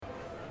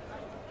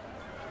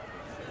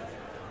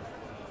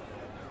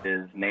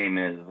His name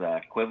is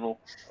Quivel.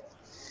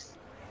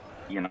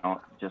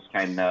 Just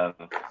kind of.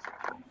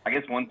 I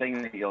guess one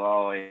thing that you'll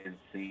always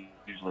see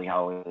is usually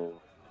how his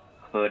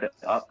hood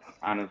up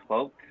on his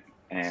cloak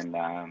and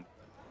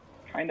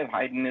kind of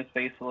hiding his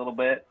face a little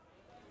bit,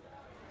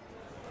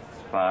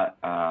 but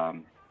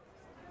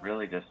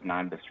really just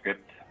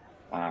nondescript.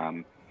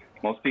 Um,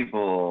 Most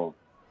people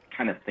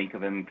kind of think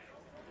of him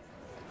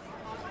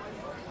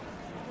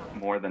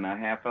more than a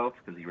half elf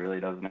because he really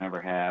doesn't ever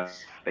have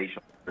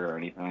facial hair or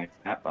anything like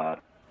that.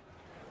 But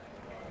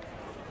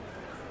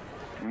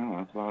no,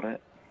 that's about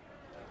it.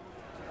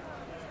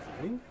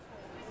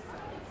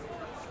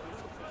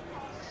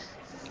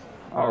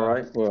 All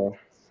right. Well,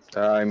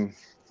 I'm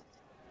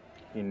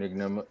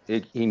Enigma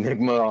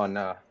on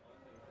the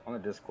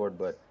Discord,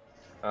 but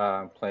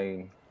I'm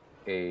playing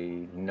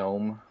a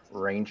gnome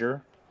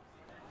ranger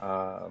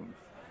um,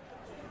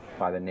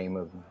 by the name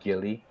of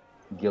Gilly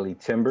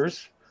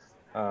Timbers.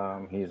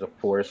 He's a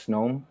forest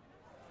gnome.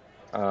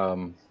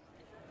 Um,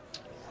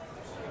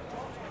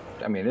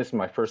 I mean, this is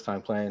my first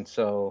time playing,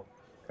 so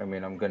I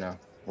mean, I'm gonna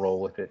roll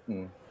with it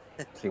and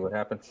see what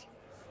happens.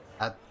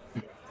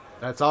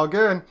 That's all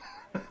good.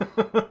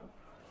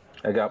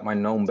 I got my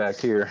gnome back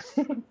here.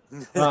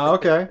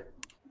 Okay.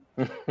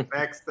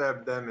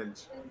 Backstab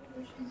damage.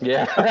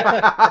 Yeah.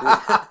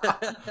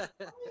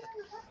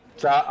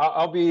 So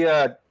I'll be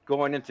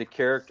going into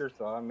character,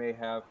 so I may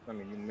have. I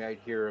mean, you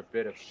might hear a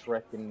bit of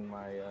Shrek in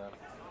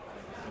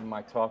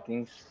my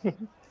talkings,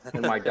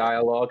 in my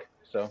dialogue.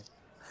 So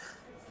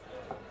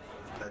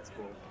That's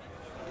cool.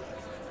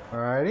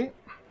 Alrighty.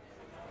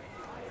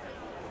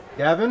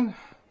 Gavin?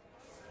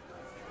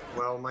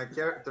 Well, my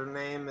character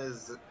name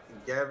is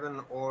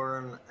Gavin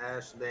Oren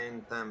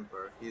Ashdane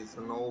Temper. He's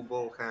a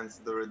noble,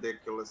 hence the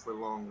ridiculously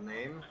long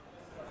name.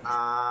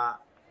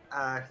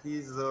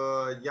 He's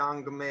a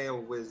young male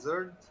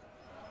wizard.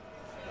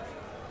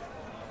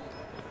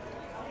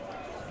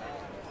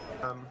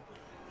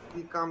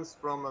 He comes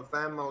from a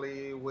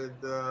family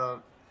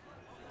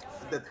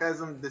that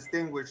hasn't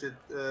distinguished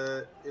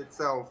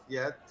itself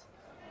yet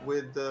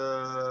with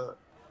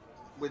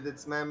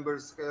its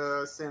members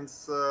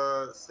since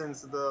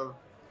the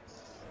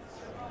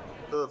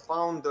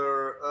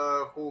founder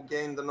who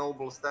gained the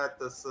noble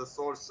status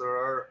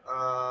sorcerer.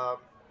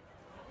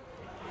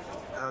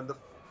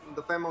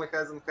 The family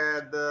hasn't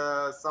had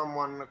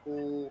someone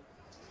who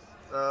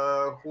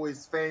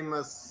is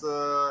famous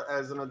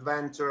as an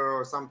adventurer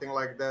or something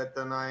like that,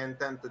 and I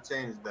intend to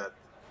change that.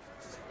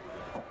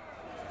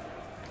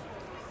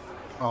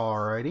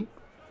 Alrighty.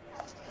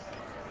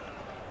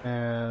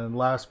 And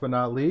last but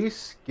not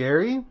least,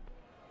 Gary?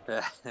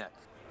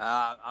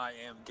 I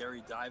am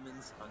Gary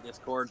Diamonds on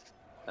Discord,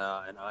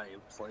 and I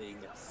am playing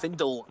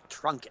Findle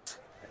Trunket.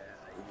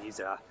 He's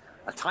a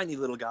tiny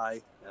little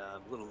guy,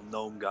 little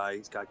gnome guy.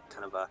 He's got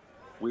kind of a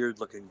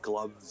weird-looking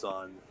gloves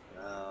on,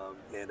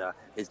 and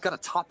he's got a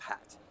top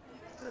hat.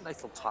 He's got a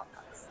nice little top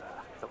hat. It's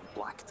a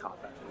black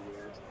top hat.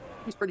 Weird.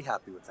 He's pretty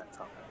happy with that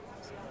top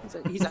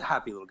hat. He's a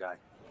happy little guy.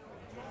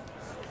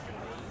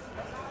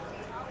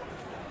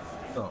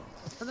 Oh.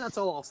 And that's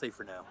all I'll say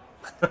for now.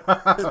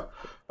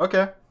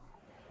 Okay.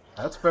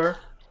 That's fair.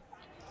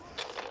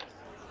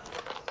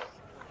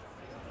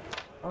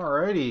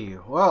 Alrighty.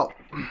 Well,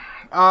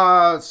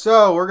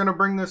 so we're gonna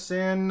bring this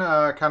in.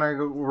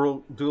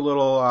 We'll do a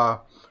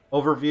little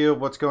overview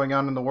of what's going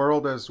on in the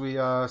world as we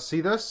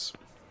see this.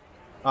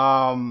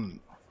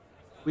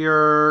 We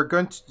are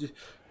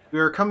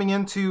coming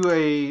into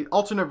a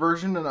alternate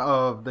version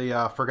of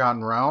the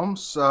Forgotten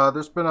Realms.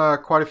 There's been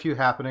quite a few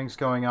happenings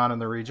going on in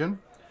the region.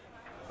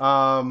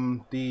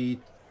 The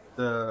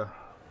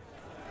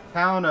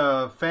town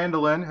of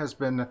Phandalin has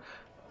been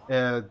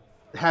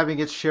having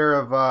its share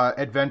of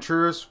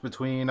adventures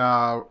between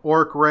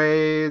orc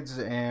raids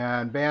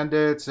and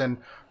bandits, and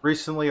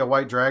recently a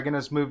white dragon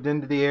has moved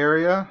into the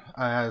area.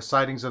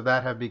 Sightings of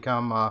that have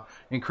become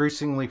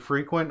increasingly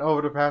frequent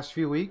over the past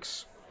few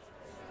weeks.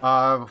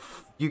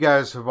 You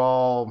guys have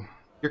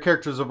your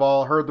characters have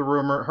all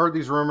heard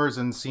these rumors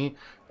and seen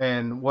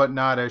and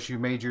whatnot as you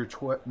made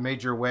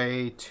your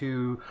way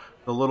to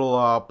the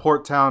little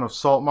port town of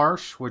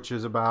Saltmarsh, which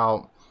is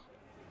about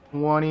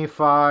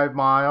 25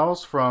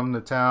 miles from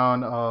the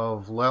town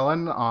of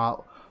Lelyn,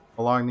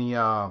 along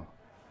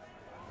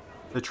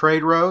the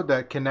trade road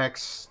that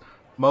connects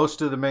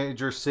most of the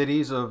major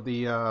cities of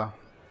the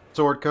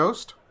Sword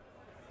Coast.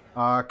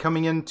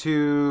 Coming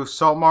into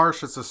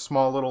Saltmarsh, it's a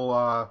small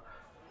little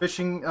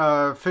fishing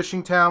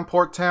town,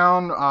 port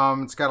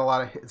town. It's got a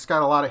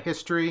lot of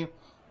history.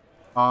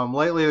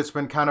 Lately, it's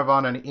been kind of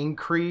on an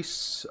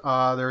increase.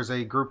 There's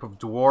a group of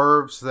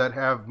dwarves that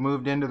have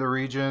moved into the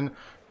region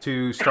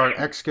to start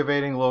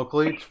excavating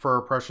locally for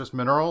precious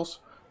minerals.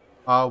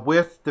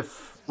 With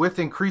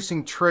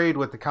increasing trade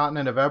with the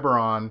continent of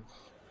Eberron,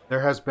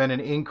 there has been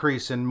an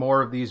increase in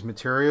more of these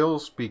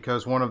materials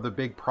because one of the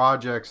big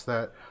projects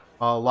that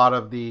a lot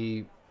of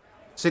the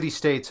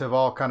city-states have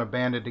all kind of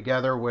banded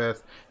together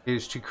with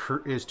is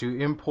to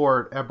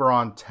import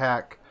Eberron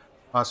tech,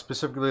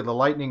 specifically the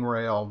lightning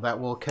rail that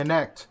will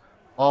connect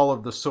all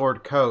of the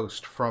Sword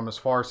Coast, from as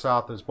far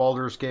south as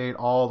Baldur's Gate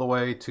all the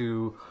way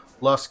to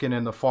Luskan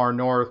in the far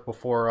north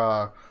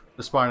before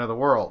the Spine of the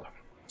World.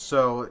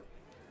 So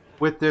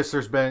with this,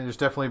 there's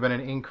definitely been an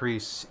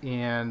increase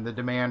in the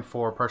demand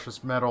for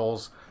precious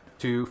metals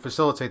to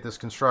facilitate this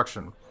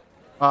construction.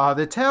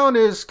 The town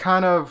is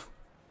kind of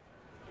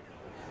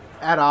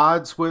at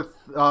odds with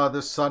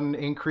this sudden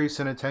increase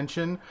in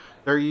attention.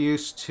 They're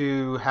used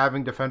to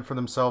having to fend for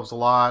themselves a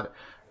lot,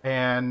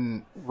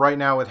 and right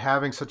now, with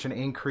having such an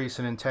increase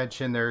in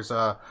attention, there's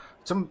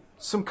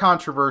some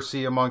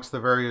controversy amongst the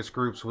various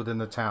groups within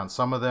the town.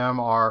 Some of them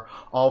are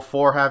all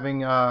for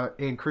having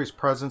increased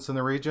presence in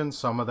the region.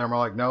 Some of them are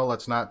like, no,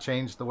 let's not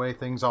change the way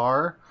things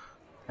are.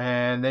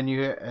 And then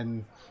you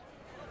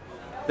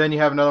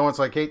have another one's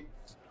like, hey,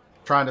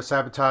 trying to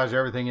sabotage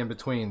everything in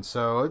between.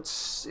 So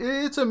it's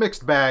a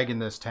mixed bag in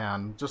this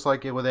town, just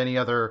like with any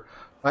other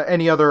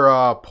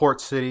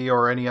port city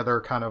or any other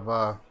kind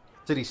of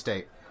city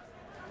state.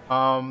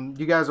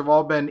 You guys have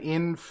all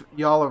been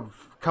y'all have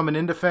coming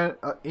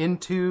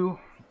into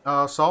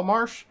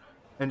Saltmarsh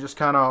and just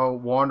kind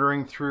of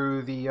wandering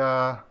through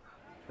the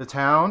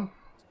town.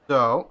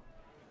 So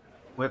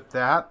with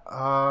that,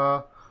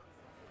 kind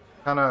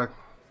of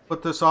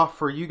put this off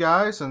for you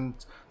guys and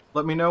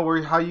let me know where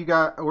you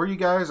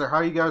guys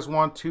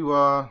want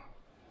to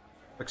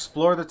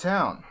explore the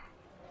town.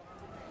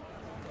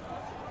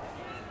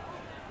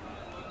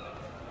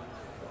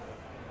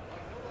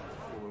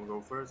 Who will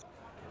go first?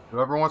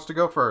 Whoever wants to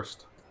go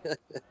first.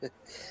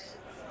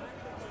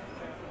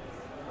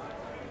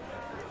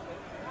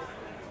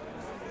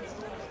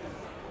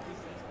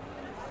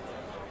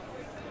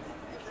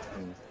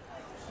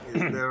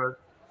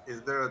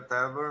 Is there a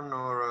tavern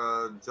or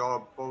a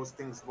job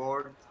postings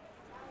board?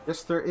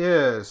 Yes, there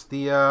is.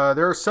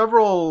 There are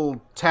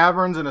several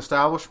taverns and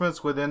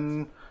establishments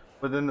within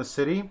the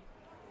city.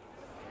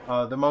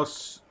 One of the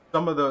most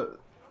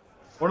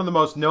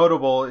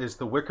notable is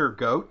the Wicker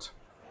Goat,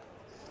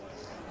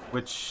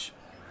 which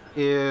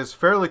is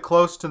fairly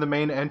close to the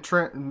main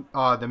entrance,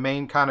 the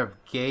main kind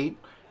of gate.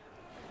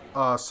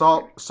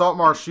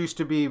 Saltmarsh used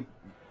to be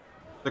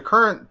the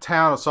current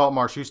town of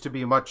Saltmarsh used to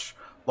be much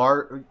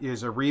large.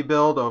 Is a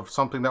rebuild of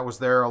something that was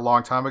there a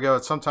long time ago.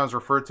 It's sometimes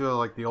referred to as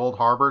like the old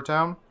harbor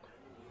town.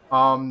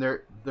 The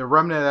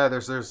remnant of that,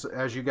 there's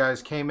as you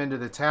guys came into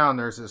the town,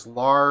 there's this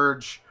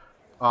large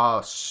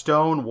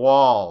stone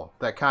wall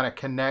that kind of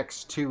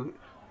connects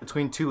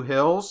between two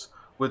hills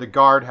with a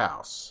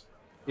guardhouse.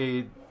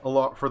 A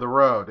lot for the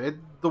road.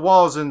 The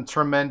wall is in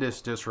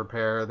tremendous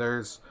disrepair.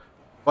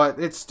 But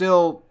it's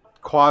still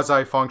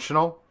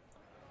quasi-functional.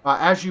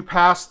 As you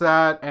pass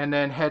that and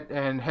then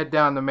head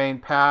down the main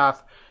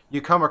path, you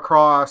come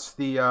across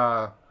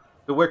the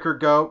Wicker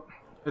Goat.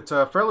 It's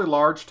a fairly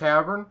large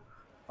tavern.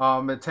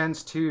 It's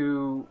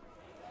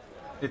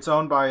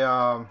owned by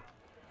a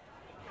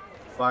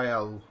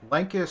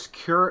Lankus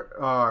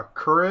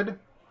Currid.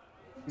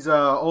 He's an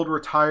old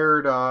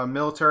retired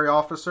military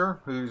officer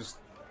who's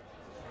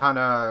kind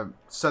of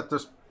set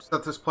this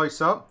place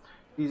up.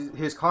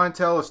 His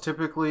clientele is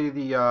typically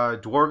the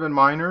dwarven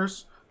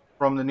miners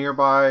from the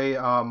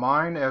nearby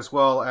mine, as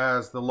well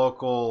as the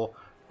local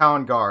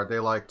town guard. They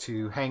like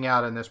to hang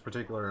out in this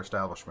particular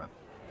establishment.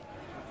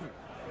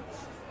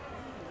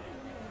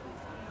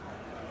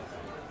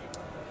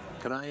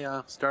 Can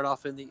I start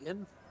off in the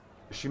inn?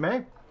 Yes, you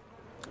may.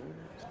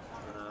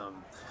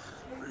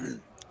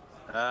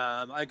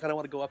 I kind of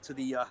want to go up to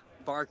the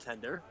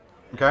bartender.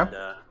 Okay.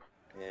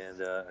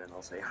 And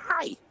I'll say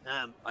hi.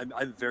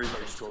 I'm very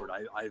short.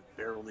 I've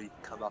barely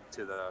come up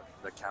to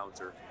the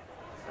counter.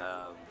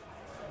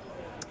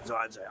 So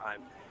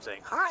I'm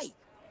saying hi.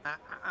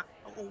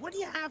 What do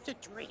you have to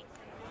drink?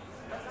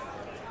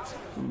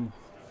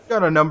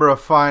 Got a number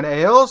of fine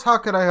ales. How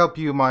could I help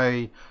you,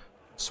 my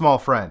small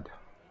friend?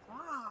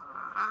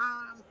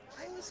 I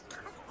was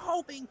kind of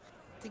hoping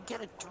to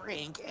get a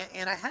drink,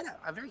 and I had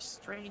a very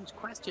strange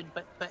question,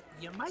 but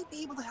you might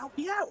be able to help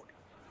me out.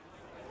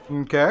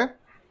 Okay.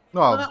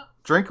 Well,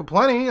 drink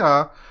plenty.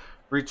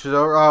 Reach it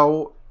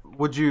over.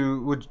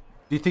 Do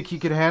you think you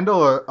could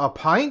handle a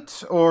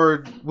pint,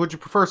 or would you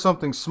prefer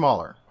something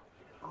smaller?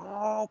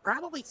 Oh,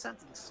 probably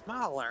something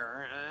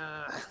smaller.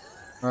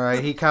 All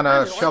right. He kind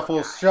of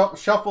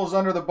shuffles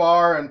under the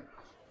bar and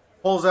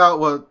pulls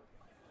out what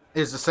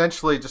is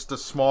essentially just a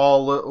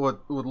small,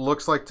 what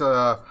looks like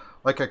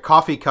a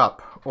coffee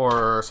cup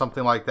or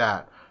something like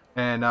that,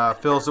 and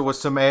fills it with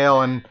some ale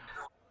and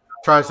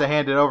tries to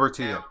hand it over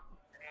to you.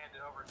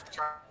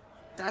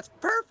 That's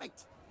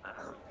perfect.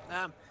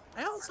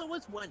 I also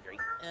was wondering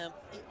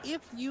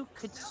if you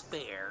could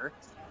spare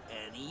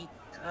any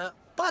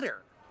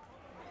butter.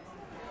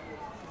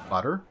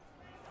 Butter?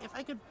 If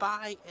I could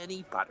buy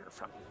any butter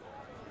from you.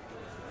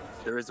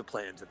 There is a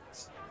plan to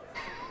this.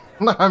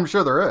 I'm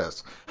sure there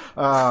is.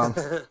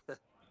 I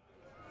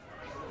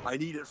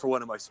need it for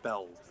one of my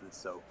spells,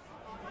 so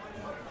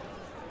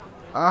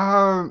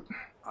I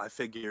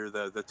figure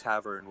the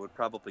tavern would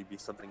probably be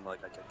something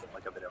like I could get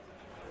like a bit of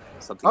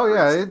something. Oh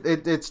yeah,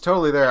 it's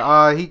totally there.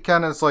 He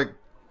kind of is like,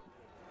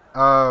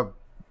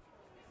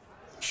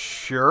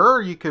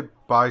 Sure, you could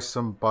buy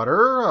some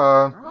butter.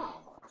 Oh,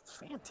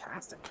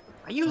 fantastic.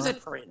 I use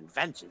it for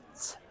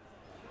inventions.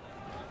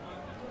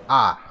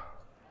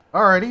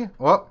 Alrighty.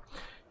 Well,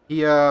 he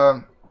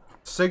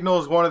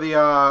signals one of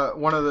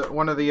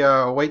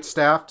the wait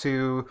staff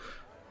to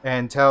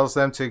and tells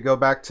them to go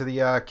back to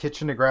the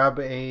kitchen to grab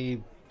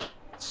a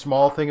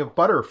small thing of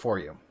butter for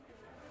you.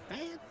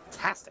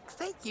 Fantastic.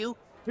 Thank you.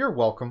 You're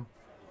welcome.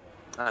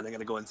 And I'm going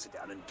to go and sit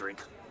down and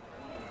drink.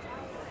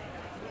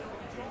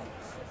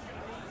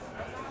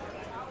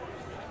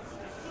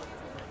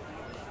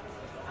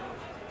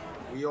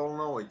 We all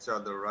know each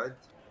other, right?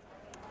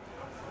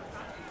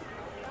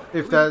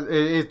 If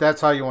that's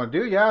how you want to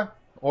do, yeah.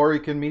 Or you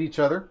can meet each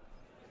other.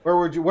 Where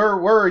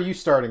are you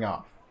starting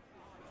off?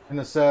 In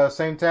this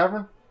same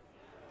tavern?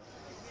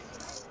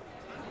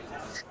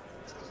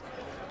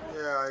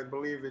 Yeah, I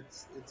believe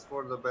it's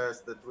for the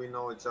best that we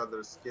know each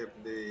other. Skip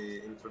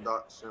the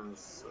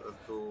introductions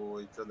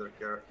to each other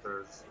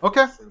characters.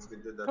 Okay. Since we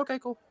did that. Okay,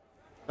 cool.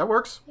 That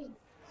works.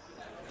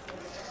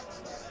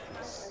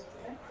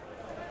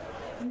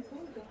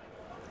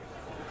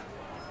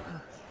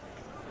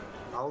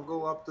 I'll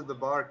go up to the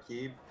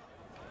barkeep.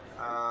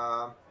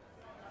 I'll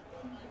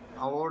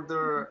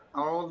order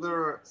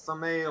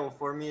some ale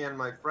for me and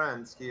my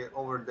friends here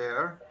over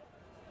there.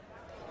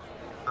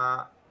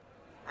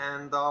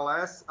 And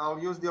I'll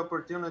use the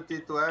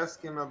opportunity to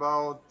ask him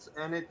about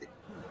anything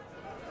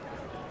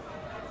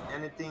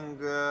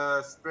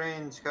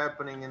strange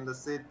happening in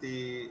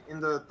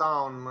the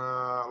town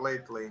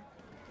lately.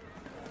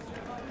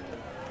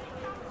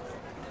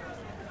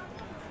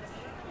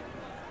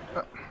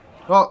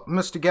 Well,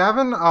 Mr.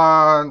 Gavin,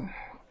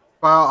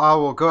 I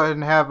will go ahead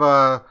and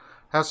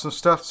have some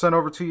stuff sent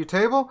over to your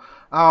table.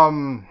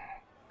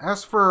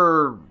 As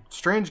for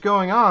strange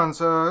going on,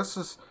 so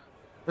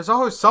there's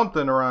always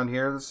something around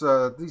here. These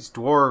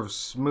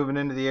dwarves moving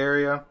into the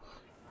area.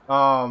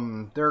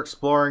 They're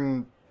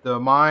exploring the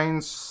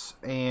mines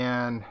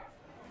and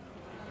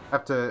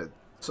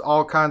it's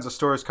all kinds of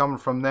stories coming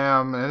from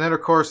them. And then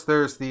of course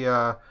there's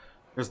the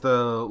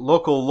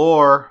local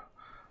lore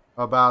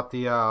about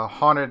the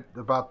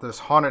this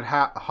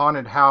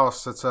haunted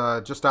house that's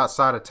just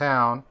outside of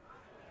town.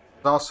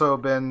 There's also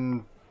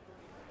been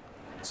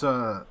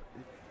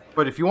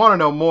but if you want to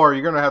know more,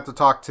 you're gonna have to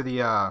talk to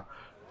the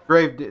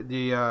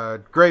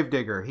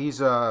gravedigger. He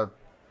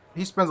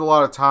spends a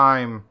lot of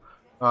time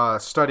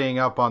studying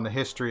up on the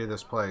history of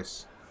this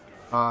place.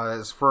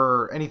 As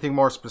for anything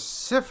more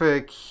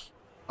specific,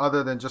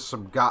 other than just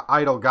some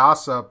idle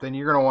gossip, then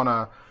you're gonna want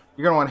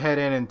to head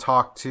in and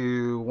talk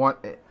to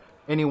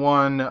any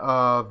one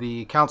of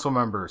the council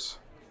members,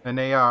 and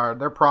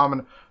they're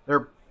prominent.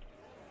 They're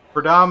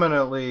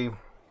predominantly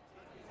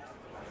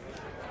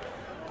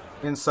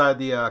inside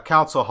the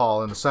council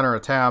hall in the center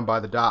of town by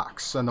the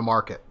docks and the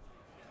market.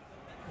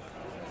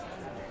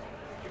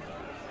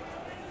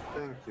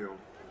 Thank you.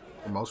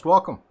 You're most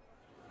welcome.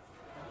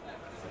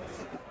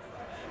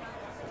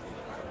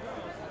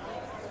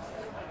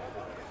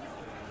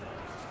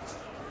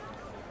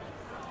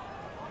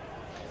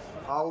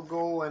 I'll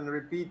go and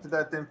repeat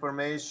that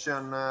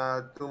information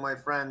to my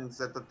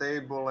friends at the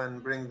table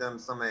and bring them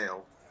some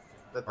ale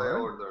that I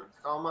ordered.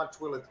 How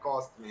much will it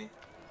cost me?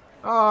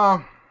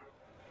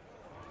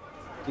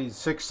 These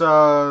 6,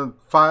 5.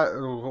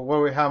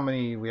 How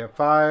many? We have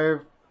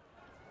 5.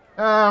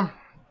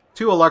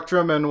 2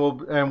 Electrum, and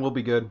we'll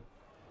be good.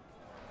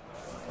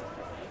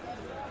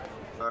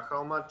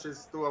 How much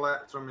is 2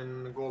 Electrum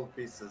in gold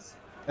pieces?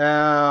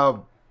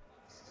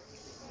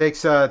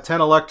 Takes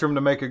 10 Electrum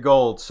to make a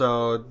gold,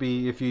 so it'd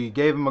be, if you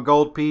gave him a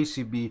gold piece,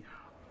 you'd be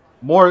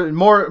more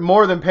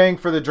than paying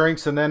for the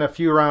drinks and then a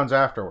few rounds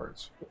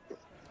afterwards.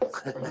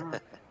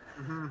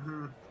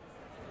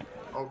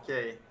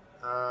 Okay.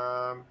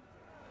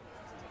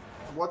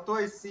 What do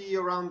I see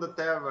around the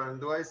tavern?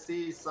 Do I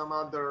see some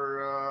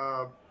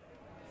other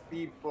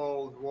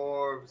people,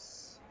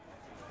 dwarves?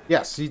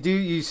 Yes, you do.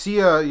 You see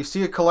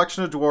a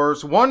collection of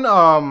dwarves.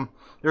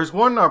 There's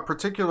one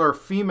particular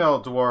female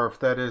dwarf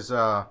that is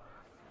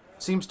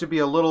seems to be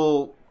a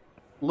little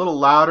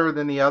louder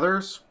than the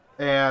others,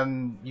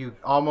 and you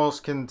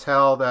almost can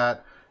tell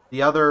that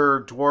the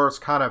other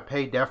dwarves kind of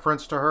pay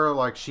deference to her,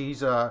 like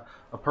she's a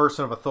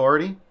person of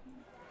authority.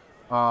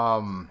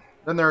 Then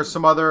there's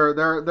some other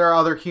there are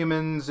other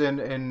humans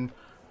and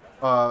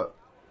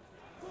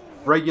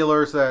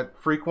regulars that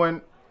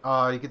frequent.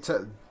 You could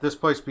tell this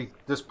place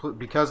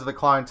because of the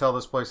clientele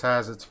this place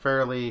has. It's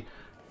fairly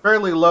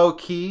low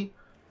key,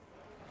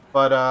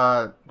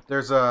 but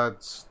there's a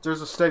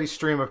steady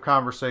stream of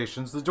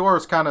conversations. The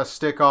doors kind of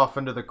stick off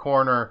into the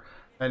corner,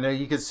 and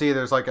you can see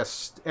there's like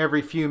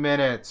every few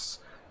minutes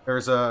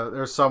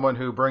there's someone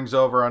who brings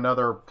over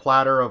another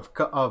platter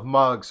of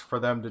mugs for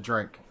them to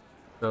drink.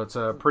 So it's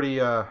a pretty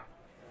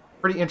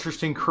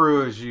interesting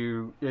crew as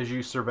you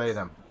survey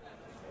them.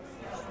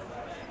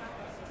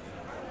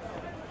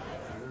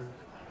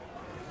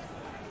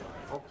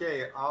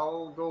 Okay,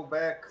 I'll go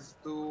back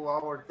to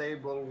our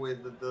table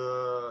with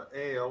the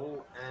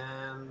ale,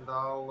 and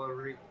I'll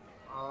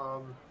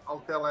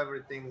tell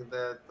everything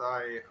that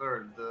I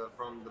heard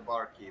from the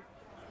barkeep.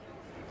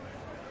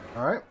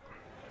 All right.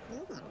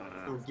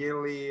 to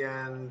Gilly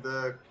and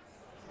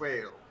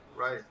Quail,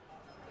 right?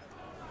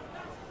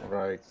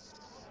 Right.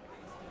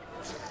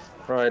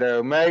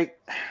 Righto, mate.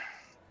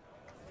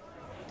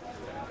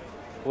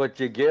 What'd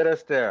you get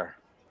us there?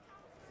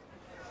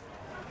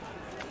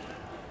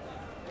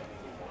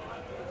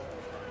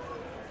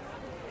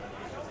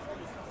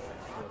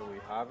 What are we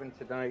having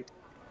tonight?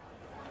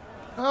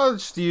 Oh,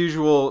 it's the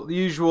usual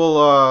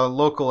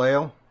local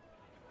ale.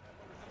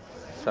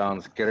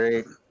 Sounds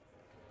great.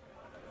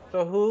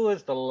 So who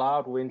is the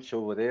loud winch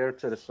over there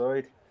to the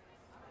side?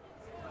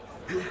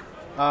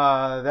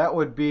 That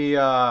would be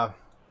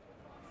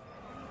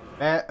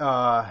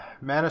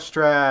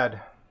Manistrad.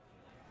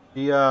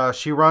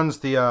 She runs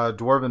the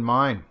Dwarven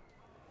Mine.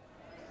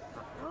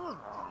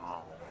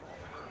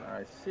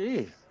 I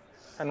see.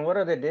 And what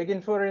are they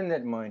digging for in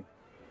that mine?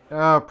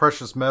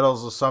 Precious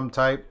metals of some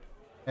type.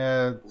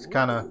 It's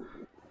kind of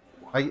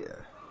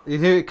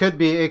it could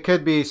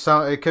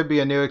be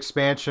a new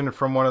expansion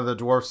from one of the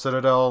dwarf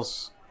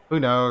citadels. Who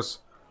knows?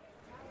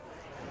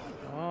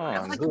 Oh, I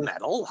and like who's,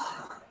 metal.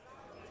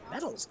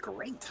 Metal's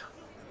great.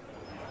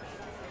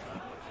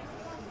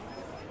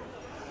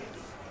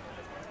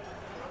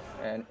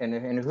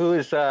 and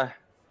who's the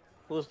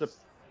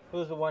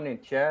one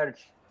in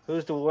charge?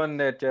 Who's the one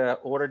that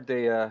ordered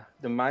the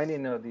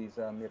mining of these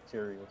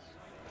materials?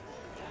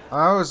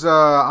 I was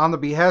on the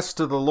behest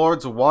of the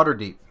Lords of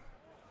Waterdeep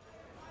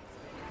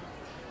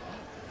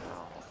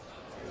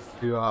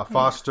to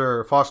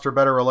foster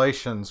better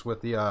relations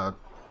with the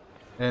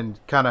and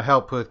kind of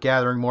help with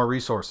gathering more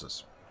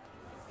resources.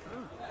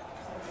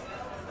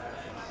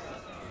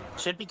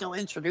 Should we go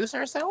introduce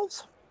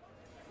ourselves?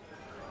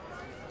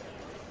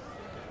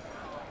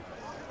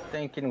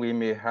 Thinking we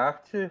may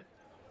have to,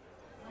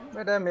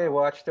 but I may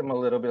watch them a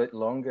little bit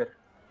longer.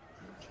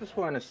 Just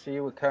want to see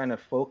what kind of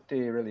folk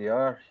they really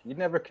are. You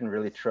never can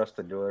really trust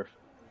a dwarf.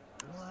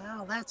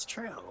 Well, that's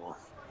true.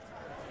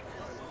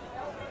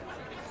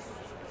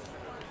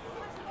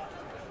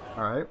 All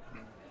right.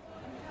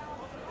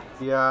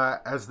 Yeah,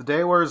 as the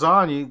day wears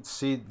on, you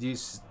see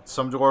these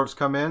some dwarves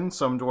come in,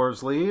 some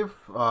dwarves leave.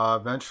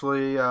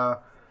 Eventually,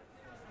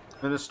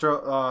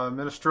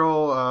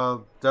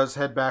 Minstrel does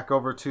head back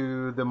over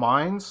to the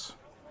mines.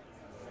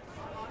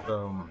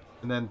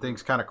 And then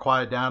things kind of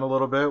quiet down a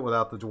little bit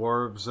without the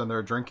dwarves and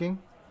their drinking.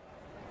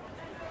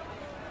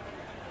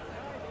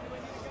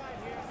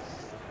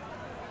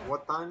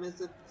 What time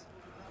is it?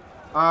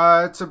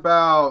 It's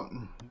about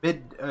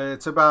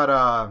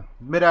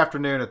mid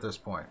afternoon at this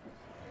point.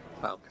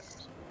 Okay.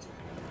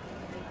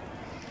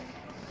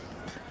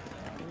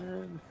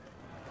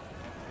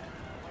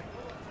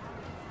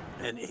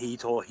 And he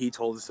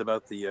told us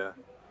about the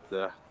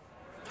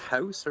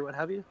house or what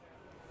have you.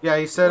 Yeah,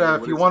 he said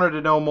What if you is wanted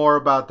to know more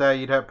about that,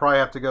 you'd probably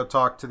have to go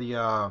talk to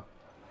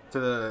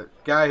the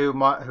guy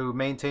who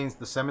maintains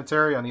the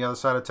cemetery on the other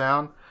side of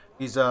town.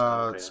 He's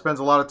spends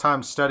a lot of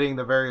time studying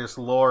the various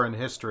lore and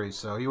history,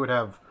 so he would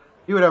have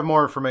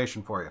more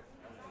information for you.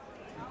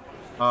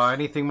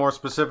 Anything more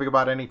specific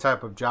about any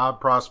type of job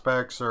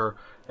prospects or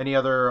any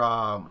other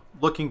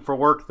looking for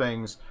work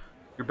things,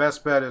 your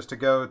best bet is to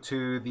go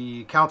to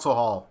the council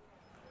hall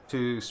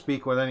to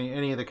speak with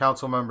any of the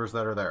council members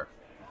that are there.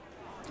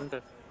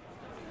 Okay.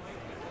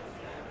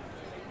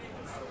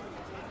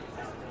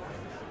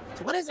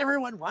 So what does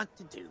everyone want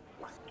to do?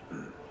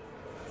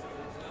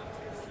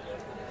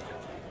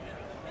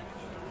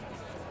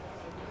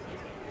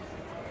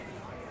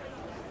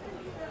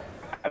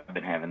 I've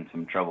been having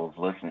some troubles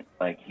listening.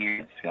 Like here,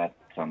 it's got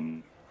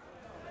some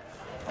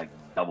like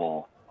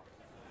double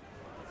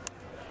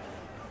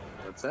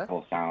What's that?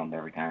 full sound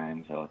every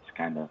time, so it's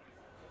kind of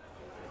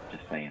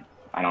just saying.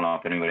 I don't know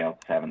if anybody else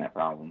is having that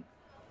problem.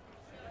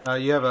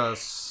 You have a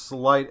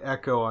slight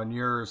echo on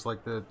yours,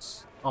 like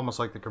that's almost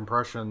like the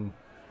compression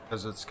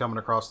as it's coming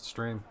across the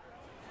stream.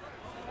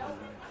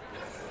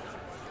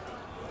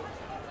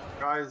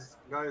 Guys,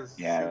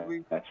 Yeah, should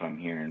we that's what I'm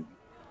hearing.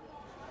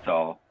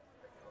 So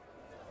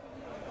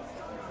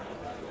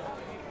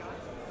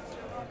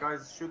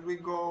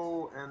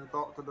go and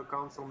talk to the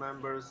council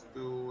members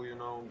to,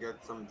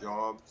 get some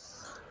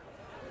jobs?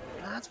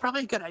 That's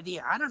probably a good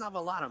idea. I don't have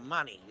a lot of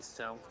money,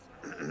 so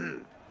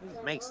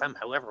make some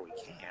however we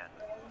can.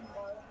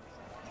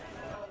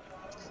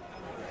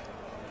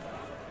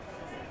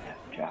 that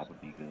job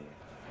would be good.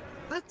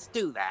 Let's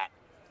do that.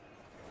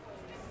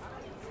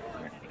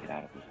 I'm ready to get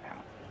out of this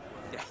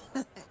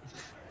town.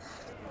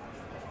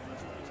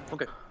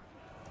 Okay.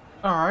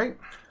 All right.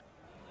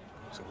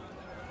 So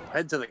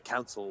head to the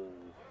council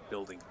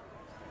building.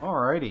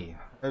 Alrighty.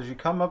 As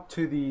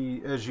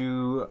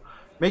you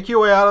make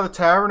your way out of the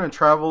tavern and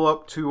travel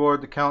up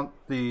toward the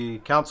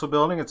council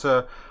building, it's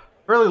a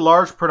fairly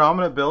large,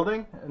 predominant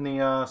building in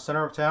the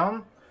center of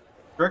town.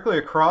 Directly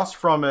across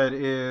from it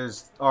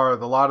are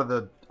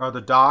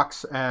the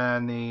docks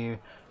and the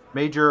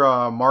major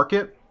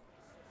market.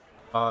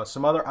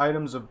 Some other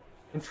items of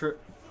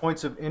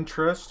points of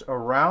interest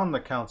around the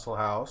council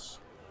house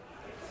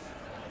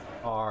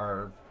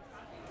are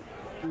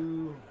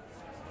two.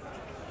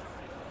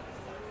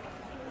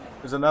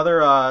 There's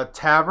another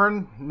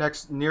tavern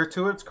near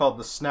to it. It's called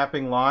the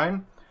Snapping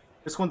Line.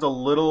 This one's a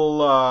little.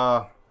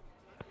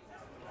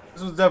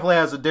 This one definitely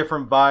has a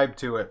different vibe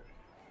to it.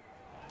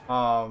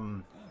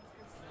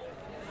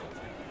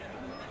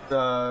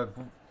 The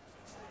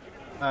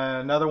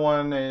another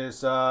one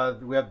is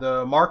we have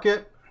the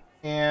market,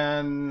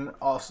 and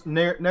also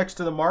next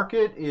to the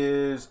market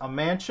is a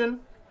mansion.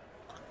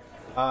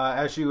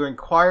 As you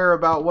inquire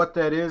about what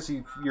that is,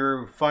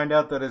 you find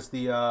out that it's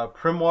the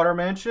Primwater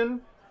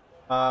Mansion.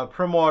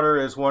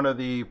 Primwater is one of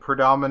the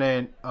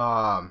predominant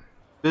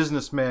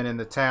businessmen in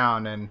the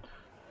town and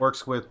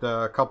works with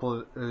a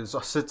couple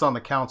of, sits on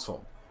the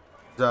council.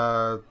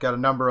 Got a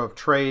number of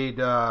trade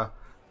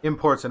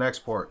imports and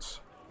exports.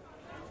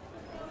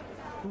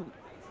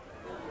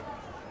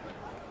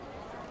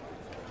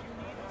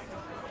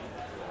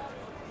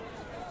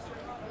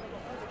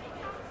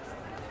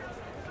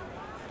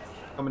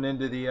 Coming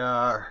into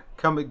the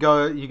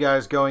you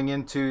guys going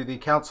into the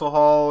council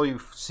hall.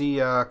 You see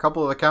a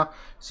couple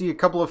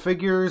of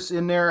figures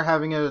in there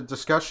having a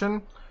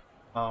discussion.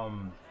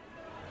 Okay.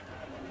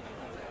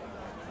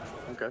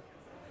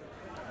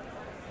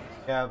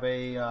 You have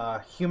a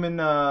human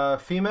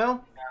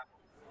female.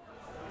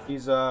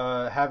 He's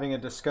having a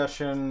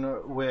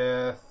discussion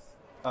with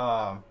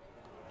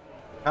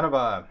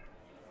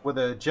with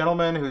a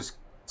gentleman who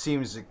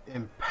seems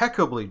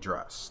impeccably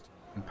dressed.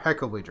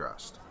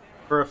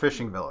 For a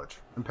fishing village,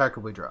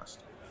 impeccably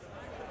dressed.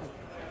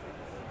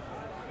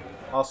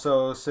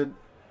 Also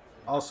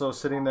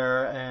sitting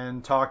there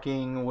and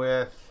talking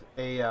with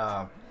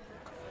another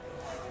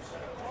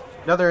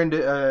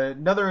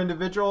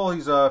individual.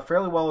 He's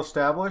fairly well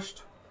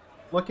established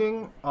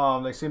looking.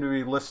 They seem to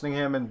be listening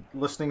him and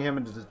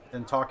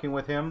talking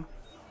with him.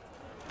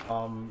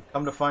 Come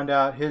to find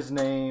out, his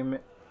name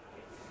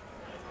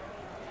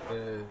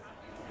is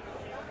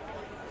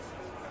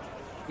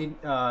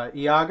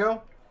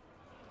Iago.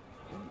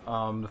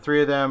 The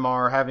three of them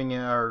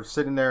are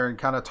sitting there and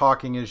kind of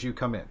talking as you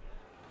come in.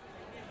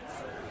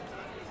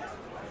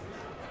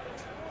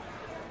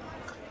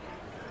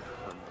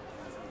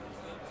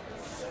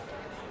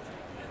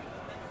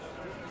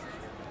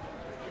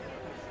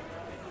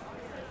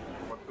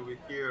 What do we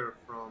hear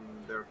from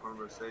their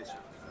conversation?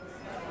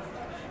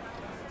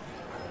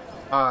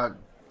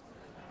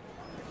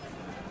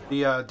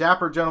 The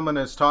dapper gentleman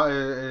is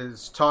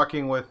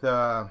talking with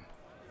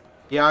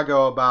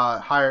Iago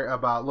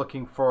about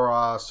looking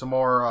for some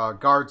more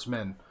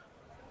guardsmen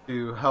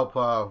to help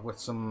with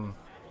some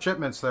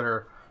shipments that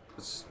are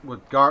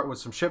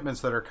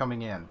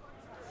coming in,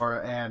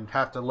 and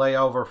have to lay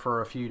over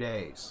for a few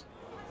days.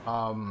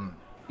 You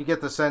get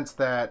the sense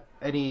that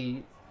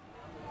any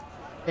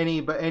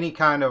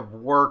kind of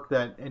work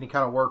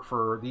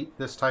for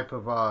this type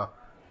of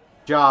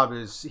job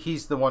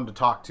he's the one to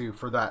talk to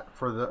for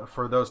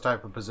those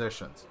type of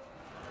positions.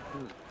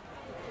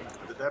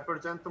 The dapper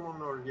gentleman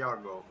or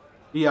Iago?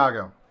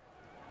 Iago.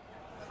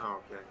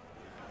 Oh, okay.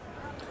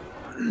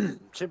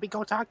 Should we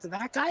go talk to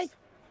that guy?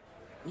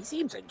 He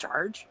seems in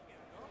charge.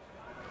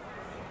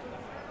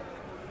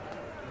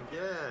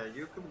 Yeah,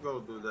 you could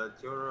go do that.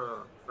 You're a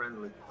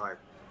friendly type.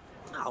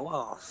 Oh,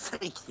 well,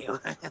 thank you.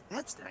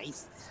 That's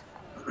nice.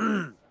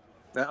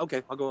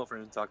 Okay, I'll go over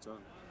and talk to him.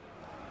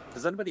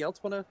 Does anybody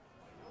else want to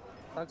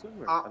talk to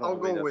him? I'll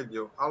go with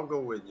you.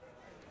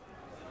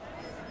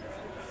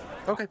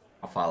 Okay.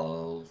 I'll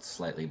follow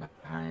slightly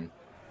behind.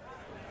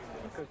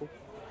 Okay, cool.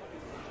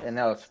 And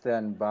I'll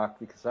stand back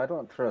because I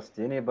don't trust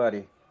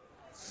anybody,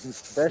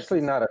 especially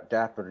not a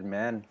dapper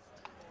man.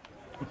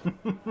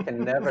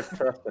 Can never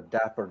trust a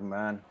dapper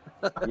man.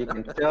 You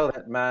can tell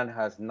that man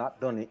has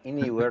not done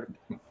any work.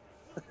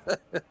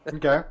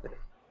 Okay.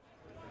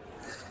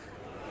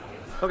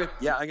 Okay,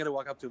 yeah, I'm gonna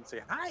walk up to him and say,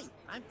 "Hi,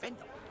 I'm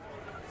Fendel."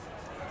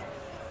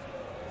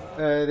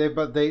 They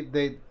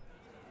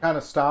kind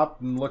of stop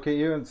and look at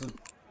you and say,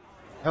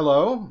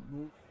 "Hello,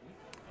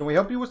 can we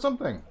help you with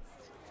something?"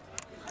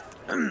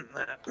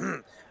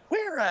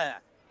 We're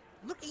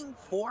looking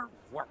for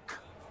work.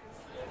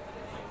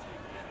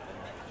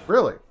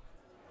 Really?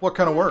 What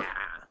kind of work?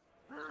 Yeah.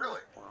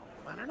 Really? Well,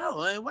 I don't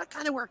know. What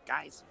kind of work,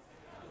 guys?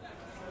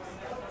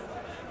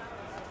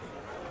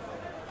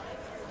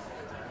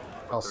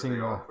 I'll see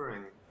you.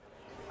 Offering.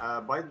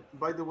 By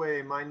the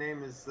way, my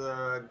name is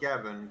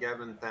Gavin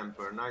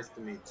Temper. Nice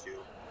to meet you.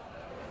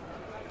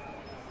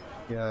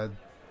 Yeah,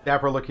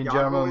 dapper-looking Iago,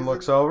 gentleman is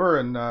looks it? over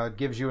and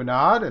gives you a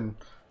nod and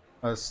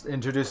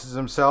introduces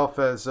himself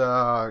as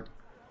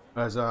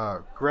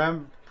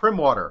Graham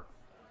Primwater.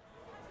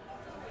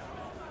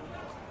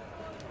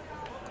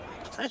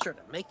 Pleasure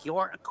to make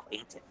your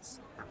acquaintance.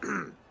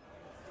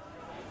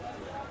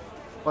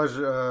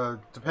 Pleasure.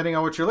 Depending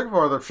on what you're looking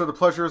for, I'm sure the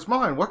pleasure is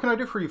mine. What can I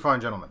do for you, fine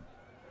gentlemen?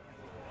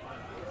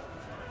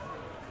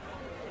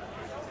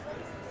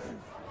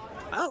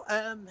 Well,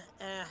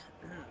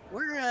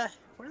 we're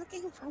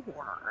looking for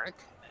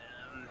work.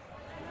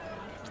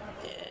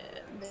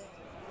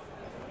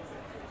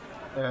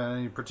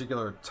 Any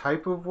particular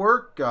type of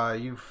work?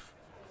 You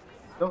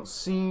don't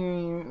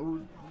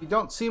seem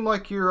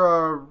like you're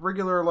a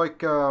regular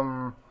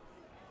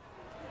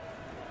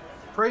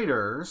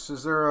traders,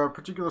 is there a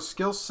particular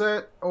skill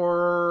set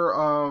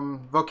or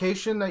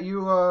vocation that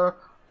you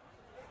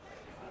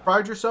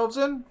pride yourselves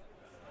in?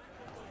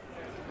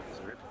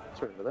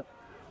 Sorry about that.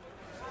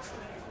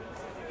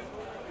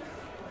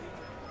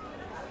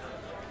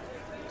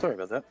 Sorry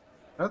about that.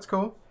 That's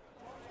cool.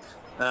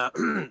 Yeah,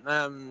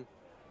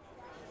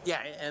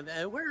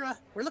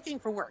 we're looking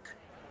for work.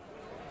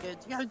 Do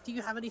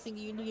you have anything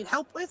you need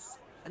help with?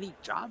 Any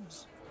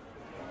jobs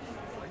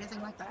or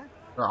anything like that?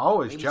 There are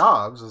always Maybe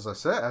jobs,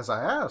 as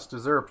I asked.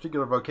 Is there a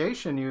particular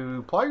vocation you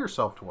apply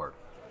yourself toward?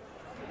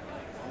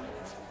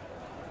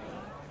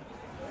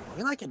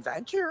 We like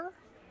adventure.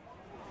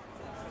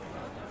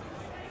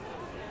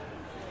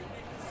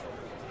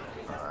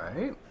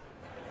 Alright.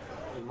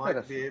 We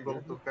might be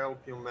able to help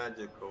you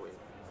magically.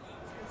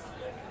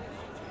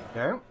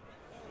 Okay.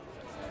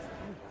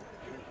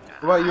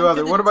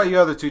 What about you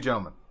other two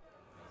gentlemen?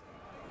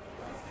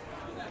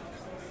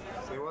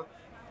 Say what?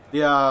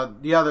 The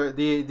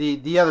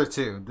other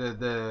two.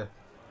 The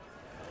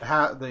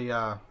half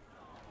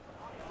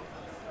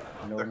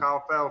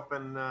elf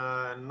and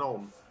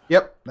gnome.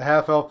 Yep, the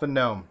half elf and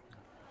gnome.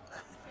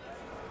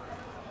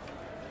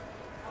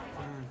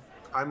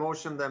 I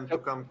motion them to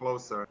come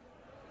closer.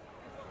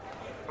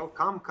 Oh,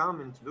 come,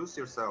 introduce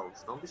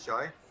yourselves. Don't be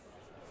shy.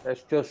 I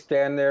still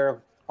stand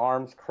there,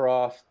 arms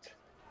crossed,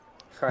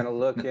 kind of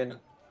looking.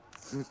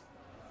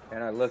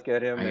 And I look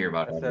at him. I hear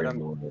about said, every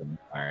little bit.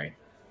 All right.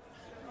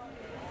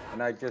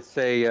 And I just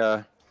say,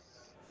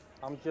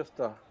 I'm just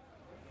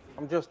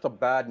a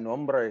bad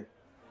nombre.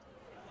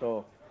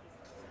 So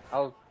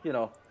I'm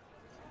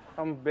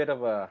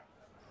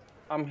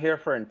here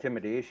for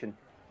intimidation.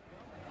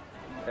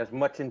 As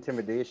much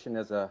intimidation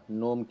as a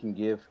gnome can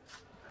give.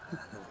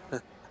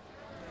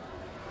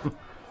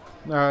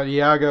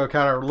 Iago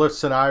kind of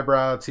lifts an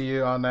eyebrow to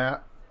you on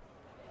that.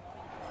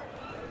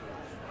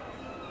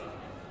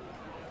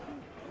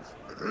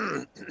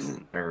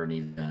 Whatever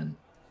needs done.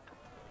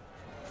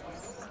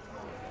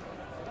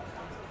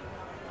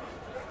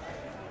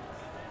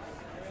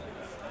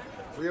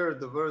 We are a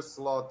diverse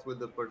lot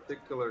with a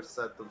particular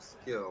set of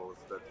skills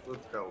that could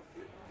help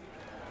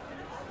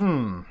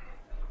you.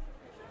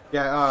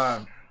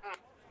 Yeah,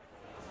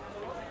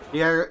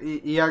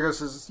 Iago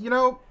says,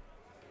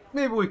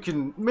 maybe we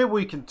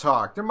can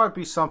talk. There might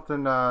be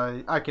something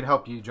I can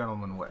help you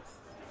gentlemen with.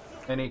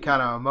 And he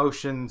kind of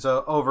motions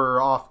over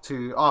off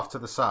to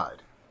the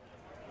side.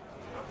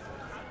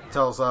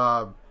 Tells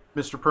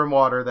Mr.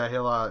 Primwater that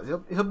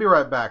he'll be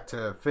right back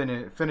to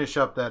finish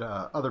up that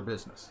other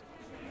business.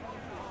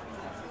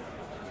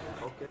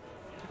 Okay.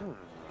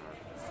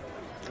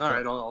 All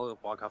right, I'll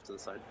walk off to the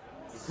side.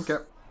 Okay.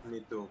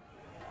 Me too.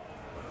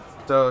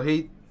 So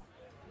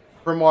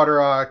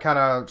Primwater kind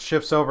of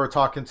shifts over,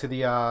 talking to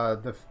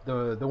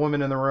the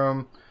woman in the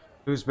room,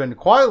 who's been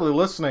quietly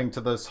listening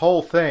to this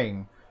whole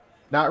thing,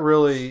 not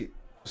really,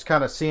 just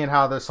kind of seeing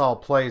how this all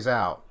plays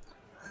out.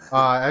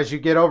 As you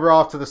get over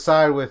off to the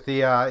side with the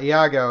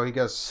Iago, he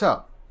goes,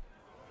 "So,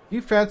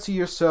 you fancy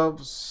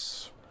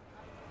yourselves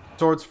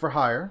swords for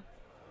hire?"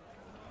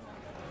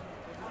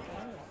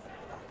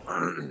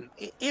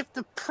 If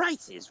the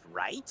price is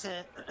right.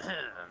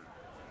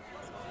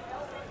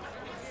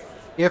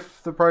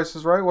 If the price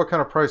is right, what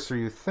kind of price are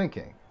you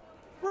thinking?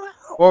 Well,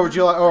 Or would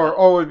you like,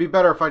 or would it be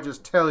better if I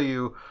just tell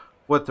you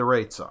what the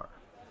rates are?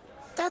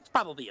 that's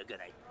probably a good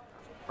idea.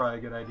 Probably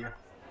a good idea.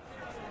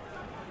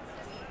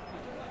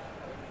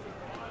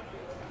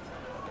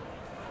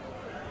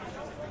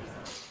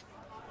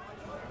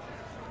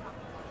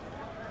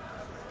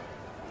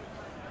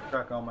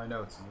 Track all my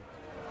notes.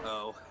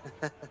 Oh.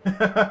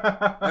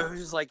 I was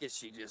just like, is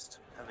she just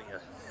having a...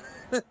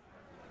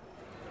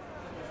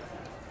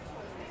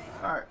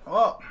 Alright,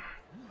 well,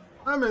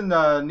 I'm in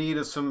need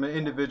of some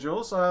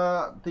individuals.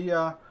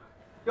 The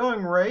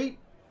going rate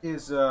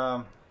is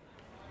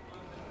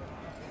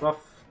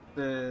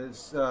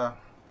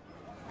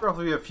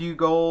roughly a few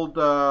gold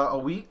a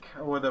week,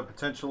 with a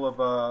potential of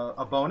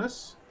a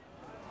bonus.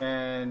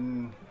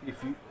 And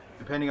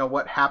depending on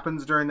what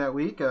happens during that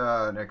week,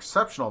 an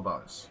exceptional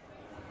bonus.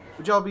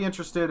 Would y'all be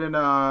interested in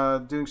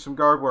doing some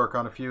guard work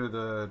on a few of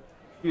the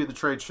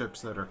trade ships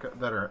that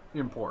are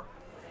in port?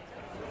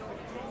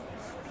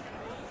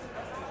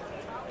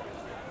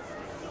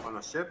 On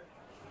a ship?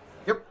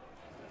 Yep.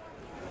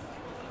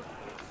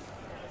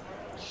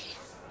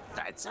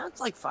 That sounds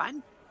like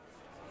fun.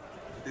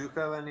 Do you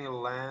have any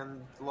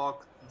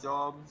landlocked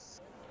jobs?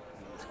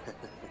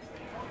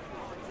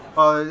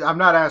 I'm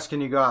not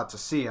asking you to go out to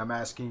sea. I'm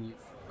asking you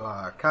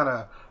kind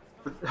of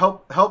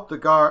help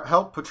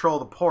patrol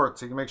the ports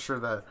so you can make sure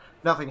that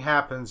nothing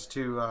happens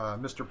to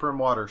Mr.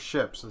 Primwater's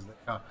ships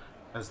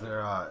as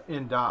they're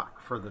in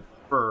dock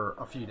for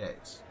a few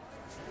days.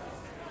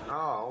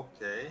 Oh,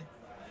 okay.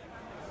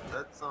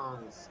 That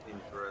sounds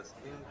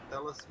interesting.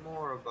 Tell us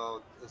more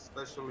about,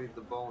 especially the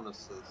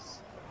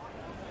bonuses.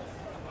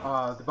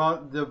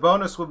 The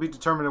bonus will be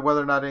determined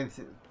whether or not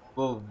anything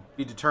will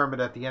be determined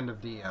at the end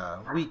of the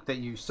week that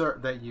you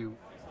serve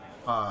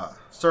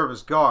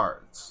as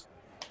guards.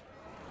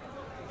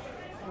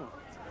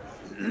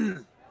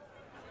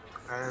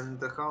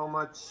 And how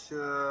much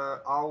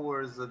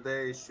hours a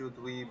day should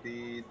we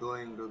be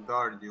doing the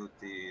guard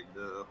duty?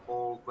 The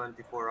whole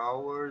 24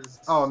 hours?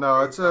 Oh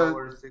no, 8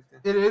 hours,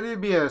 16?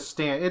 it'd be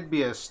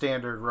a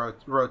standard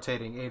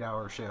rotating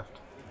 8-hour shift.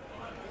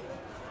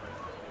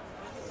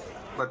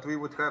 But we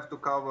would have to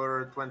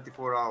cover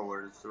 24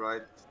 hours,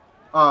 right?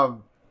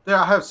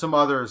 Yeah, I have some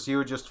others. You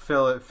would just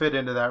fit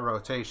into that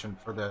rotation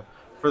for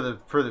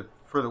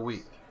the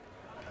week.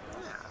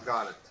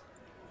 Got it.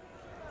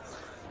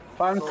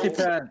 Fancy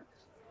Pants,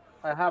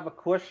 I have a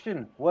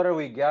question. What are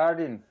we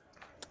guarding?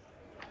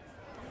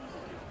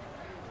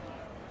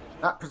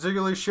 Not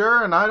particularly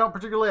sure, and I don't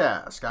particularly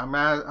ask.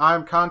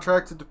 I'm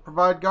contracted to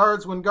provide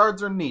guards when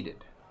guards are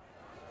needed.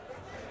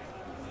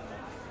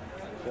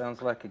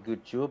 Sounds like a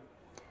good job.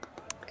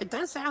 It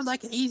does sound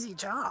like an easy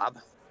job.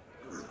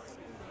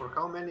 For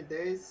how many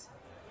days?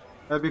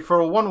 That'd be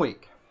for 1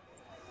 week.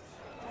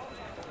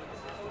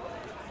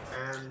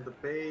 And the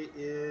pay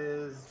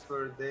is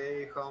per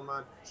day how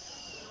much?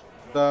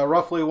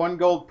 Roughly 1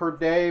 gold per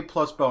day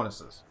plus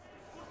bonuses.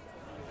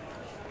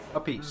 A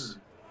piece.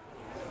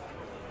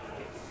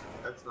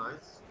 That's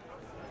nice.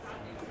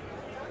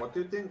 What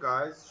do you think,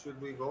 guys?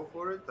 Should we go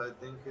for it? I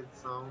think it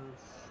sounds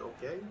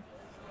okay.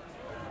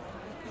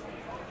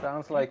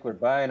 Sounds like we're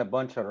buying a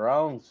bunch of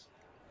rounds.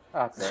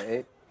 After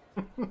it.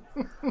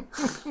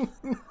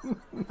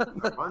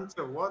 A bunch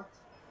of what?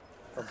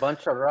 A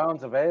bunch of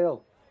rounds of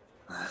ale.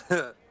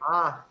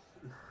 Ah,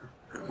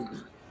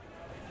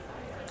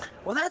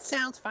 Well, that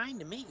sounds fine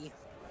to me.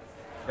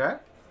 Okay.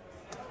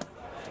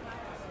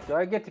 Do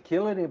I get to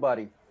kill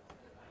anybody?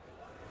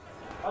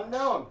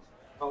 Unknown.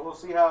 But we'll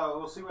see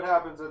what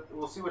happens.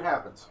 We'll see what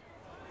happens.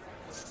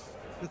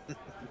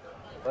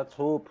 Let's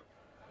hope.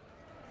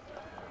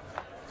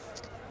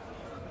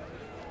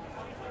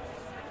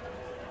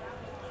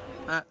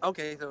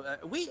 Okay, so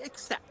we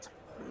accept.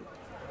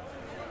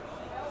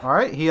 All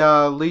right. He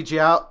leads you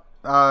out.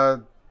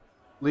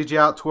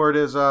 Toward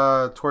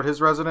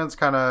his residence.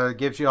 Kind of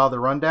gives you all the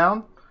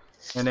rundown,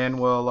 and then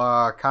we'll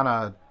kind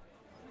of.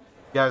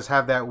 You guys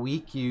have that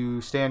week. You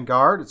stand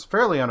guard. It's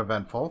fairly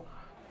uneventful.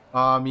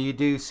 You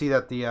do see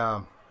that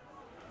the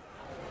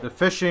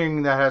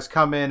fishing that has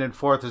come in and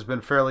forth has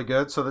been fairly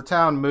good. So the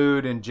town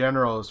mood in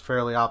general is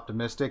fairly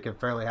optimistic and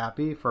fairly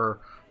happy for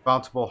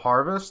bountiful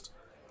harvest.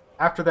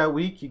 After that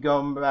week, you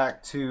go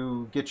back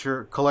to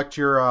collect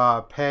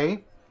your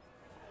pay.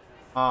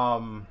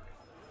 All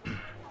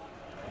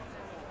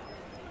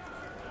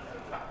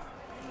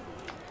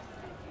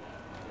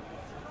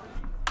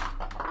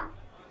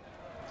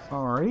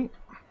right.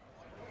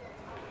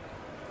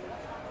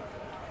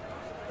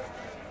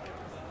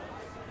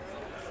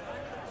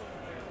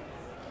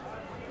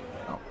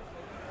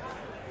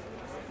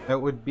 It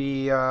would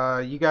be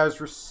you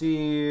guys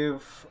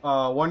receive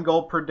 1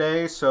 gold per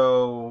day,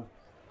 so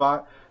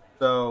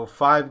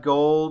 5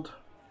 gold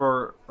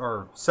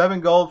or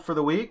 7 gold for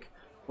the week,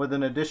 with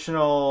an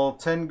additional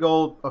 10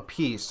 gold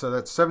apiece. So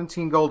that's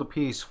 17 gold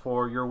apiece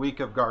for your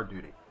week of guard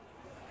duty.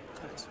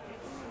 Nice.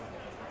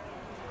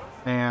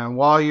 And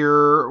while you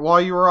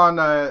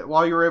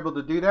were able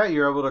to do that,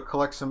 you're able to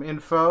collect some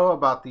info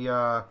about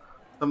some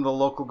of the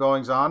local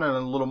goings on and a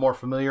little more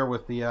familiar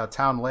with the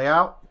town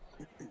layout.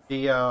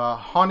 The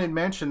haunted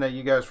mansion that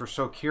you guys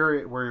were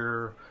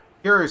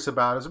curious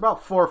about is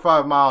about 4 or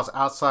 5 miles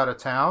outside of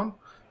town,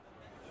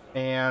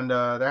 and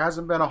there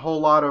hasn't been a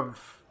whole lot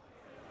of.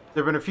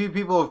 There've been a few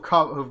people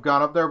who've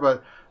gone up there,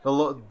 but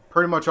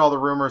pretty much all the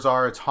rumors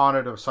are it's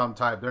haunted of some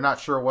type. They're not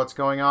sure what's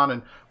going on,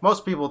 and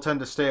most people tend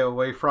to stay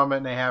away from it,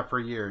 and they have for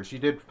years. You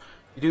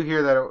do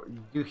hear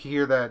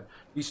that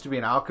used to be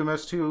an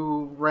alchemist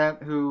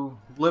who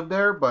lived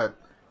there, but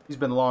he's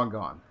been long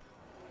gone.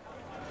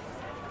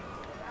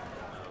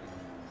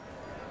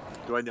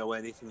 Do I know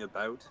anything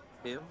about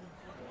him?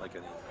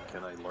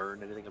 Can I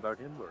learn anything about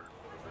him?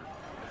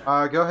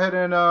 Or Go ahead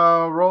and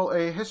roll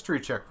a history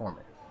check for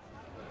me.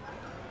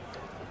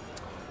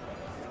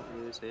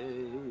 is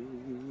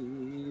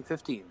a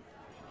 15.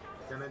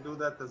 can I do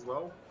that as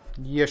well?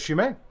 Yes, you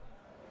may.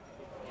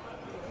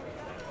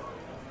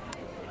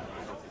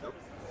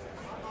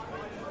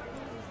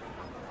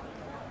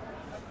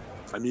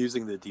 I'm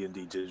using the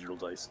D&D digital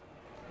dice.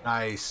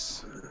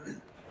 Nice.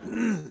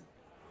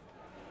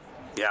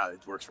 Yeah,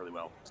 it works really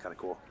well. It's kind of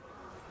cool.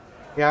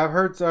 Yeah, I've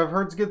heard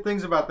good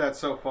things about that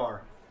so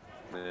far.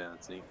 Yeah,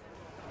 it's neat.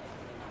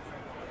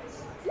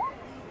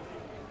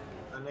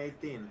 An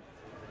 18.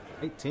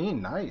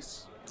 18,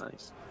 nice.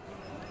 Nice.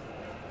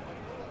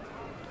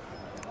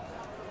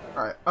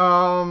 All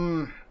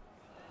right.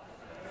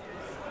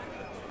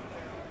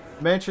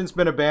 Mansion's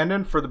been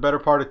abandoned for the better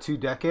part of 2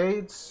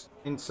 decades.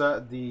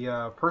 Inside,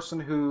 the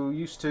person who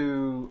used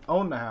to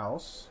own the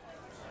house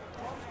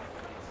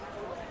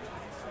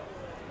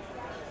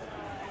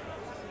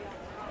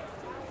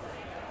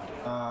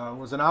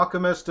was an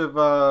alchemist of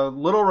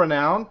little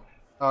renown.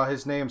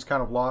 His name's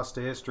kind of lost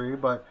to history,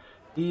 but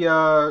he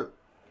was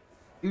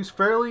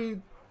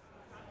fairly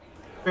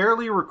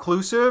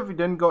reclusive. He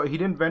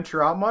didn't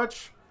venture out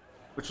much,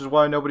 which is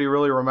why nobody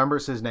really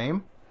remembers his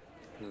name.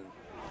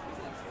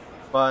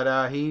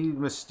 but he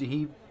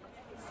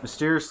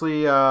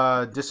mysteriously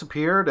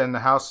disappeared, and the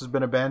house has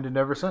been abandoned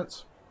ever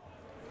since.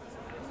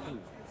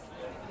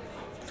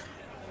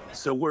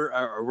 So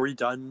are we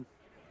done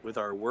with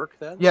our work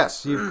then?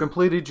 Yes, you've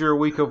completed your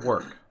week of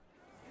work.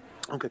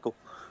 Okay, cool.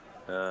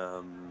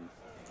 Are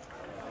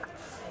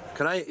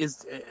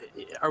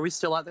we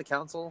still at the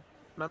council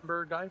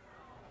member guy?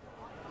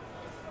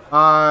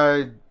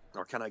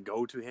 Or can I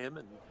go to him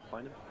and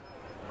find him?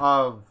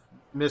 Of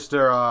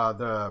Mr.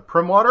 The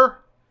Primwater?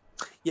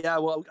 Yeah,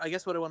 well, I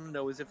guess what I want to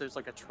know is if there's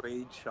like a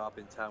trade shop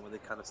in town where they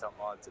kind of sell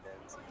odds and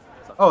ends. And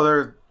stuff.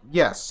 Oh,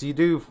 yes, you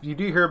do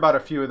hear about a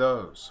few of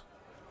those.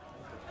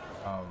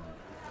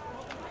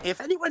 If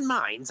anyone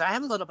minds, I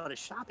have a little bit of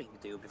shopping to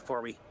do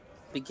before we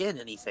begin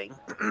anything.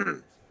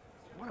 I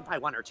want to buy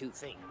one or two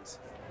things.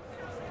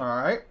 All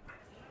right.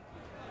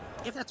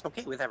 If that's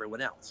okay with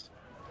everyone else.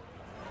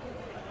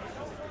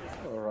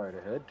 All right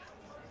ahead.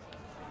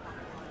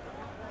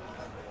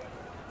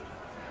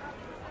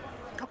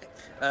 Okay.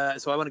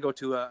 So I want to go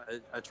to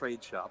a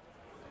trade shop.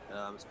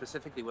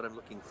 Specifically, what I'm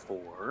looking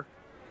for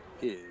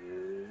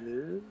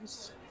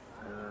is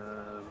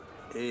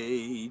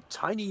a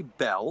tiny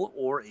bell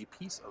or a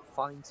piece of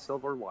fine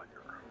silver wire.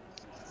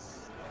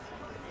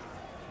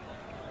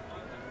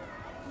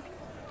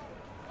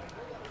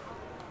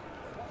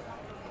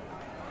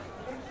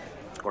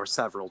 Or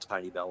several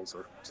tiny bells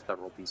or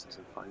several pieces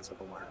of fine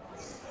silver wire.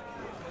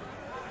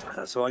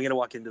 So I'm going to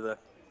walk into the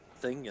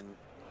thing and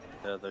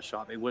the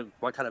shop.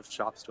 What kind of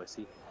shops do I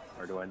see?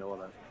 Or do I know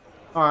about?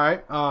 All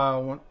right.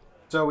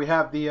 So we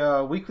have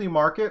the weekly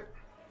market.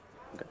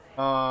 Okay.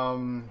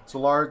 It's the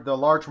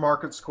large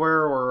market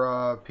square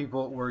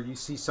where you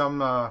see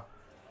where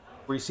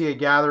you see a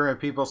gathering of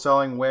people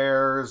selling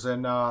wares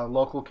and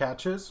local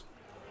catches.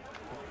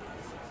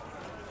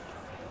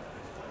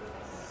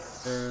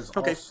 There's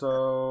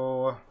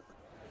also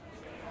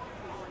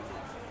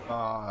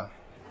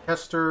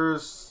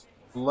Hester's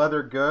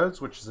Leather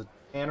Goods, which is a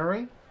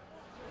tannery.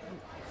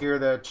 Here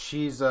that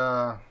she's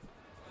you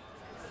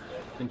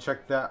can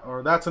check that,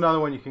 or that's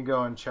another one you can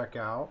go and check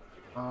out.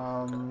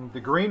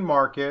 The Green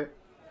Market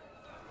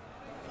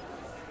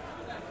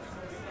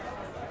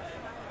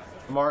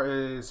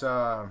is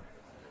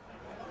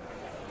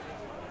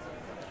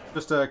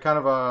just a kind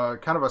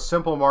of a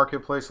simple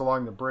marketplace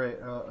along the bridge,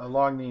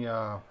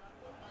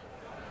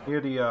 near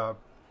the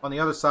on the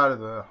other side of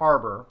the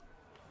harbor.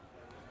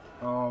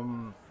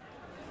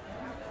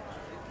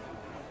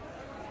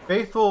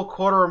 Faithful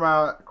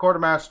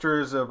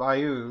Quartermasters of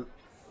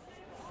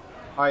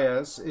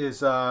Ayes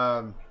is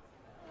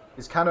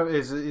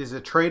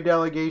a trade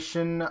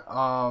delegation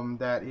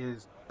that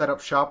is set up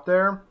shop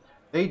there.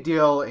 They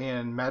deal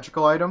in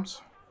magical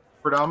items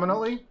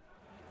predominantly,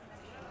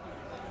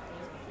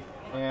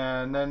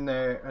 and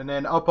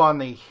then up on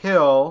the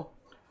hill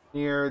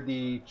near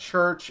the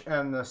church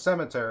and the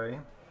cemetery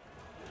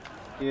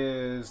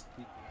is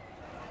the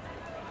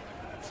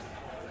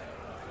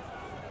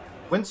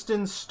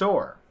Winston's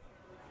store.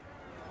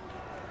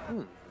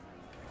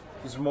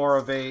 He's more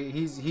of a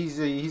he's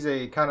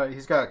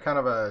got kind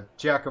of a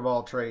jack of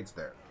all trades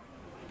there.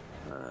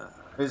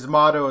 His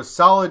motto is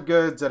solid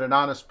goods at an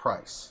honest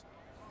price.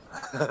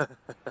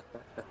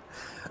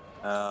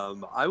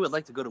 I would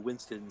like to go to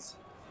Winston's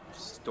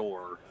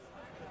store.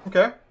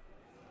 Okay.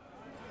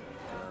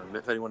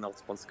 If anyone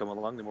else wants to come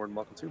along, they're more than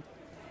welcome to.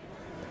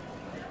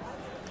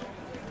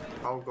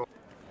 I'll go.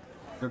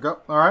 You go.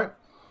 All right.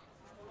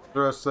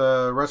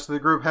 The rest of the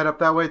group head up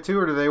that way too,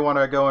 or do they want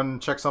to go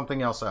and check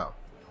something else out?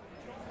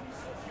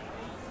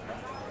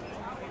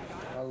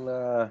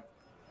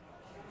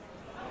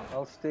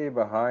 I'll stay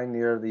behind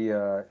near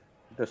the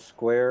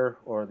square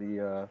or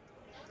the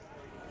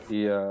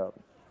near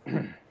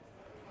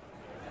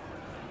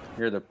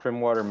the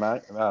Primwater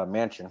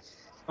mansion.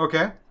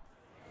 Okay.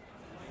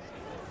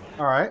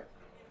 All right.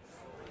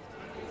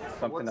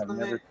 Something I've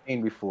never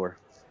seen before.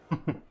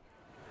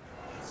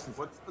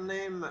 What's the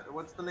name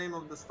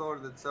of the store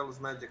that sells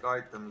magic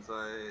items?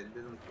 I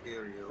didn't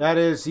hear you. That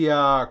is the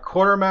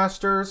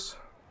Quartermasters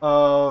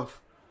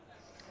of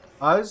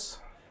Uz.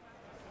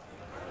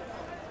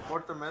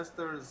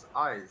 Quartermaster's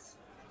Eyes.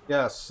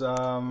 Yes.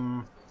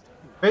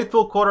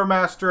 Faithful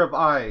Quartermaster of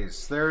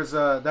Eyes. There's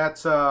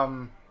that's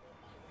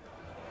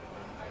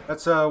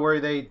where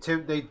they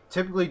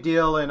typically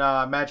deal in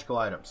magical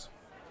items.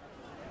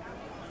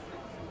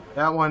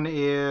 That one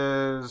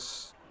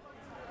is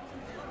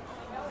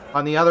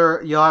on the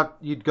other.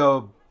 You'd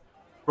go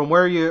from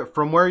where you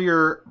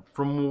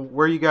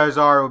guys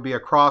are. It would be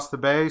across the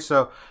bay.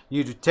 So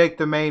you'd take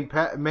the main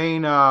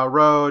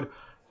road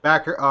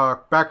back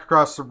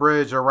across the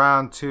bridge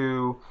around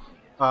to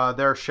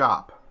their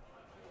shop.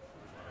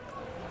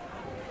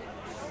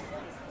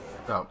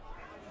 So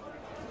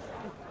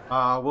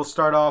we'll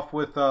start off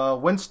with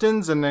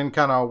Winston's and then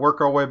kind of work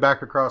our way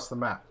back across the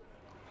map.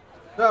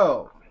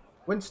 So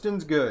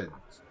Winston's Goods.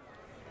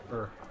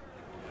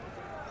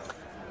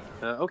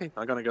 Okay,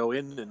 I'm gonna go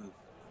in and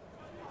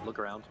look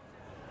around.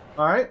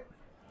 All right.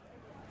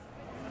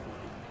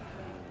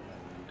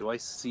 Do I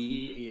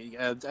see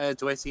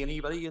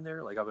anybody in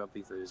there? Like,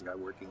 obviously there's a guy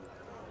working in there.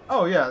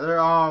 Oh yeah, there.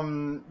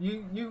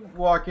 You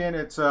walk in.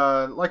 It's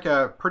like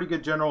a pretty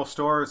good general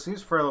store. It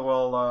seems fairly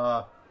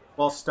well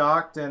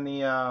stocked, and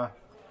the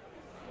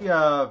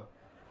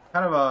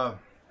kind of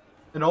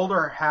an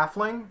older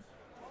halfling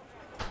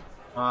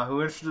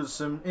who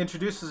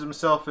introduces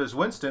himself as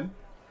Winston.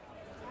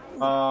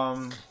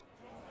 And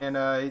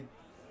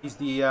he's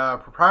the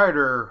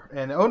proprietor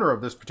and owner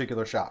of this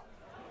particular shop.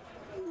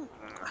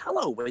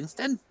 Hello,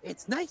 Winston.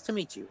 It's nice to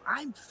meet you.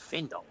 I'm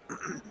Findle.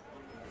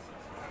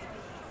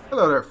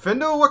 Hello there,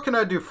 Findle. What can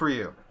I do for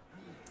you?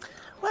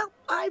 Well,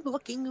 I'm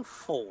looking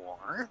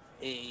for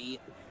a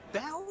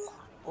bell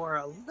or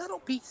a little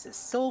piece of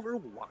silver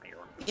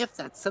wire, if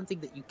that's something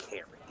that you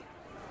carry.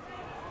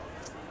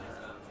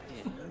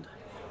 And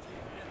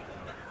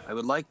I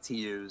would like to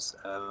use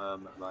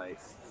my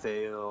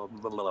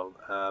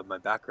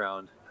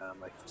background,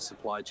 my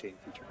supply chain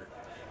feature.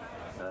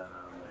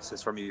 It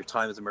says, from your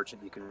time as a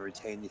merchant, you can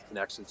retain these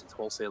connections with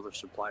wholesalers,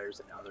 suppliers,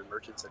 and other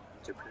merchants and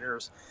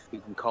entrepreneurs. You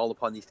can call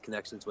upon these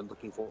connections when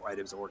looking for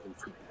items or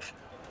information.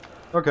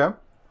 Okay.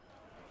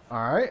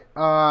 All right.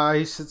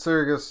 He sits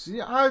there and goes,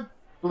 yeah, I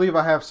believe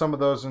I have some of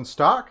those in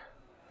stock.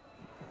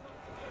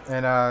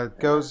 And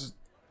goes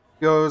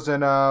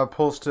and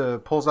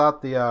pulls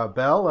out the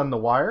bell and the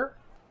wire.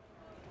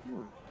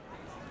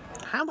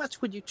 How much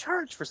would you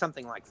charge for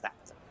something like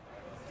that?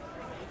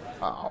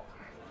 Oh.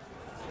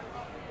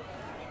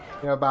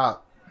 Yeah,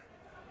 about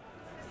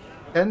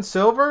 10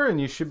 silver, and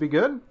you should be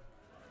good.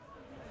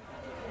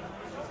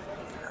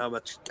 How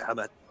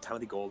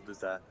many gold is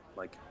that?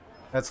 Like,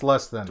 That's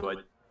less than.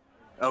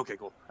 Okay,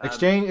 cool.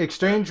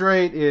 Exchange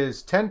rate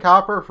is 10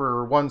 copper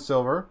for 1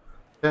 silver,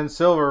 10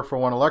 silver for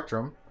 1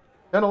 electrum,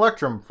 10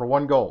 electrum for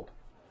 1 gold.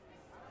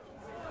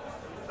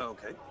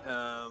 Okay.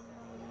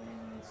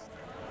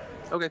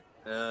 Okay.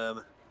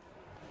 But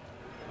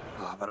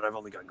I've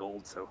only got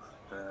gold, so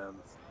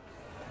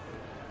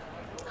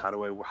how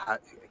do I?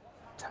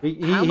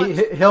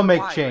 He'll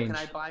make wire change. Can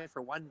I buy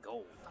for 1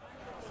 gold?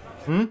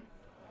 Hmm.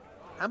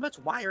 How much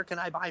wire can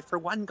I buy for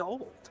 1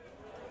 gold?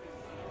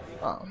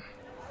 Oh.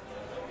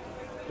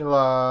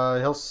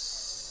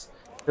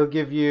 He'll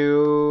give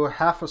you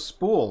half a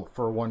spool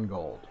for 1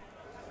 gold.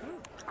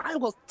 I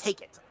will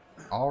take it.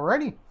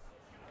 Alrighty.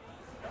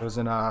 Goes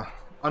and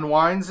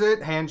unwinds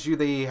it, hands you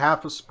the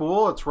half a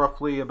spool. It's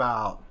roughly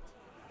about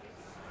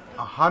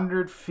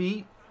 100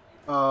 feet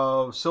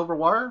of silver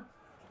wire.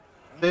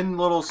 Thin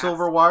little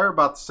silver wire,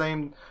 about the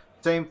same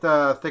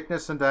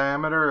thickness and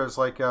diameter as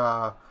like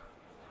the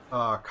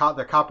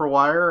copper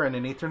wire and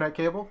an Ethernet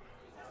cable.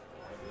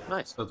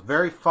 Nice. So it's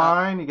very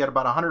fine. You get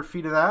about 100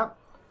 feet of that,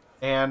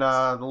 and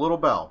the little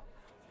bell.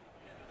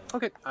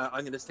 Okay,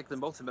 I'm going to stick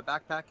them both in my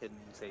backpack and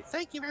say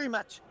Thank you very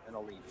much. and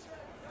I'll leave.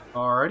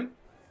 Alrighty.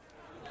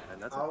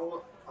 And that's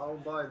I'll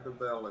buy the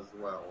bell as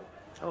well.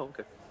 Oh,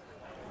 okay.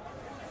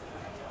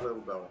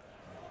 Little bell.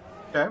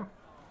 Okay.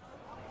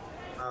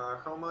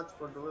 How much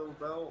for the little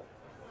bell?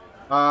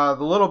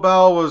 The little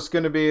bell was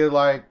going to be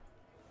like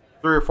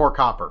 3 or 4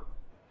 copper.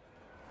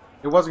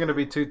 It wasn't going to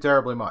be too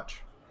terribly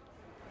much.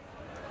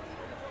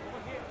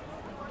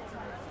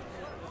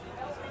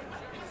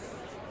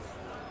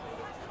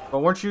 But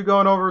weren't you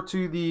going over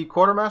to the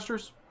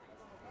quartermasters?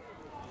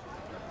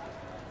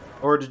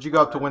 Or did you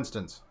go up to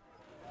Winston's?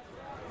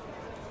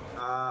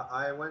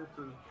 I went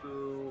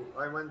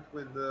I went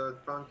with the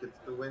trunket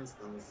to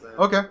Winston's. And,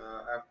 Okay.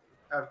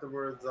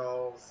 Afterwards,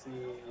 I'll see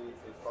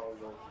if I'll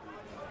go to.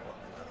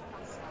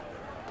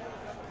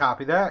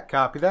 Copy that.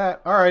 Copy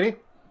that. Alrighty.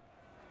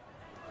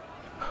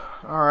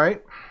 All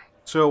right.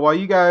 So while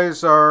you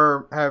guys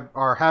are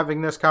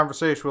having this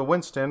conversation with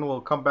Winston,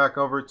 we'll come back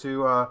over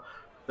to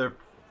the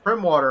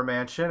Primwater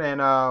Mansion. And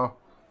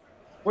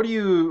what are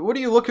you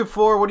looking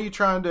for? What are you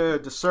trying to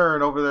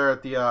discern over there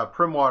at the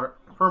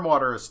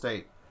Primwater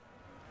Estate?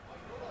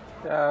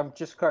 I'm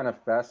just kind of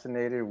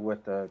fascinated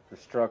with the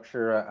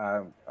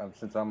structure.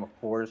 Since I'm a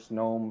forest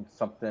gnome,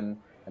 and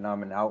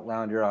I'm an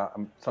outlander,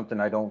 something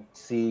I don't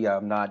see,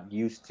 I'm not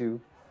used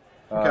to.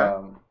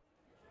 Okay.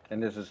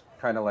 And this is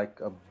kind of like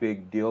a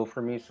big deal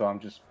for me, so I'm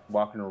just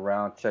walking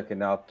around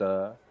checking out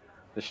the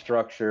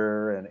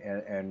structure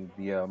and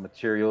the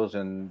materials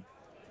and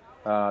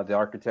the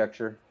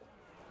architecture.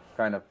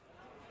 Kind of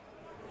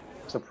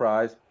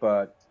surprised,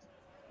 but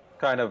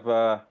kind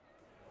of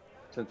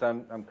since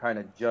I'm kind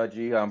of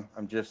judgy, I'm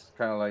just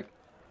kind of like,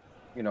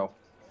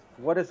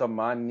 what does a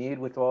man need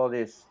with all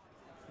this?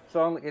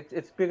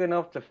 It's big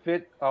enough to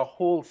fit a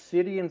whole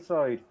city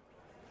inside.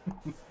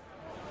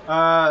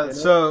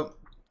 So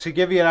to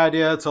give you an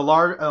idea, it's a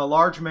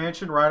large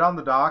mansion right on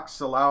the docks,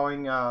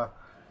 allowing with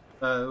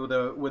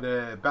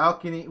a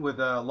balcony with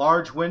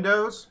large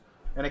windows,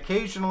 and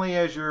occasionally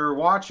as you're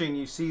watching,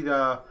 you see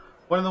one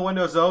of the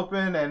windows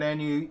open, and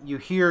then you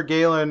hear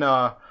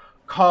Galen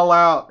call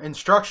out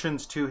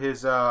instructions to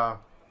his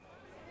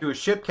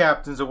ship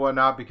captains and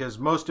whatnot, because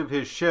most of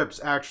his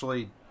ships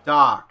actually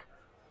dock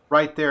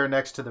right there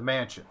next to the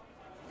mansion.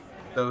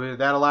 So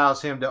that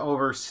allows him to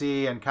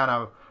oversee and kind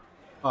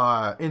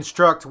of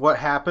instruct what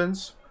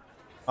happens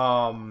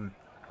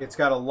It's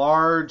got a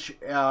large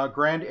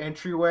grand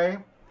entryway.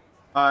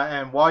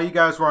 And while you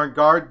guys were on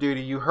guard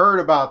duty, you heard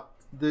about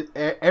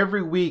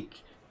every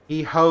week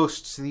he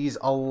hosts these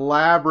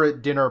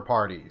elaborate dinner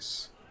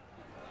parties,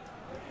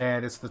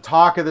 and it's the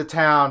talk of the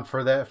town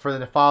for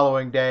the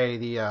following day.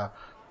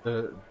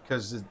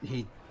 Because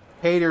he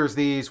caters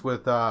these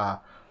with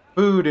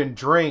food and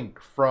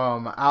drink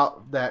from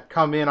out that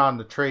come in on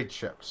the trade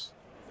ships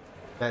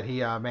that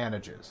he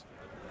manages.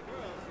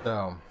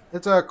 So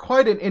it's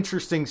quite an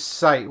interesting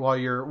sight while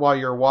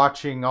you're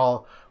watching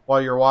all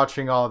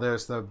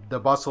this,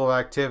 the bustle of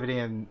activity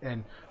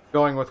and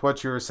going with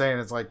what you were saying.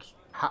 It's like,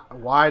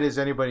 why does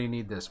anybody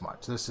need this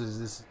much? This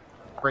is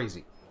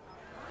crazy.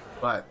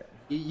 But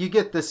you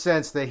get the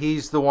sense that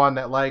he's the one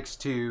that likes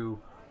to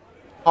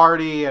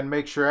party and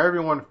make sure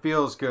everyone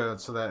feels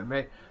good, so that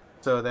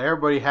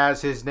everybody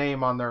has his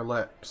name on their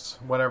lips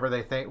whenever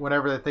they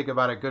think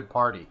about a good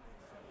party.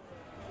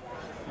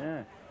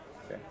 Yeah.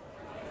 Okay.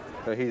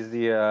 So he's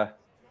the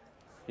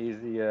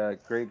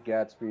Great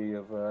Gatsby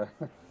of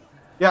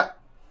Yeah,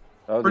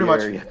 of pretty the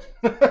much. area.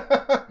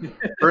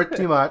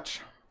 Pretty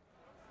much.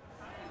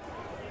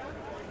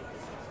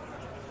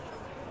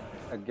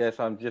 I guess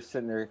I'm just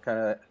sitting there kind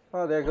of,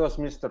 oh, there goes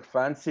Mr.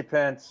 Fancy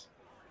Pants.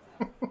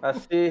 I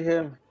see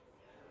him.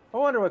 I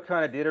wonder what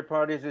kind of dinner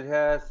parties he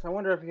has. I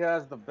wonder if he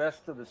has the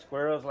best of the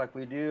squirrels like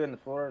we do in the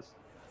forest.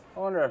 I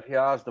wonder if he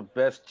has the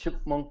best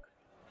chipmunk.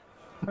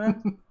 Huh?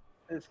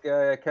 This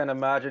guy, I can't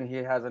imagine he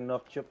has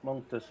enough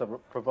chipmunk to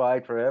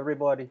provide for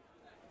everybody.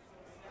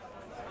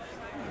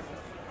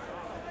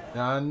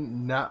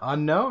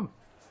 Unknown.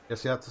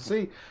 Guess you have to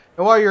see.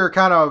 And while you're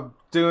kind of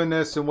doing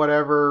this and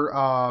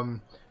whatever,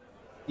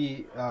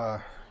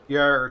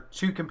 your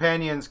two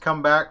companions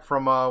come back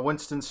from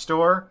Winston's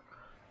store.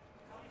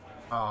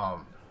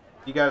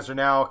 You guys are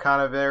now kind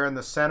of there in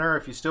the center.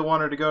 If you still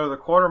wanted to go to the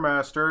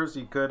quartermasters,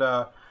 you could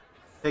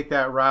take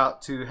that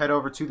route to head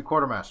over to the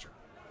quartermaster.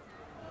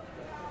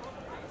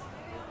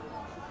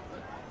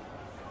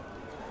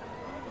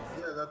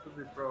 Yeah, that would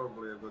be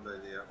probably a good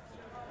idea.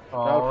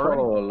 I'll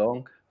follow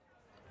along.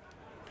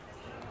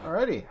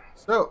 Alrighty.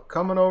 So,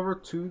 coming over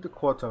to the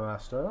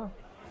quartermaster.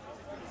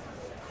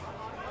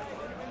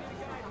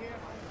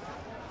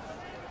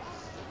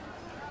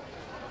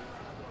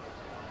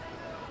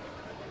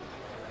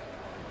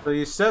 So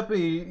you step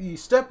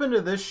into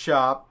this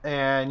shop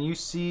and you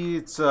see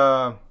it's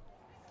got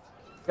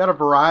a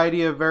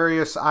variety of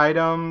various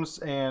items,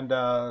 and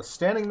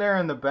standing there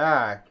in the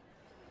back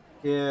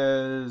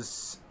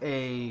is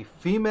a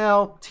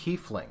female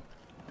tiefling.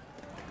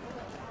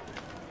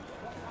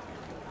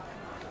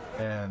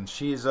 And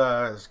she's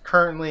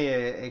currently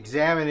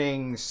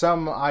examining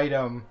some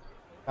item.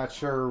 Not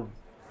sure.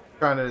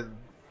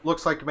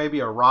 Looks like maybe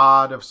a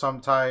rod of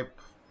some type.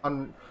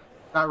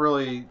 Not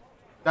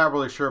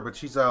really sure, but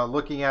she's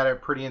looking at it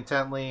pretty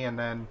intently and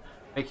then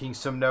making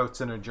some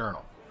notes in a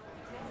journal.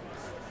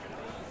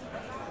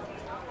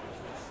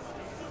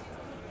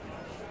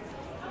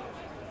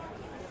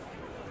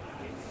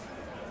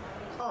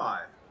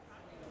 Hi,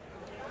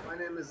 my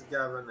name is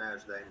Gavin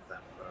Ashdane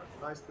Temper.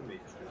 Nice to meet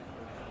you.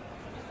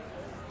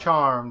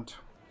 Charmed.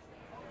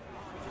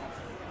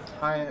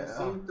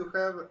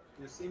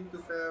 You seem to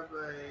have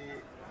a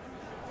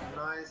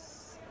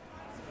nice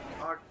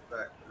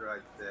artifact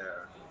right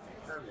there.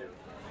 Have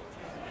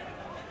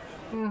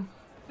you?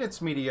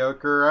 It's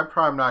mediocre. I'm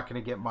probably not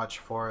going to get much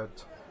for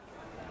it.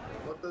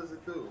 What does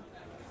it do?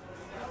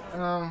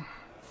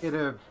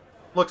 It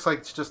looks like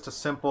it's just a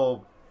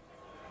simple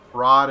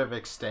rod of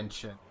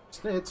extension.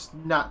 It's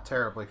not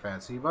terribly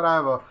fancy, but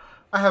I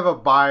have a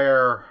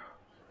buyer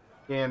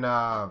in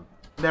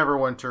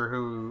Neverwinter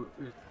who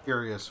is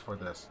curious for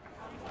this.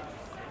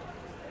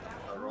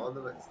 A rod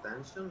of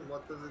extension?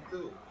 What does it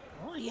do?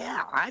 Oh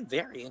yeah, I'm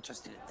very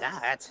interested in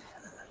that.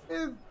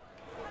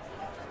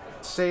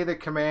 Say the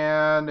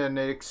command and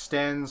it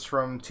extends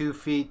from 2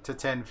 feet to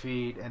 10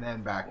 feet and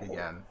then back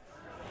again.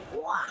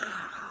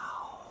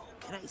 Wow!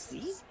 Can I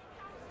see?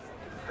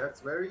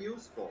 That's very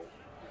useful.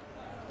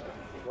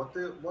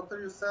 What are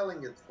you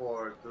selling it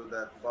for to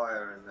that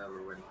buyer in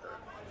Neverwinter?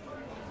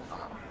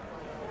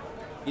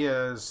 He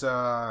is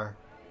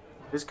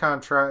his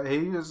contract.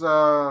 He is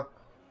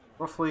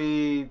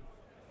roughly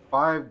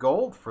 5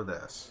 gold for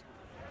this.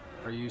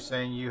 Are you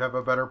saying you have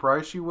a better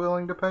price you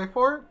willing to pay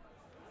for it?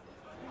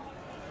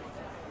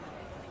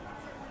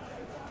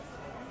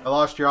 I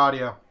lost your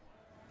audio.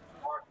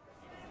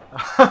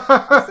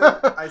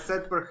 I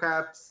said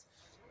perhaps.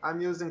 I'm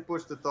using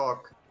push to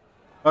talk.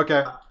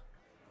 Okay.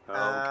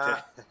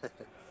 Okay.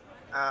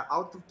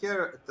 Out of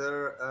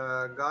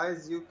character,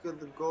 guys, you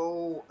could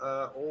go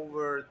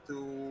over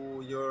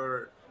to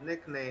your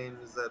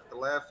nicknames at the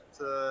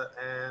left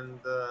and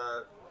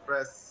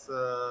press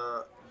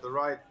the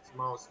right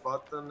mouse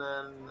button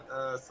and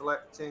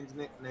select change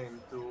nickname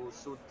to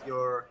suit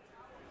your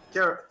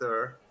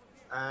character,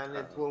 and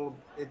it will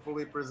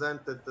be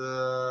presented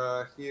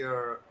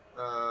here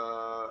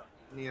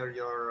near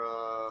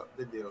your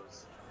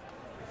videos.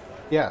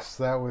 Yes,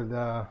 that would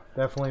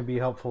definitely be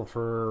helpful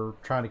for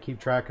trying to keep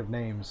track of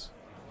names.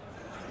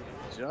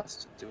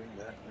 just doing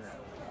that now.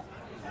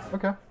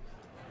 Okay. I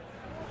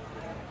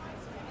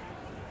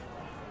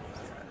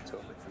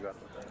totally forgot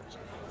about that.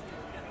 Actually.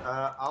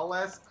 I'll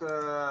ask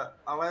the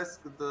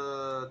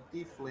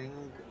tiefling.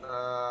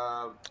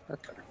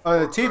 That's better. The For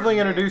her tiefling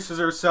name. introduces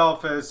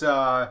herself as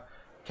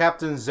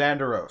Captain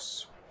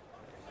Xanderos.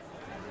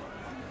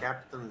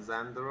 Captain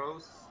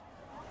Xanderos.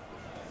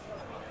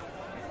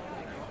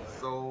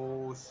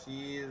 So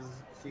she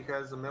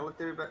has a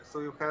military back. So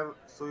you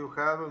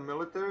have a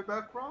military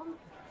background,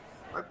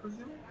 I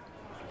presume.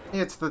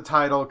 It's the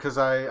title because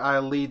I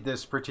lead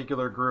this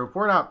particular group.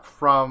 We're not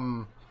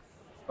from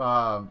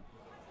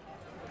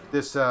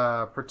this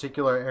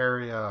particular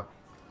area.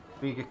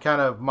 We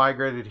kind of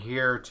migrated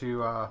here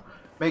to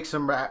make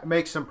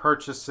some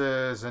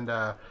purchases and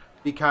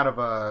be kind of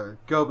a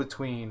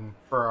go-between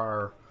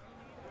for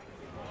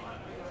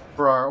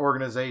our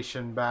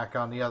organization back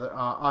on the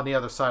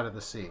other side of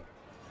the sea.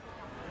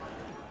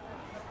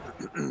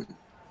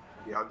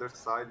 The other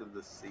side of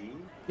the sea.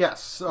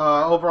 Yes,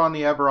 over on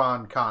the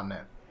Eberron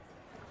continent.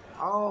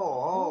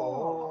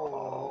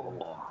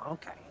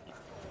 Okay.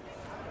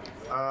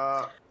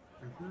 I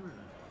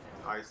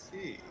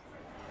see.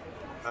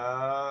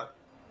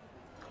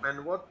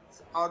 And what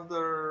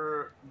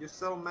other you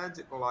sell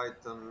magical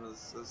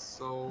items?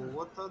 So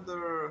what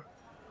other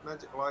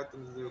magical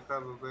items do you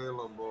have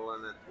available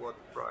and at what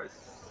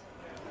price?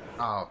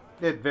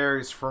 It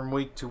varies from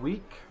week to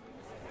week.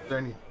 Is there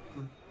any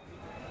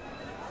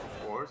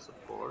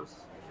Of course.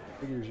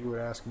 figures you would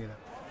ask me that?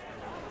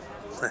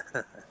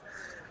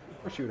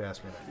 Of course you would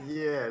ask me that.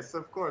 Yes,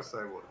 of course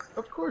I would.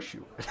 Of course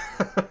you would.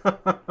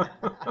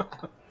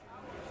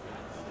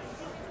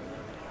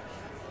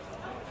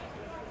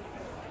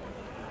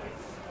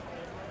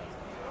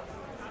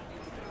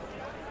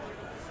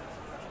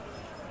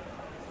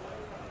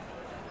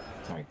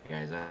 Sorry,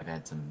 guys. I've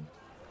had some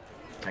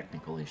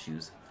technical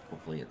issues.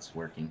 Hopefully, it's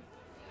working.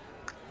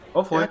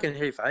 Hopefully. Yeah, I can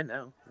hear you fine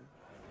now.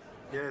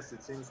 Yes,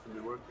 it seems to be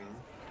working.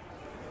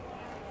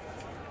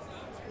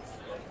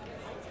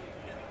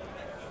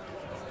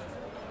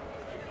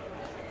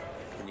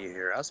 Can you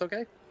hear us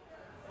okay?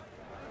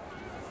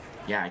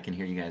 Yeah, I can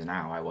hear you guys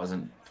now. I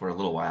wasn't for a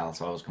little while,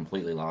 so I was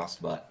completely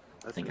lost, but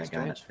I That's think I really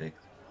got it strange.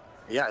 fixed.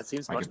 Yeah, it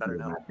seems My much better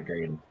computer's now. not the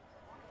greatest.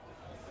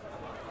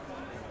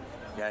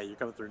 Yeah, you're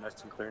coming through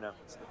nice and clear now.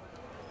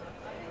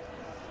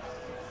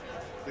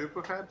 Do you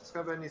perhaps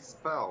have any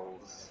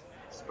spells?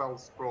 Spell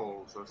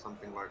scrolls or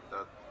something like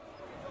that?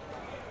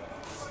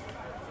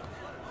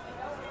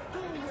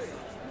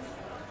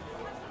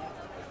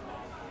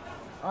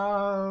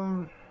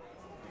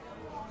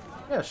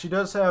 Yeah, she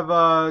does have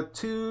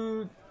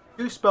two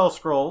spell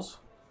scrolls.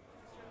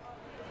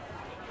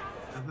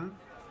 Mm-hmm.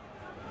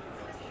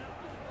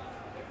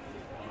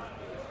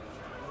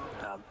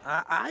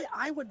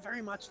 I would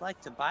very much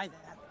like to buy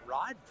that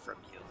rod from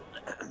you.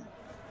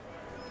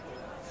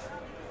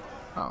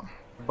 Oh,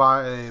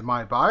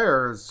 my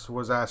buyers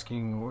was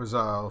asking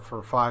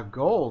for 5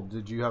 gold.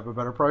 Did you have a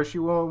better price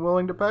you were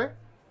willing to pay?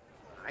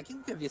 I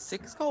can give you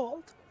 6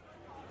 gold.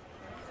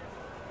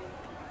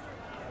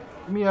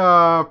 Give me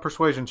a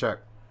persuasion check.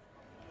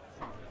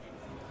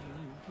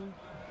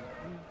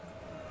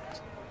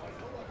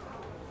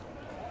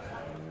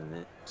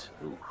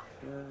 Ooh,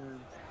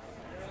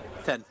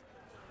 10.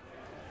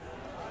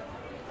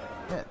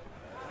 Yeah.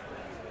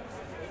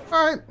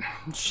 All right.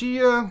 She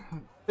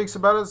thinks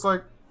about it. It's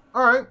like,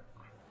 all right.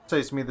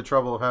 Saves me the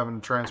trouble of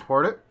having to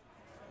transport it.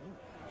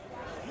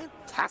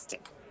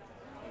 Fantastic.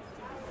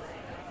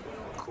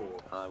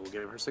 Cool. I will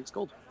give her 6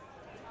 gold.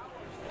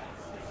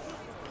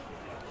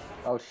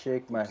 I'll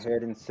shake my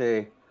head and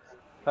say,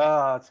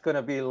 it's going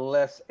to be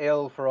less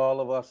ale for all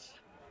of us.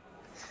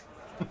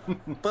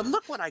 But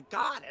look what I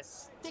got, a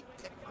stick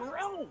that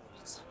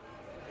grows.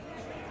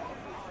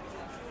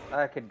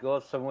 I could go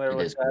somewhere It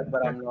with is that, good.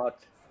 but I'm not.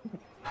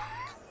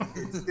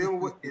 It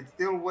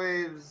still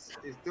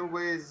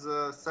weighs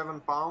 7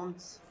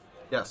 pounds.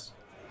 Yes.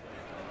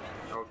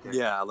 Okay.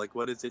 Yeah, like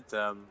what is it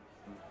that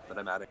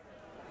I'm adding?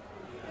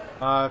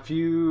 If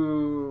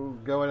you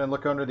go in and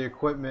look under the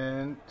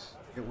equipment,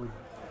 it would.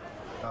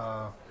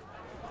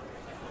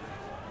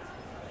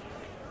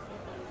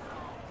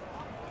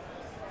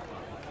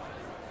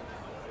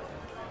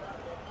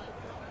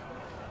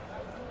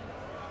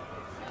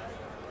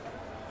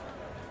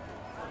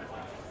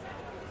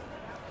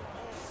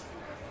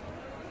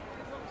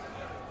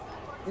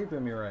 Give it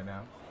to me right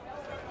now.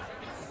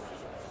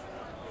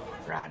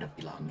 Rod of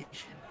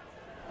elongation.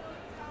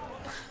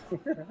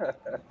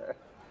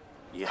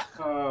 Yeah.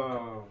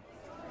 Oh.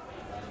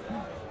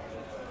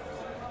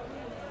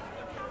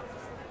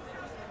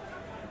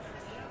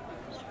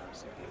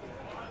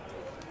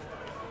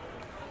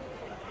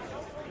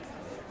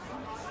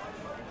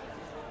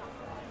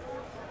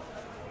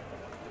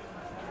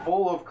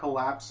 Pole of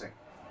collapsing.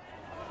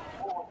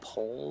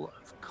 Pole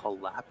of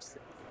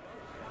collapsing.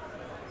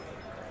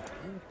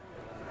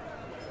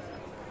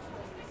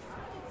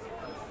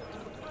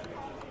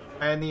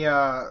 And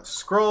the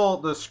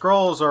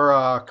scrolls are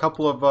a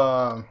couple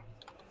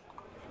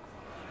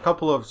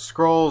of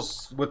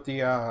scrolls with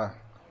the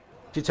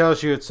She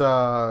tells you it's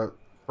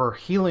for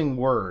healing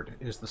word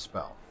is the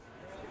spell.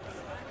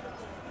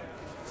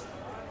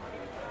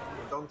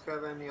 We don't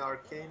have any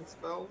arcane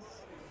spells.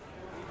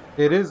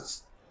 It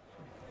is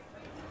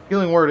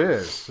healing word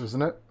is,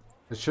 isn't it?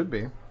 It should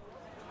be.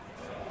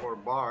 For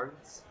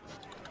bards.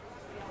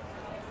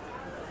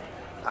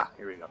 Ah,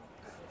 here we go.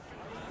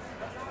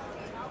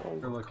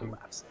 You're looking.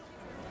 Collapse.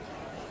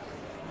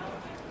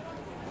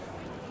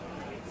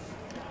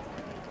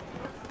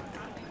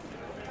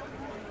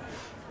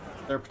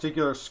 Is there a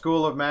particular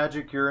school of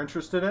magic you're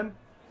interested in?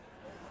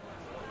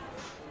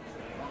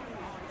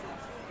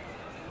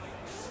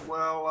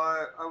 Well,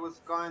 I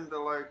was kind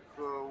of like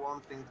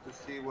wanting to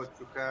see what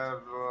you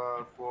have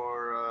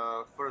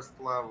for first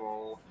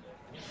level.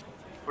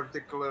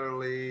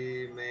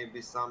 Particularly,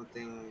 maybe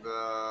something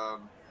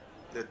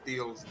that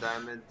deals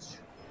damage.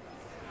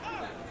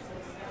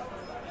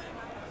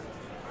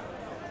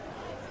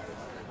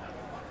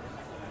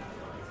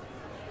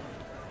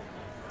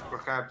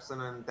 Perhaps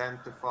an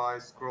identify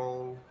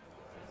scroll.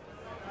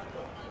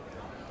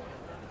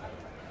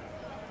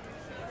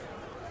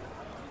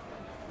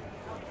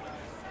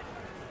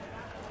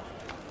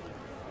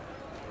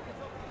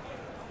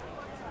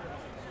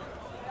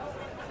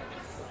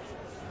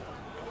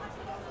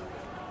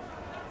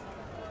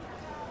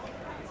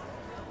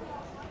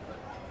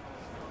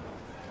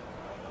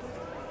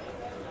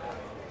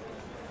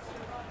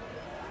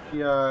 He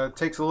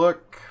takes a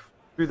look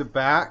through the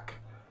back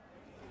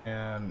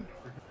and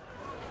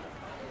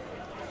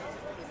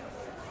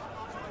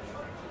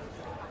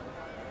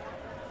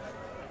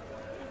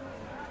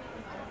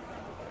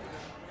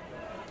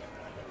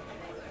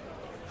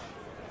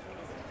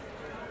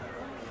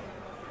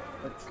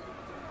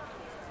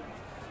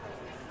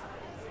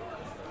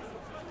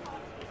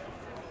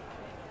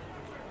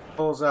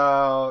pulls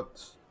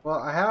out. Well,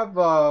 I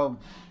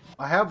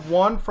have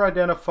one for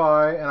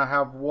identify, and I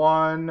have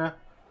one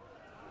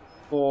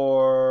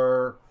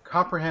for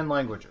comprehend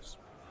languages.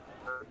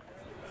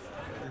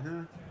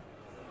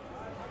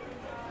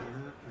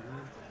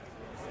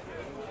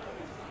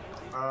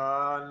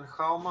 And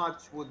how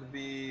much would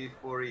be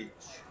for each?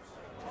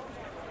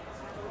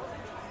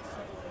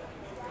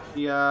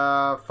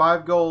 Yeah,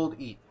 5 gold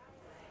each.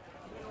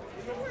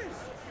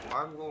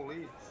 5 gold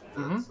each.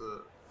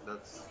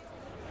 That's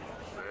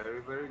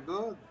very, very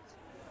good.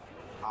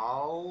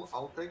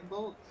 I'll take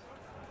both.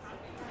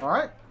 All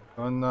right.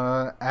 And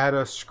add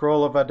a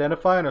scroll of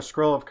identify and a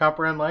scroll of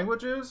comprehend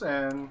languages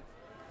and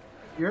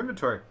your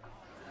inventory.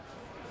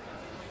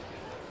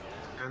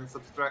 And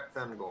subtract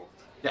 10 gold.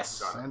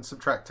 Yes, Got it. and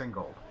subtract 10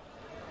 gold.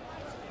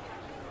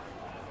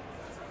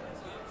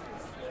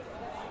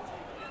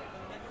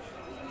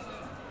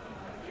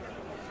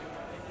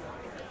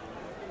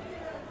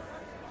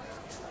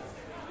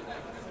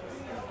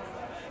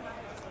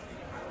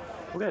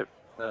 Okay.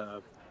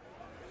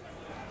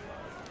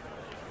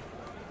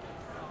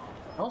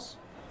 Else?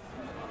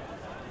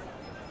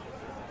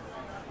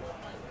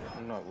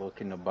 I'm not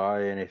looking to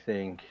buy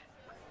anything.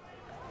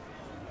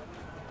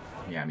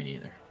 Yeah, me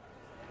neither.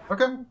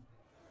 Okay.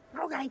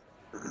 Okay.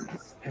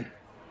 You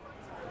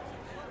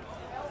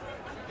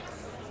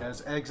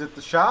guys exit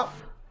the shop.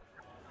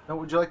 What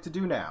would you like to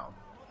do now?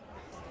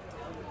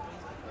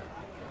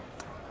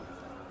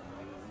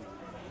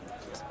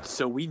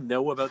 So we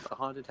know about the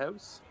haunted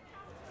house?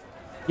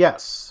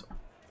 Yes.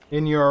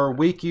 In your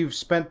week you've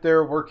spent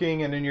there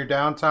working, and in your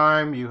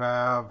downtime, you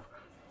have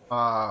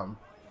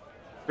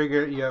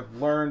you have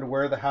learned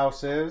where the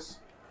house is,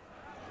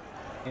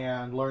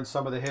 and learned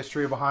some of the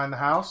history behind the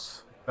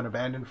house. It's been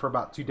abandoned for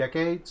about 2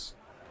 decades.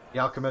 The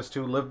alchemist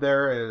who lived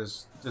there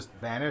is just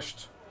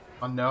vanished,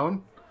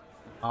 unknown.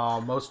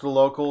 Most of the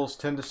locals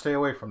tend to stay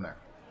away from there.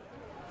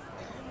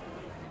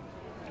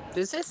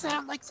 Does this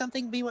sound like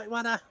something we might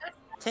want to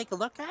take a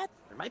look at?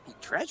 There might be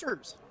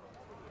treasures.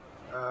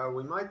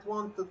 We might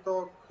want to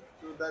talk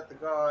to that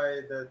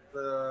guy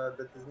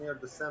that is near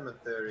the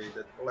cemetery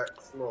that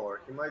collects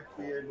lore. He might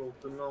be able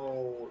to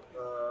know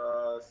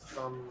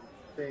some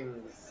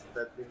things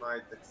that we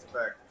might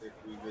expect if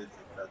we visit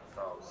that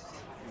house.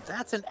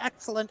 That's an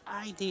excellent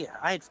idea.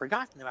 I had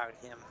forgotten about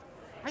him.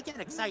 I get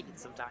excited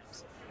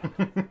sometimes.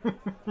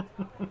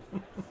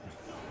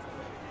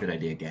 Good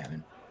idea,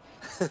 Gavin.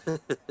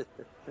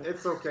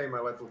 It's okay,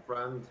 my little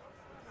friend.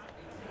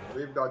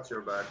 We've got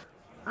your back.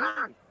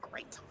 Ah,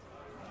 great.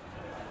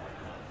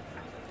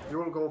 You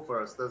will go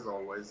first, as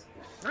always.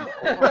 All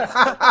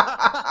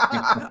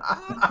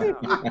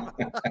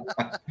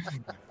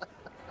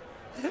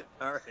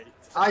right.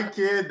 I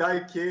kid,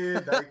 drunk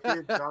it.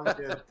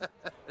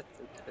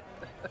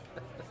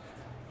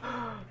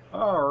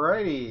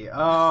 Alrighty.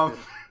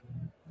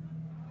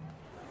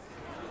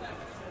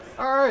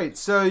 Alright,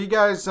 so you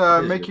guys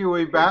make your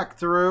way back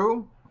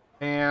through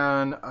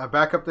and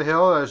back up the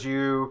hill. As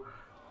you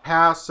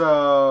pass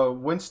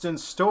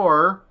Winston's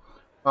store,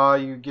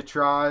 you get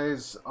your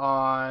eyes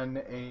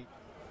on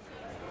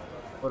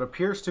what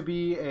appears to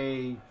be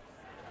a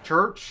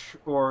church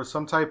or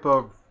some type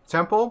of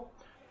temple.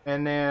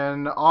 And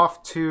then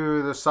off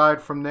to the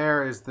side from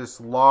there is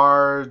this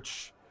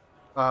large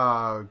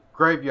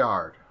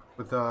graveyard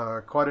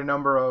with quite a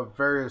number of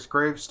various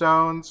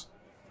gravestones.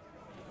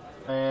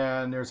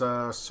 And there's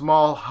a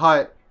small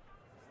hut,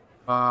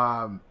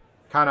 kind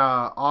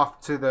of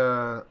off to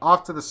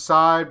the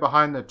side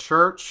behind the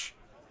church.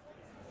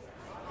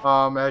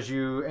 As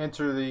you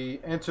enter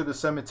the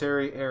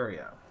cemetery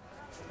area.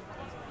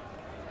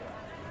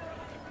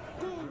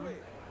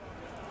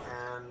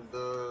 And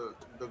the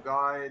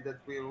guy that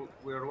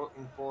we're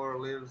looking for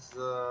lives,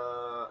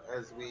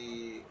 as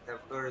we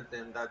have heard,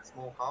 in that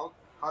small house.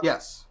 Hut?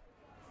 Yes.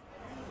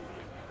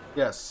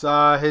 Yes.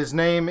 His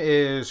name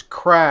is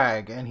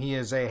Crag, and he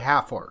is a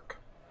half-orc.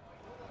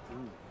 A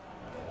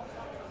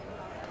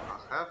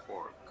half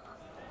orc.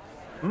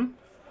 Hmm?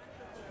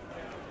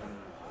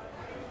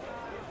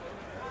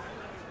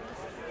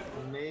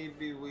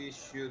 Maybe we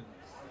should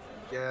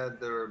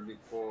gather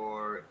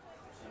before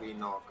we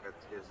knock at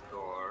his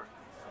door.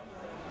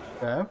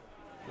 Okay.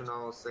 You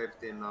know,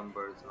 safety in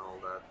numbers and all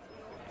that.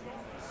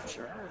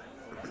 Sure.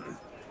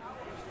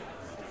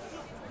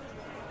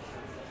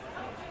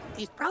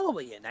 He's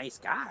probably a nice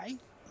guy.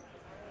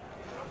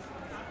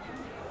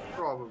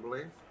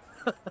 Probably.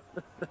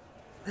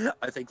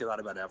 I think that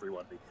about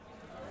everyone.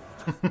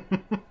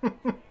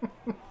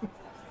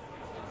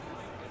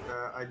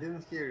 I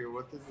didn't hear you.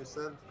 What did you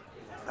say?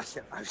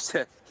 I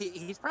said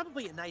he's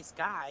probably a nice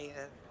guy.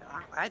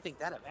 I think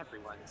that of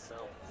everyone. So.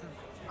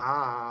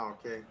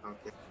 Okay.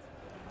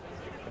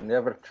 Can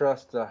never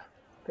trust a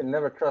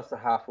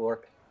half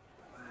orc.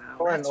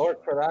 Or an that's-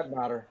 orc for that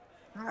matter.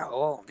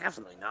 Oh,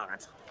 definitely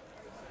not.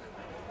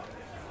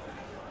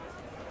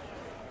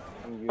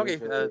 I'm Okay,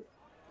 usually-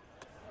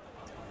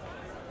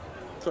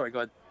 Sorry, go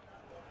ahead.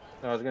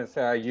 I was gonna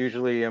say I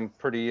usually am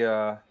pretty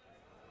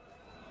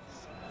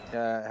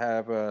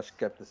have a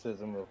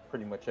skepticism of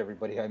pretty much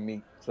everybody I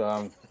meet. So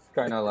I'm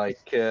kind of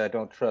like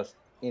don't trust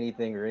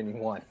anything or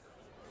anyone.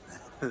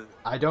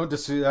 I don't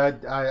disagree.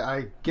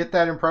 I get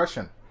that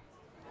impression.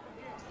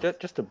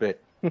 Just a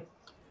bit.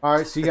 All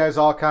right, so you guys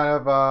all kind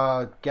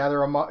of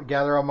gather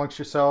amongst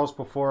yourselves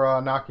before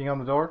knocking on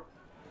the door.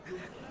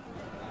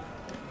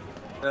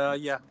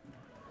 Yeah.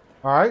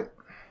 All right.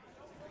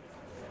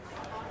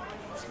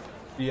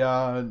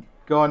 You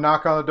go and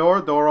knock on the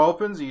door. Door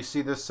opens. You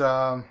see this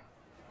kind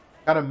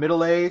of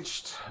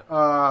middle-aged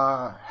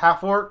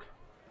half-orc.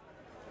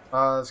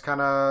 It's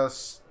kind of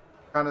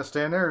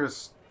standing there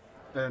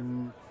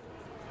and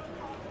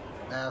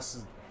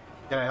asks,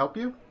 "Can I help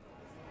you?"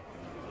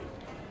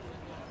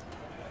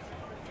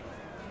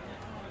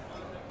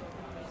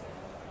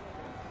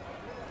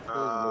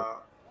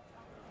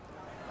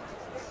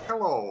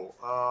 Hello.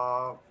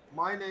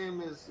 My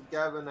name is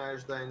Gavin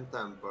Ashdane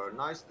Temper.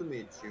 Nice to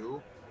meet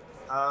you.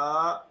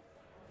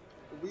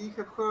 We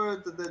have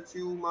heard that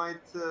you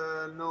might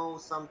know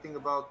something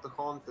about the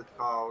haunted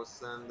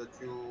house and that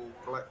you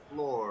collect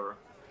lore.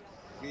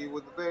 We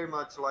would very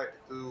much like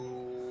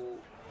to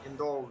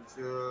indulge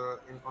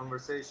in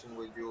conversation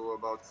with you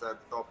about said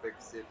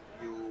topics if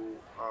you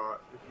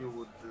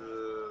would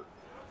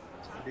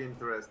be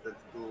interested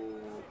to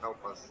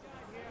help us.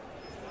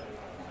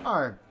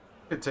 All right.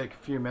 Could take a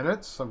few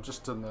minutes. I'm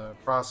just in the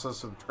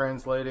process of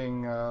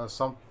translating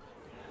something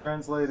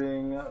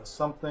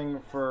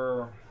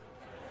for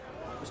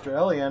Mr.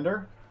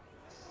 Eleander.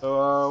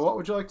 So, what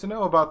would you like to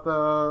know about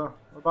the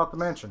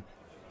mansion?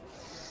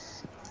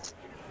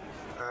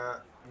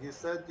 You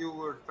said you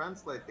were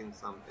translating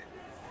something.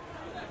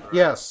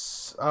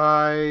 Yes,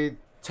 I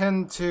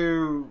tend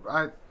to.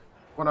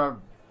 When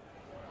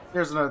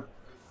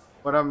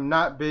I'm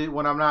not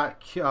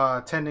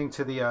tending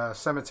to the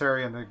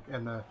cemetery and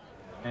the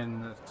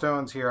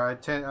stones here,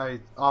 I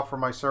offer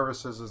my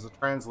services as a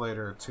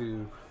translator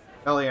to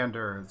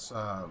Eleander. It's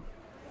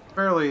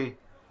fairly.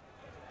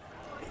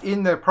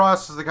 In the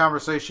process of the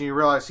conversation, you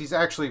realize he's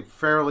actually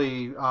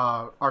fairly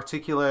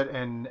articulate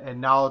and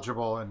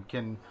knowledgeable and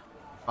can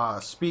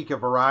speak a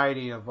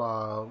variety of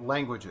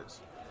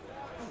languages.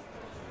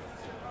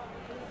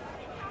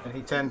 And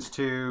he tends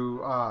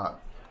to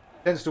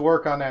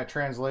work on that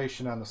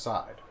translation on the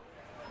side.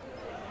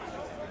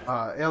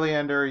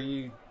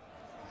 Eleander.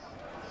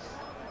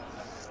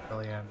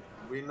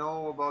 We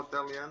know about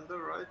Eleander,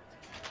 right?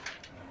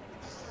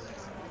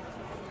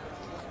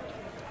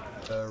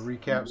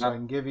 Recap so I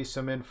can give you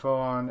some info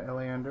on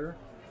Eleander.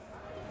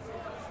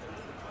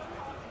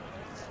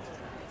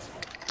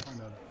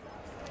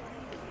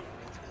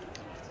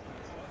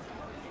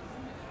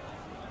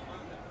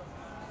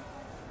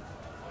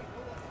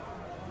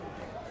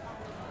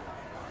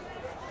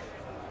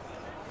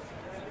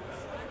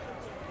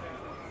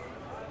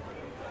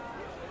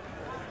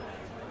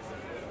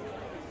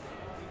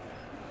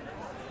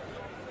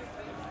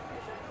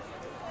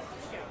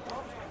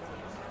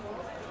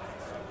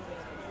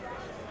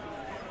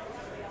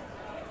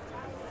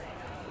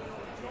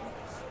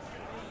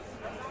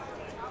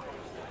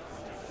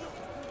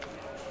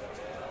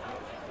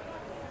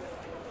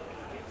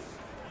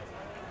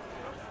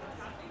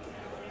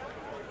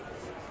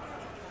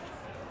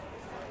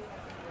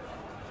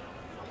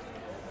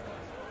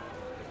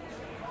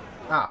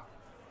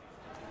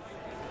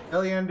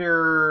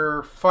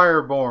 Eleander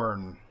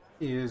Fireborn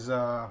is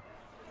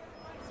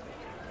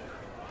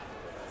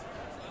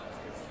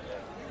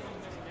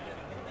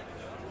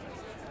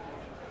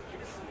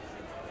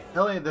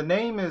Elliot, the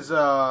name is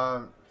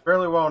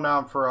fairly well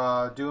known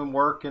for doing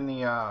work in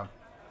the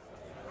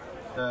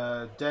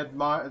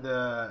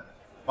the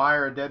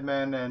Mire Dead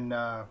Men and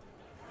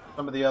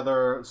some of the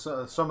other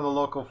some of the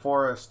local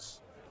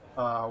forests,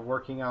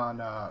 working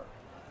on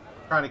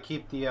trying to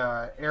keep the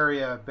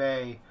area at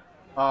bay.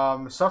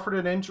 Suffered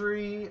an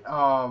injury,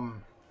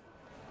 and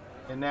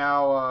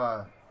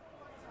now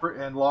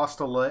and lost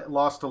a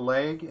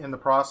leg in the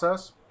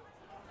process.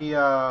 He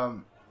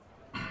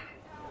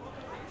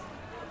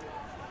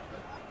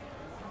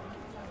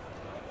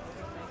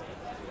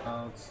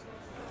let's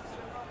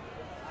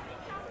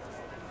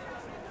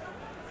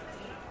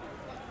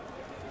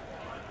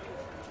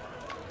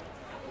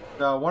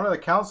one of the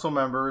council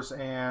members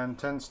and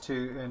tends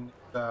to and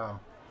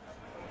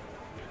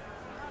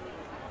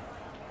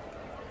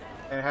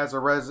has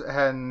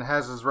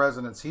his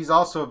residence. He's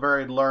also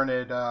very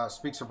learned.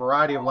 Speaks a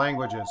variety of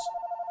languages.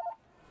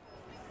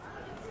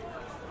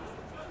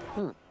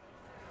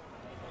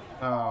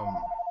 Um,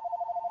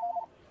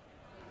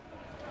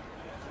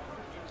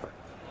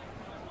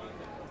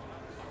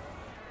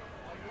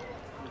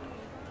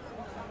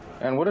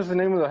 And what is the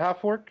name of the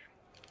half-orc?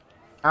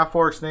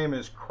 Half-orc's name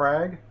is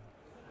Crag.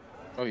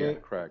 Oh yeah,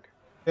 Craig.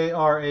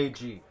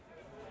 Krag.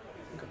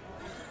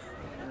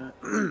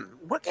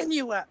 What can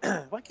you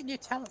what can you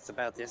tell us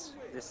about this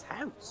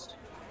house?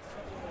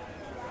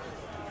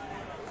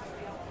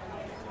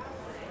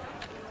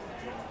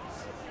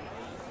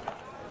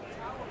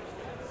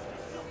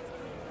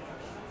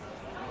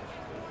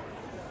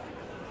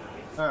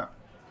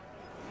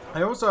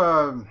 There was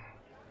a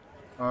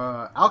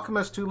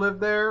alchemist who lived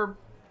there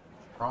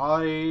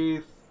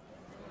probably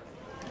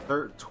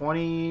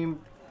 20,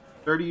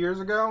 30 years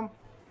ago.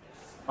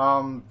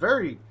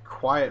 Very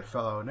quiet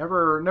fellow.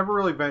 Never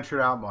really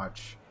ventured out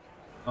much.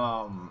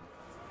 There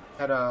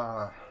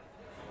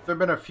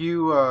been a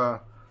few there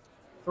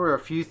were a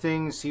few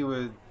things he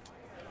would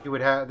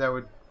have that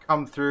would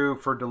come through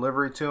for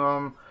delivery to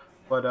him,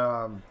 but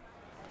not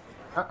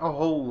a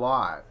whole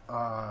lot.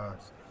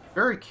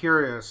 Very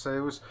curious.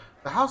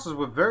 The houses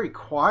were very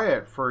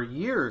quiet for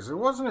years. It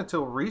wasn't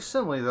until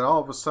recently that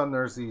all of a sudden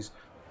there's these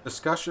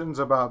discussions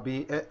about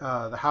the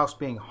house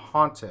being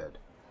haunted.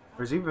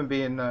 There's even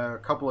been a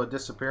couple of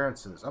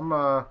disappearances.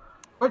 I'm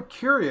quite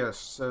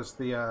curious as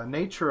the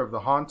nature of the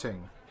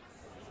haunting.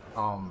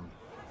 And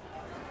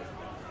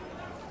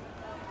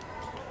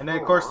then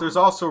of course there's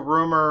also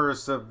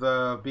rumors of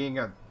he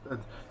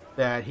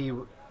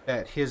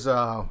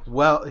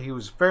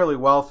was fairly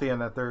wealthy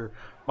and that there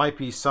might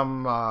be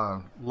some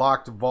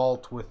locked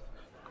vault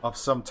of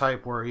some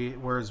type where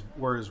his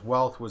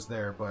wealth was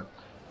there, but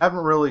haven't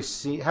really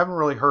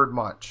heard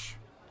much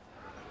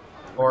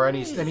or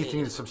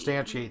anything to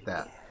substantiate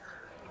that.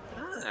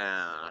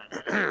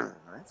 That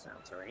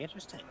sounds very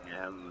interesting.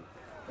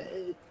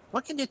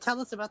 What can you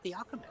tell us about the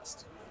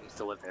alchemist who used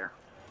to live there?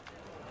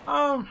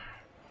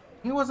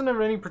 He wasn't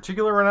of any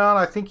particular renown.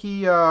 I think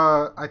he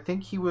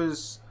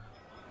was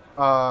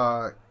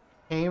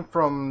came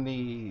from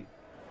the.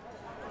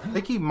 I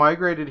think he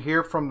migrated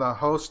here from the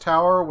host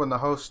tower when the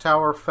host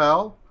tower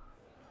fell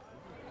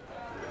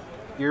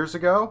years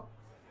ago.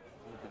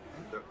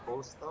 The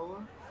host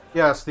tower?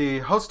 Yes, the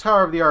host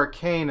tower of the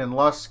Arcane in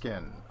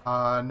Luskin.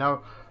 A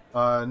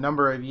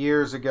number of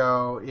years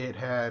ago, it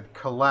had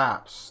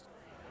collapsed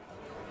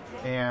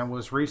and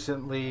was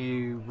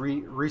recently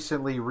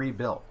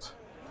rebuilt.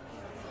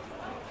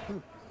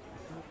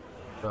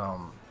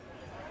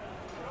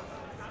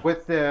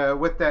 With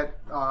that,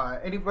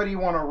 anybody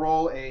want to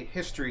roll a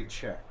history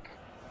check?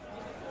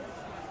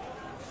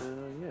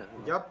 Yeah.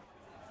 Yep.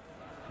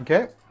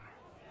 Okay.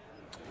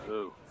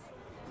 Oh.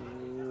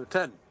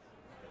 10.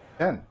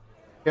 10.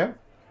 Okay.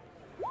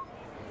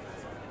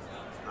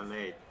 An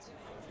 8.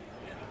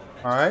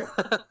 All right.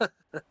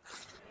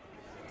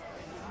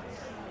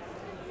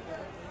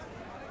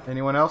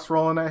 Anyone else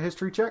rolling that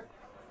history check?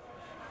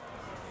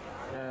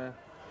 Yeah.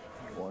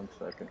 1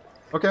 second.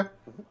 Okay.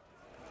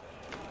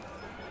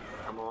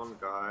 Come on,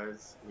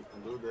 guys. We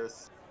can do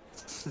this.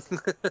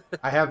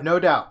 I have no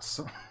doubts.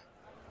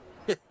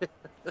 You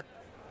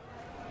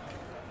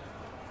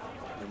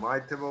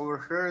might have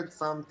overheard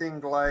something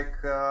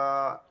like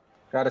Got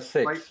a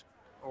 6.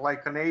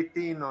 like an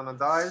 18 on a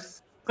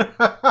dice.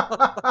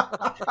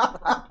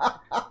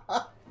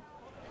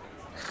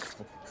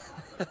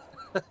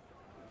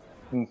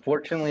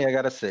 Unfortunately, I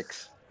got a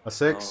 6. A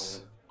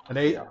 6, an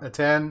 8, a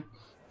 10.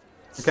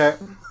 Okay.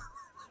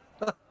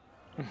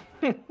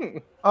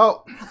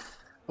 Oh,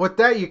 with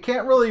that, you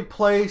can't really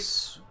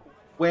place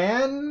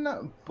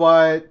when,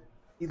 but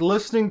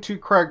listening to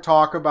Craig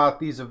talk about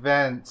these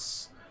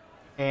events,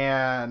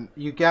 and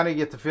you gotta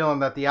get the feeling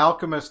that the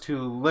alchemist who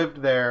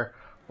lived there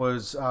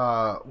was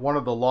one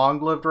of the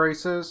long-lived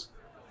races,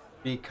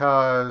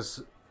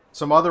 because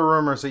some other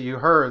rumors that you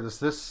heard is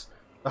the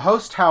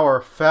host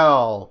tower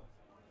fell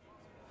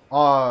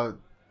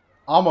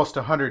almost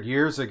 100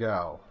 years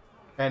ago,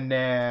 and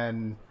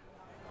then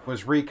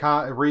was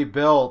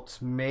rebuilt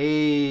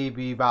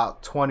maybe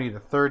about 20 to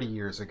 30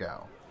 years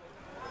ago.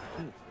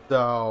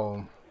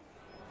 So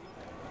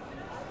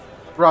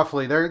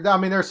roughly. I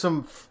mean, there's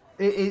some.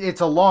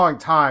 It's a long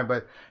time,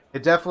 but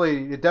it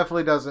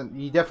definitely doesn't.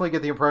 You definitely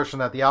get the impression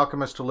that the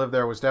alchemist who lived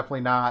there was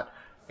definitely not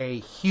a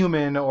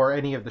human or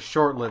any of the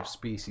short-lived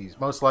species.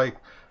 Most like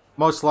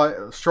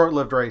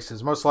short-lived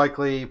races. Most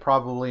likely,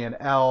 probably an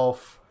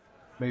elf,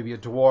 maybe a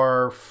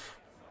dwarf.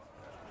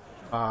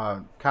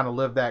 Kind of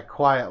live that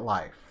quiet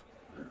life.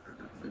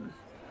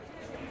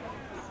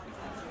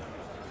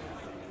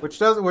 Which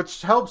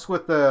helps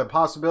with the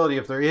possibility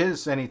if there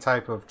is any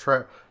type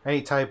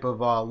of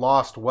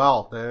lost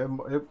wealth. It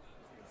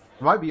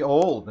might be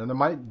old, and there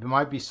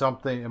might be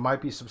something. It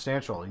might be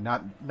substantial.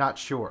 You're not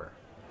sure.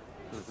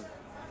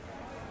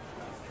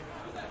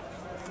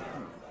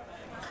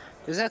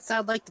 Does that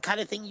sound like the kind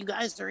of thing you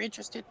guys are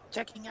interested in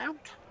checking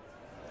out?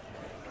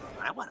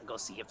 I want to go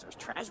see if there's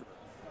treasure.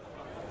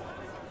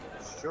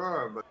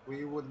 Sure, but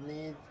we would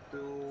need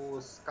to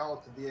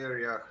scout the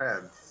area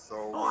ahead.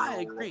 So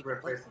I agree.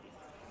 we're facing.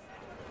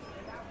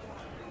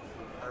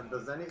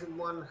 Does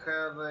anyone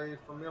have a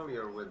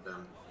familiar with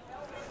them?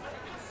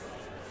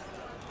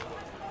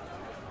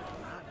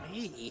 Not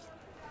me.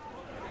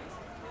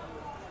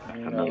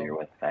 I'm familiar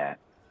with that.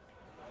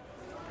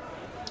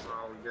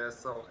 I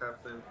guess I'll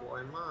have to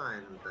employ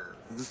mine then.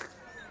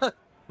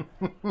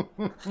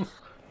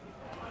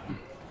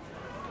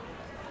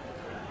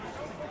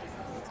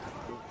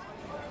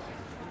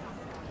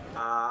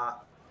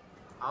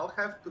 I'll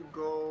have to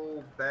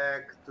go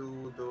back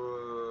to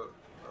the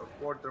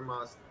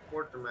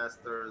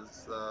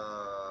quartermaster's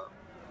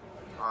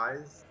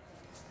eyes.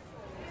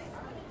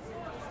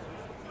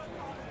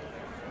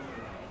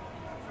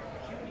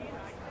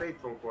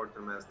 Faithful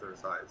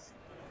quartermaster's eyes.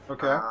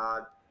 Okay.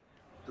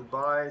 To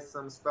buy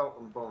some spell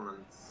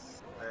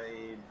components,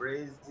 a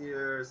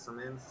brazier, some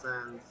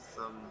incense,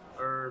 some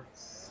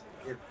herbs,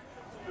 if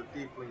the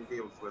tiefling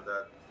deals with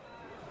that.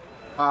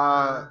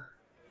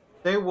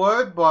 They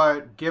would,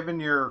 but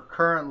given your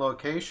current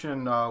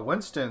location,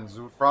 Winston's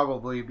would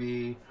probably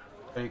be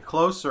a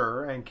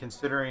closer, and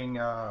considering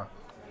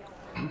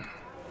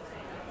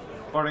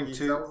according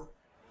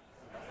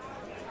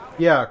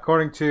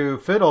to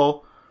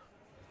Fiddle,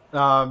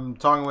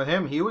 talking with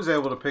him, he was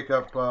able to pick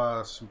up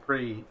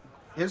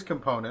his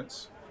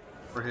components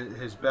for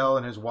his bell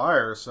and his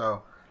wire.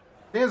 So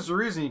stands to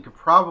reason you could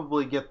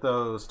probably get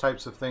those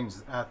types of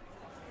things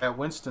at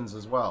Winston's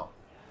as well.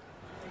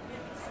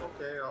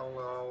 Okay,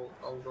 I'll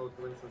go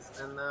to Winston's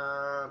and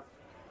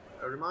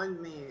remind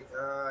me.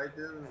 I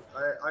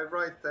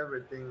write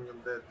everything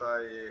that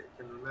I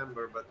can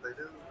remember, but I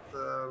didn't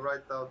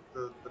write out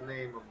the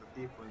name of the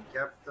tiefling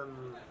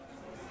captain.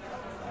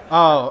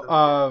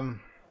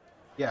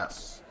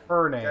 Yes,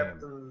 her name.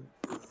 Captain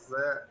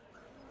Zach.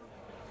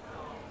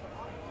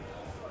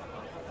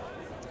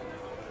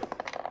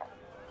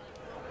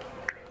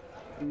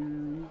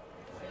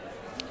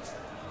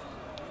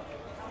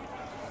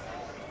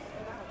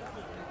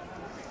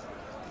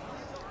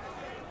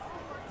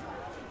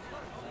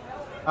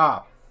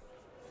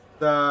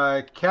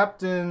 The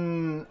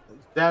Captain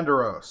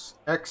Xandros,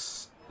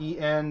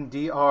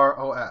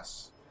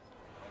 Xendros,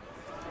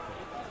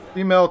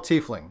 female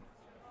tiefling.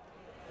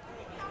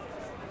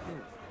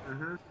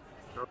 Mm-hmm.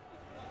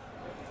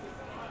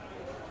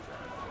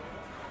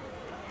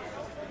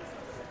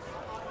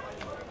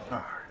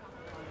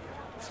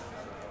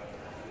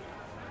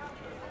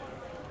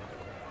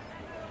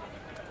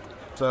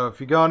 So if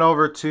you're going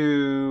over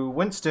to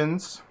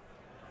Winston's,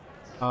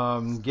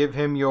 give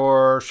him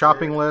your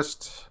shopping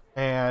list,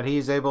 and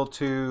he's able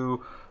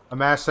to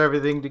amass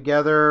everything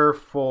together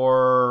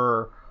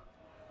for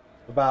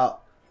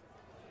about...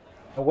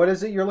 What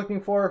is it you're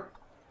looking for?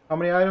 How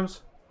many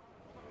items?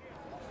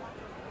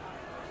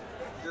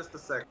 Just a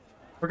sec.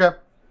 Okay.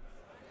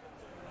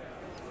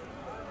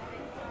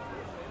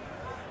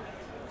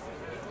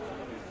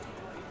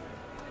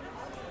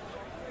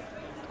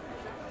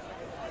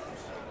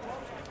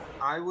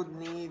 I would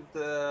need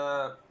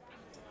 10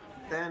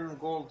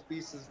 gold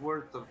pieces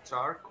worth of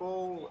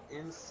charcoal,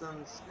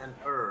 incense, and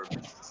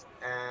herbs.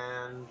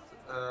 And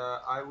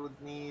I would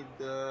need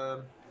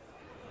a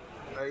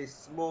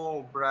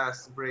small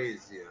brass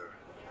brazier.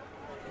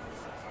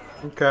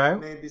 Okay.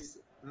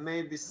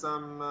 Maybe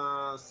some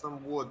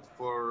wood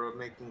for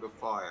making a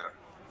fire.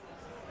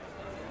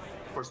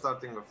 For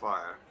starting a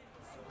fire.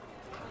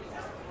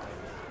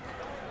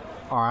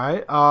 All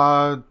right.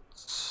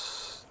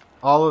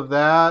 All of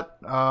that,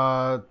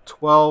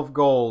 12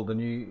 gold, and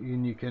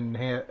you can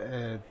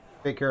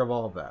take care of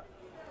all of that.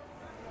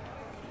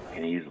 You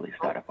can easily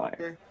start a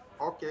fire.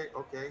 Okay.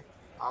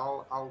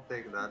 I'll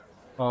take that.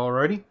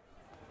 Alrighty.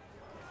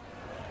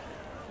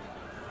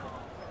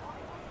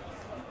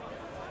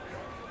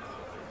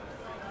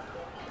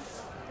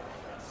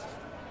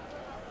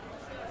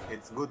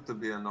 It's good to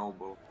be a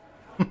noble.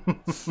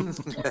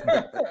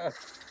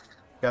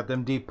 Got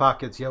them deep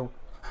pockets, yo.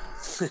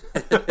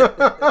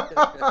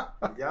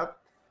 Yep.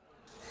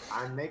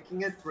 I'm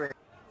making it rain.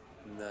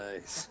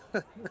 Nice.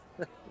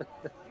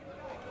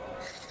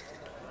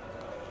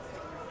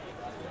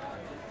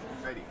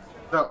 Ready.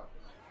 So,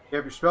 you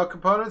have your spell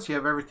components, you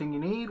have everything you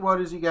need.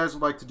 What is you guys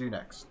would like to do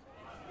next?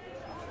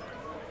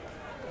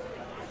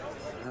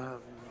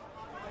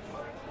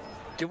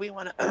 Do we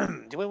want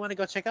to? Do we want to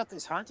go check out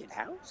this haunted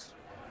house?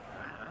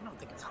 I don't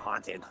think it's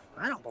haunted.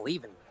 I don't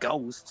believe in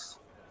ghosts.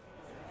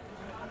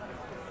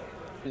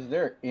 Is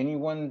there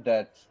anyone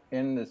that's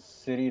in the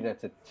city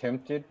that's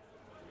attempted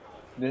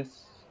the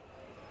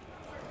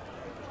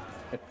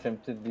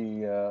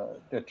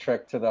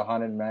trek to the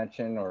haunted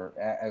mansion, or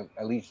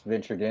at least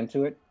ventured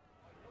into it?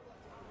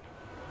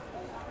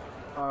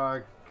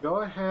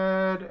 Go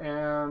ahead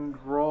and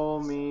roll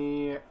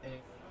me a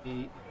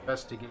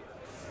investigate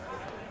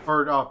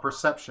or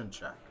perception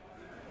check.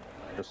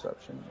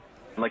 Perception.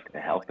 I'd like to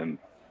help him.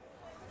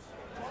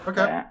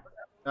 Okay.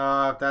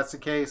 If that's the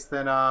case,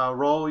 then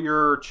roll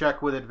your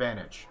check with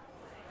advantage.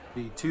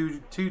 The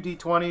two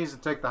d20s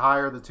and take the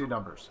higher of the two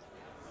numbers.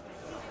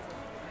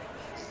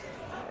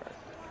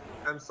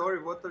 I'm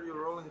sorry, what are you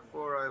rolling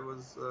for? I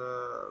was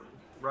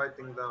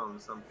writing down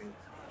something.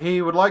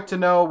 He would like to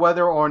know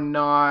whether or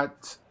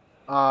not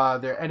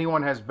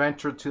anyone has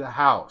ventured to the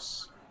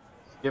house.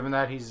 Given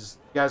that you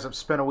guys have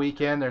spent a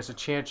weekend, there's a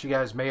chance you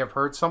guys may have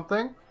heard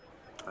something.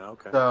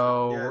 Okay.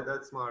 So Yeah,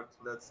 that's smart.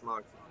 That's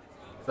smart.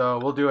 So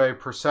we'll do a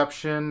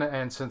perception,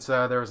 and since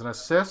there's an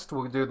assist,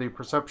 we'll do the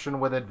perception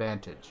with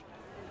advantage.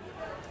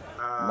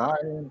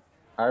 Mine,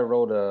 I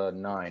rolled a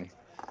 9.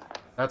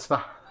 That's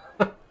the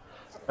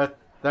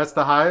that's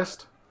the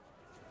highest.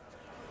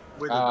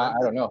 With I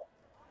don't know.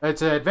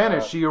 It's an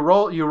advantage. So you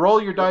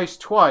roll your dice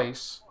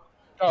twice.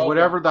 Oh,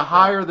 Whatever okay. the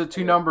higher the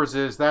two numbers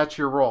is, that's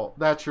your roll.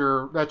 That's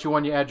your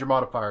one you add your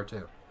modifier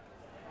to.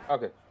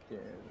 Okay. Yeah,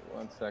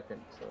 1 second.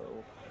 So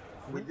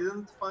We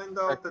didn't find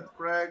out that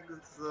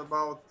Craig's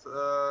about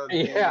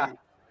Yeah.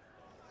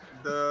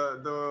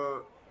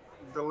 the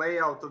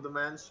layout of the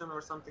mansion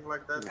or something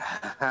like that.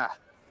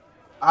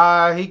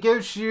 He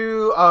gives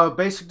you a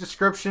basic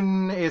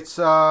description. It's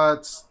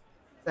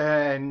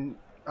and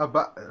a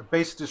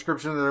basic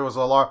description that there was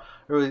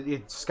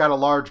it's got a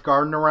large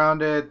garden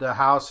around it. The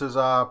house is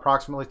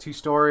approximately 2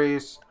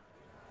 stories.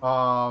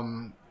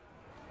 Not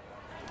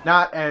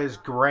as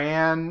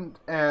grand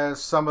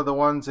as some of the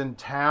ones in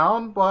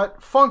town,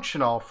 but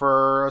functional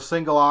for a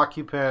single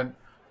occupant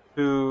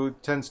the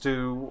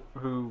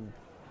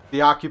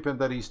occupant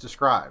that he's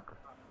described.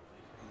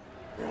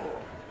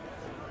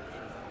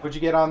 What'd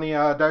you get on the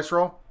dice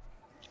roll?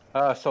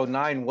 So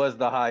 9 was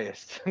the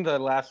highest. The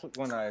last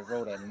one I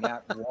wrote a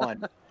nat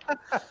 1.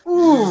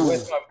 Ooh.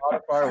 With my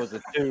modifier was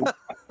a 2.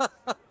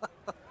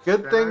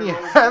 Good thing you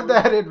have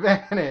that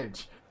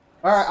advantage.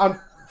 All right.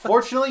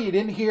 Unfortunately, you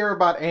didn't hear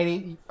about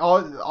any.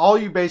 All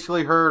you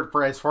basically heard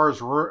as far as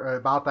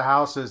about the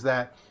house is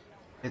that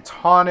it's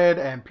haunted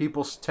and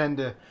people tend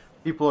to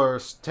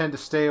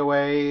stay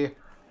away.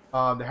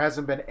 There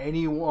hasn't been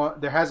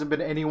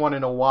anyone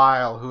in a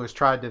while who has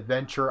tried to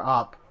venture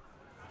up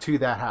to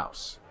that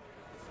house.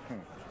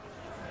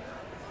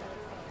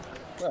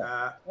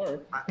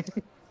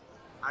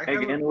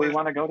 Again, do we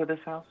want to go to this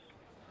house?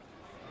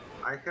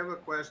 I have a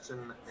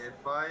question.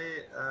 If I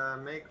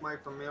make my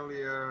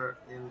familiar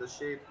in the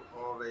shape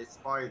of a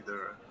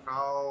spider,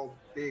 how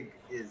big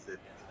is it?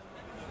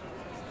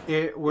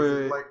 Is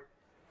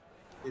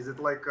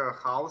it like a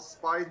house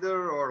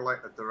spider or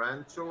like a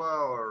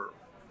tarantula or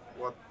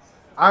what?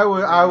 I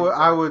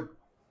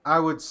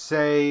would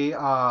say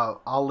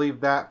I'll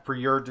leave that for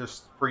your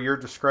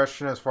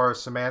discretion as far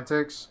as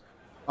semantics.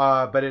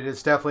 But it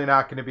is definitely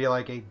not going to be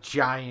like a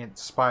giant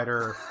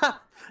spider.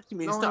 You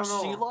mean it's not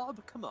Shelob?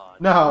 Come on.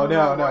 No,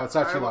 it's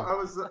not Shelob.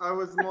 I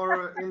was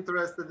more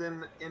interested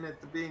in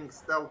it being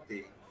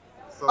stealthy.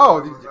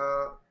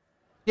 So,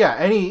 yeah.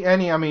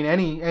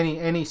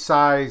 Any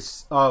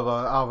size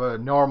of a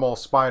normal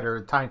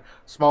spider, tiny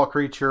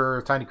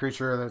creature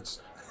that's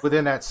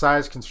within that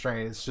size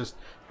constraint. It's just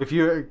if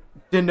you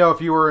didn't know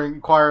if you were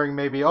inquiring,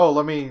 maybe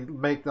let me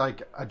make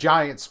like a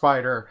giant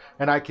spider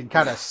and I can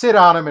kind of sit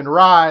on him and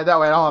ride. That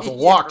way I don't have to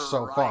walk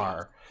so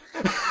far.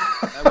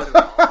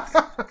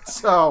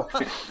 So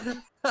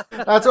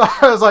that's why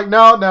I was like,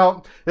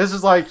 no. This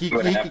is like you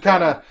can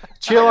kind of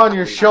chill on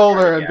your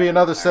shoulder and be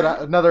another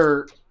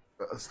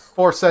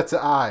 4 sets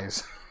of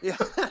eyes. Yeah.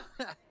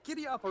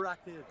 Giddy up,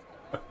 arachnid.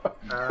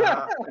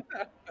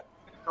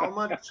 How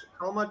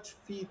much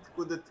feet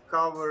could it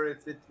cover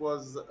if it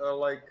was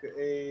like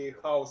a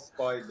house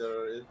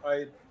spider?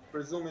 I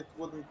presume it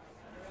wouldn't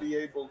be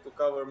able to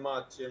cover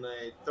much in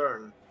a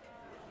turn.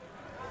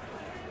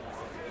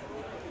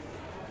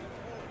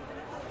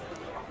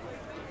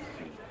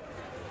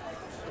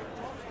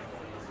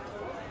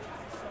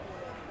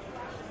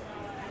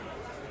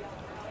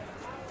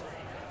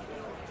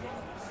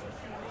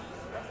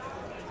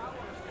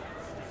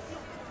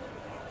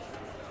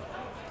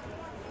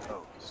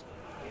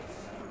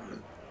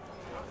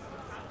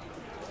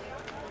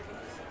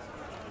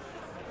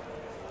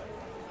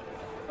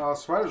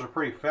 Spiders are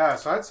pretty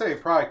fast. I'd say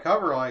probably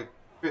cover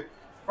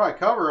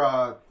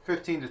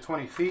 15 to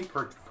 20 feet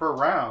per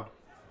round.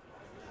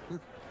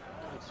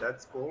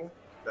 That's cool.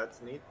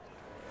 That's neat.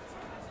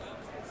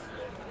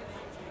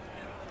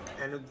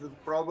 And it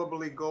would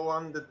probably go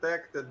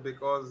undetected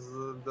because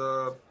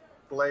the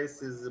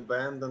place is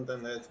abandoned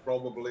and there's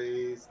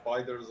probably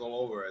spiders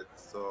all over it.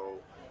 So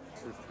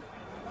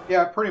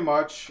Yeah, pretty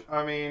much.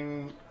 I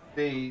mean,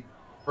 the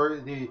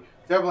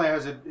definitely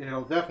has a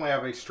it'll definitely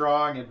have a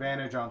strong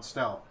advantage on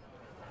stealth.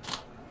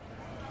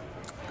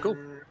 Cool.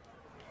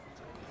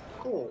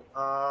 Cool.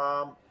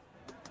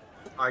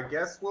 I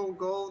guess we'll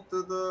go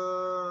to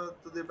the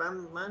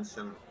abandoned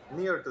mansion,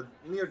 near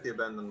the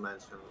abandoned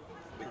mansion.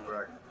 To be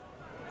correct.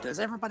 Does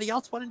everybody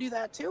else want to do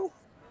that too?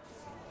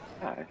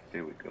 I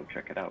say we go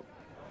check it out.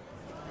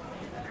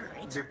 All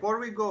right. Before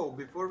we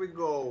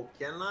go,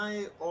 can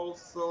I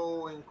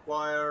also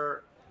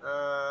inquire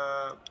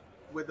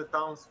with the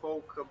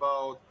townsfolk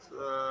about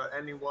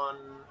anyone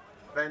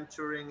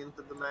venturing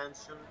into the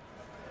mansion?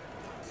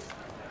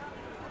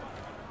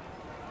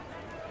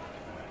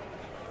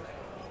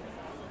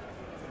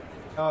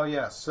 Oh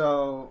yes.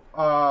 So,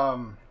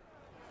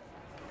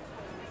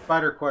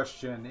 spider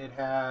question. It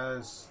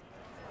has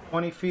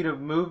 20 feet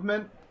of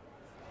movement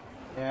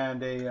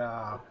and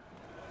a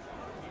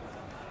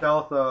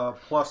stealth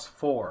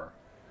 +4.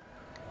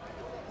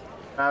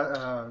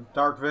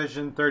 Dark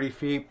vision 30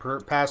 feet.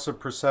 Passive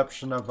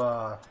perception of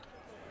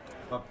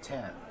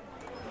 10.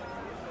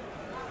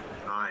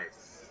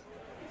 Nice.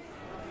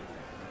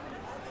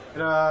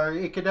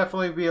 It could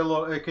definitely be a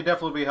little. It could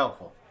definitely be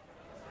helpful.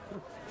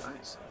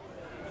 Nice.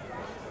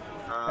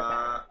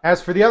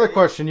 As for the other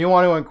question, you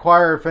want to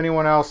inquire if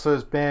anyone else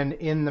has been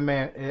in the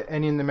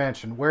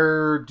mansion.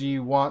 Where do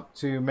you want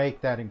to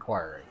make that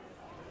inquiry?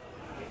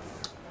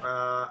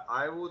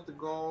 I would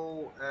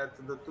go at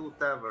the 2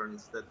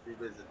 taverns that we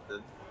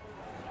visited.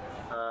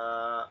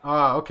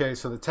 Okay.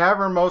 So the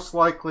tavern most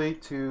likely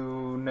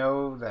to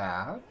know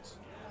that.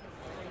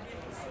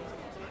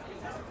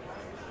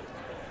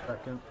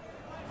 Second,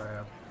 I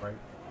have right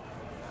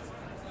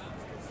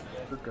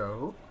to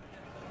go.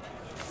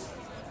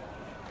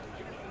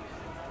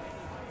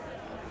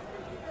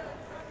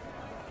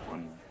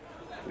 One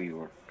we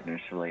were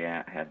initially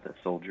at had the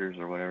soldiers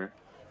or whatever.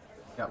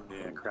 Yep.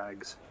 Yeah,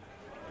 Crags.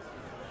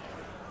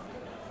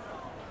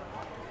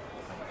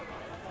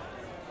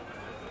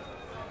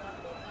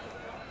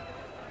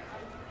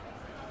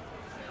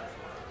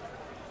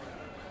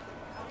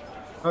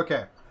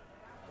 Okay.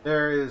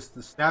 There is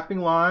the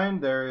snapping line,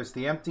 there is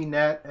the empty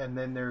net, and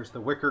then there's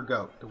the wicker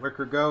goat. The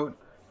wicker goat,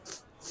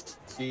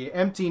 the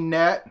empty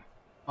net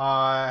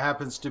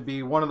happens to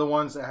be one of the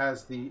ones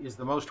that is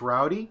the most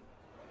rowdy.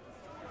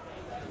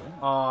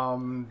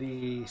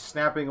 The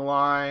snapping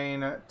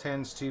line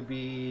tends to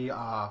be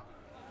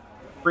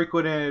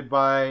frequented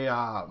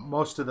by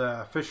most of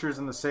the fishers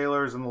and the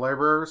sailors and the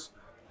laborers.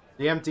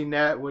 The empty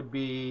net would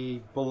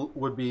be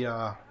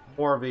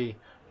more of a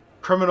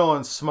criminal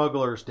and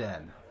smuggler's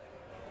den.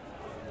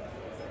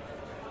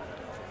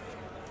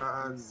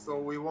 So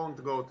we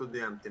won't go to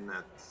the empty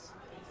nets,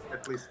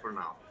 at least for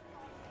now.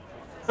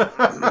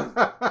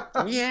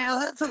 Yeah,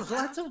 let's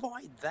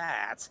avoid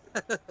that.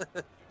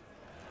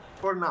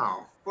 For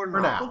now. For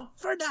now.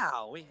 For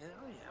now,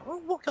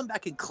 we'll come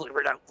back and clear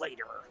it out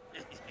later.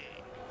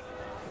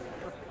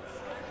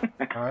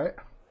 All right.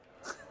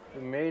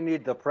 We may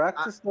need the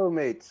practice, though,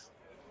 mates.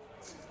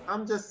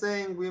 I'm just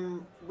saying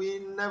we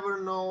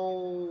never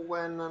know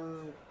when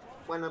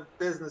a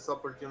business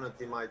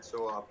opportunity might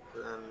show up,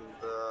 and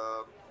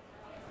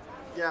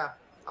yeah,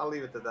 I'll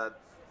leave it at that.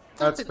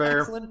 That's an fair.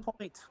 Excellent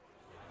point.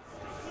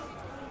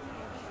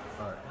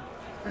 All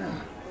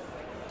right.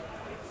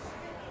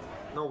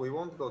 No, we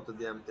won't go to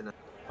the empty net.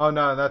 Oh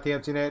no, not the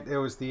empty net. It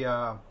was the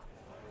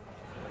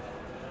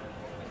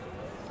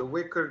The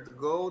wickered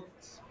goat.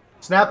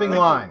 snapping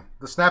line.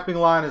 The snapping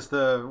line is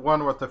the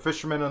one with the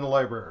fishermen and the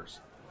laborers,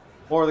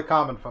 or the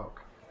common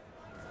folk.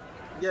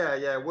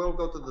 Yeah, we'll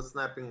go to the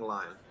snapping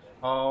line.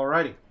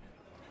 Alrighty.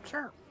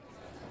 Sure.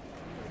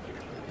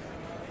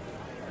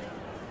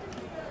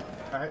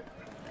 All right.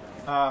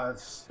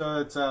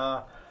 So it's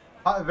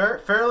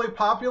fairly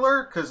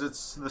popular because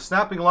it's the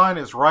snapping line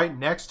is right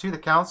next to the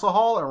council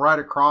hall and right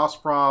across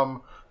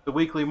from the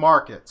weekly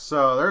market.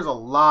 So there's a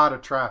lot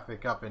of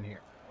traffic up in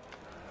here.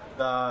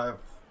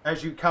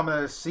 As you come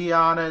to see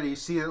on it, you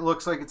see it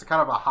looks like it's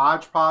kind of a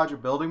hodgepodge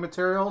of building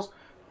materials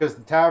because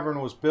the tavern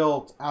was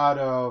built out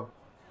of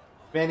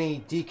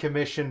many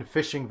decommissioned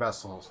fishing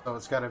vessels. So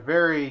it's got a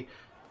very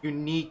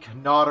unique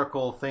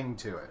nautical thing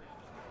to it.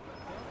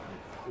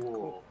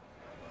 Cool.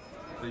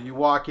 So you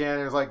walk in,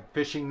 there's like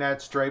fishing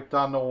nets draped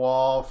on the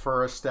wall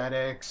for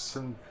aesthetics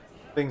and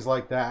things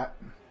like that.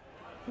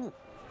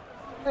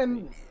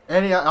 And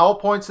all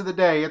points of the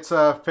day, it's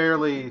a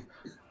fairly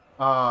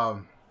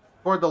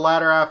toward the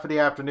latter half of the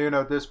afternoon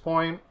at this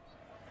point,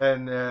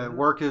 and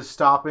work is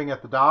stopping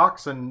at the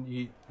docks,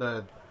 and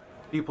the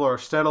people are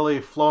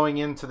steadily flowing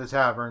into the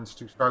taverns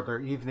to start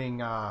their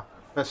evening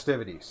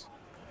festivities.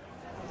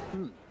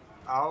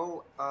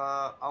 I'll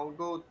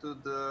go to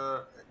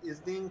the. Is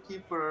the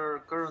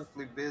innkeeper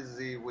currently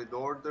busy with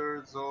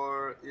orders,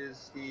 or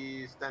is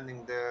he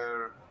standing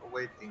there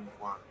awaiting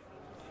one?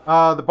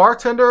 The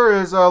bartender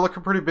is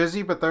looking pretty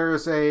busy, but there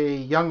is a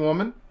young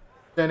woman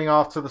standing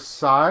off to the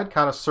side,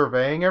 kind of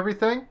surveying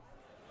everything.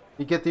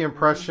 You get the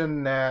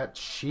impression that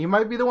she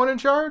might be the one in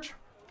charge.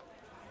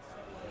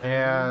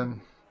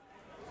 And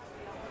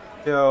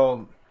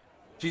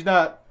she's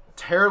not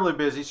terribly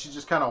busy. She's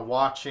just kind of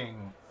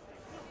watching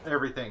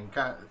everything,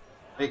 kind of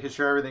making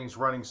sure everything's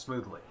running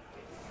smoothly.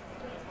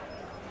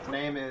 Her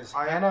name is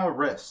Hannah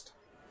Rist.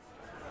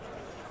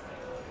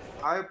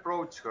 I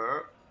approach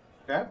her.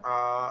 Okay.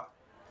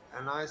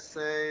 And I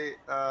say,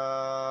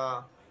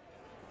 "Hi,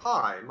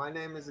 my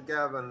name is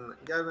Gavin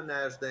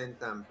Ashdane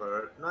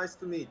Temper. Nice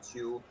to meet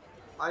you.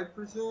 I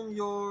presume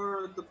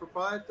you're the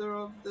proprietor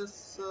of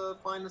this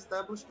fine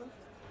establishment?"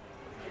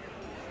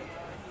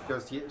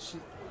 Goes, yeah, she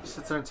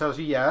sits there and tells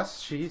you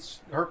yes.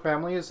 Her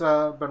family has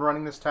been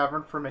running this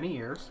tavern for many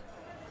years.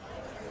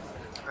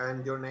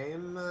 And your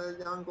name,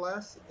 young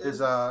lass,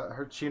 Is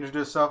she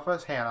introduced herself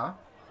as Hannah.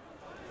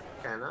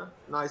 Hannah.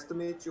 Nice to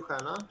meet you,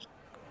 Hannah.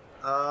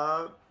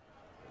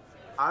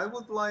 I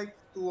would like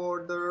to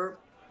order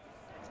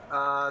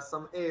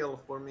some ale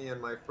for me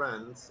and my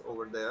friends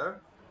over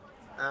there,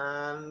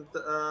 and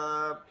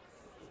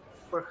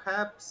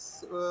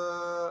perhaps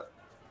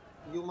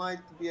you might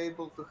be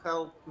able to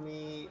help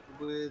me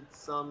with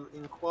some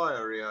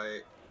inquiry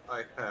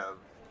I have,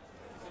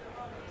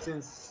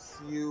 since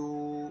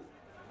you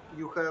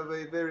have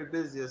a very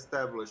busy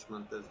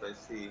establishment, as I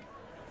see.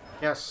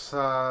 Yes,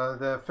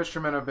 the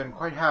fishermen have been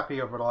quite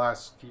happy over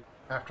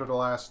after the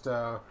last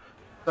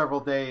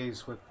several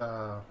days with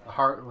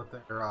with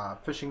their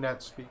fishing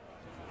nets being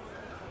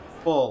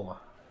full.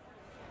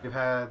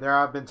 There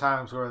have been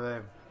times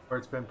where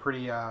it's been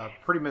pretty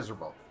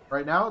miserable.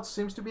 Right now, it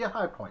seems to be a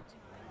high point,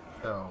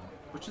 so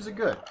which is a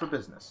good for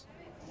business.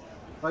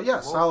 But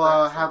yes, Most I'll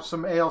excellent. have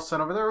some ale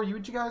sent over there.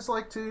 Would you guys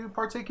like to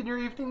partake in your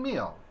evening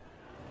meal?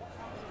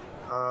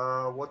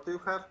 What do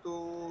you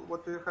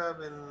have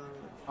in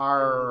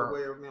Our the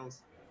way of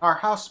meals? our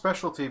house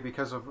specialty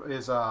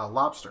is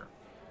lobster.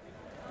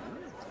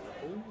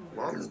 Ooh,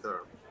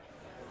 lobster.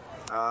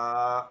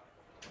 Uh,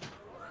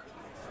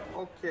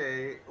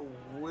 okay,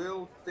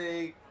 we'll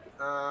take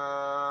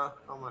how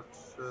much?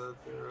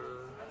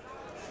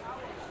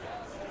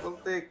 We'll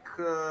take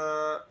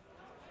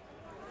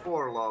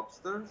 4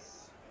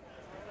 lobsters,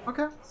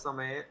 Okay. some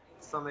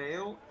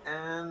ale,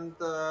 and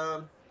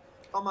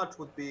how much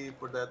would be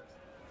for that?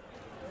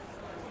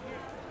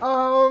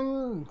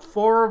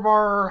 4 of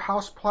our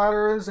house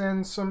platters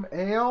and some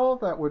ale.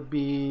 That would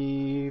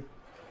be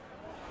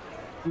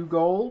 2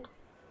 gold.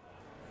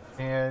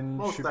 And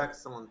Most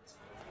excellent.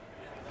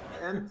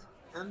 And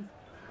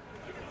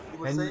you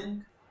were And-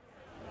 saying?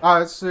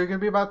 it's going to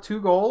be about 2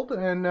 gold,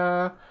 and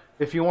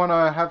if you want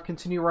to have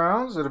continue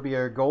rounds, it'll be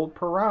a gold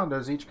per round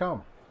as each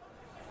come.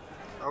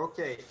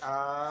 Okay.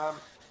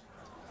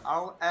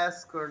 I'll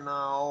ask her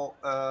now.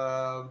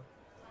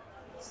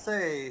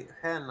 Say,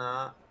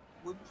 Hannah,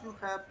 would you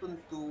happen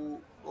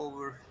to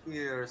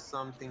overhear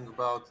something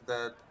about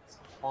that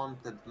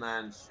haunted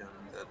mansion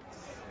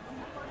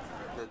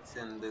that's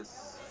in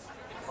this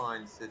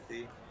fine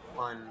city,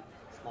 fine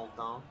small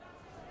town?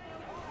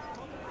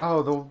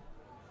 Oh,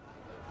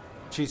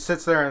 she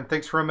sits there and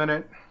thinks for a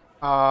minute.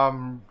 Go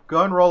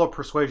ahead and roll a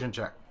persuasion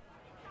check.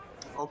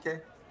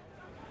 Okay.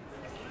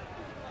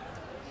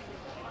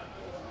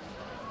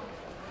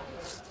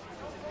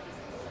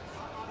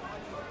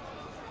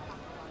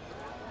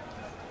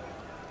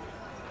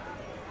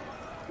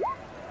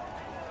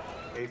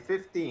 A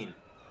 15.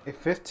 A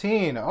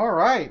 15. All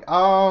right.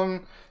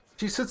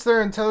 She sits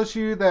there and tells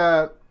you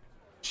that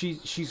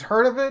she's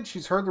heard of it.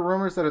 She's heard the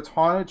rumors that it's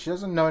haunted. She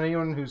doesn't know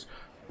anyone who's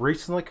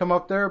recently come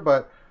up there,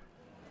 but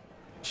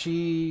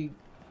she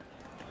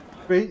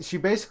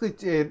basically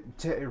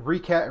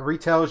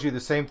retells you the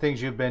same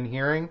things you've been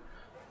hearing.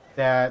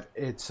 That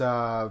it's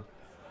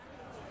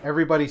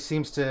everybody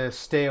seems to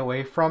stay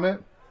away from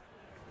it.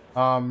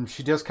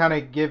 She does kind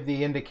of give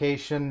the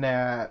indication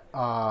that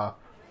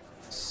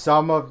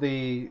some of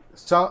the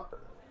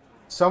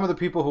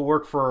people who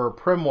work for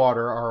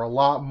Primwater are a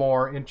lot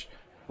more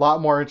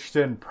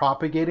interested in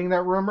propagating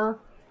that rumor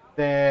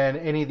than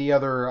any of the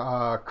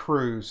other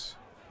crews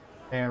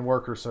and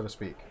workers, so to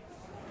speak.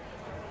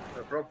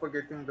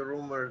 Propagating the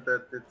rumor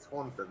that it's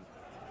haunted.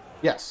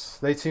 Yes,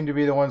 they seem to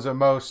be the ones that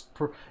most.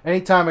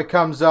 Anytime it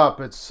comes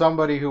up, it's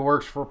somebody who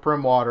works for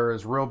Primwater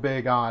is real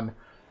big on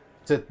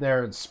sitting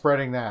there and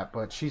spreading that.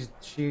 But she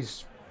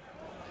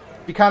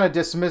kind of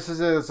dismisses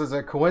it as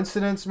a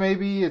coincidence.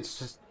 Maybe it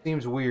just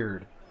seems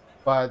weird,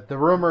 but the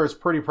rumor is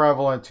pretty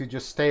prevalent to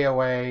just stay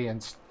away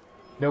and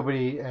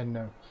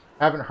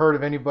haven't heard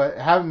of anybody.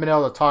 Haven't been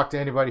able to talk to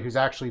anybody who's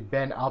actually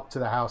been up to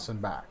the house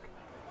and back.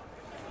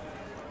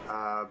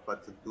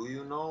 But do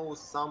you know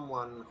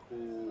someone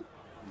who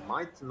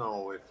might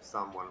know if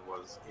someone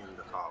was in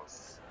the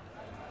house?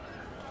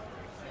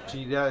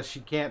 She does. She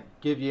can't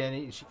give you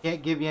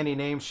any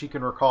names she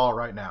can recall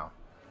right now.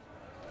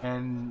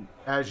 And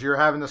as you're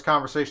having this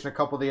conversation, a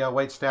couple of the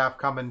wait staff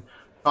come and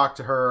talk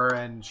to her,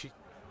 and she's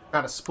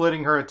kind of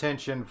splitting her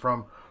attention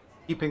from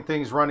keeping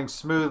things running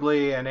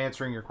smoothly and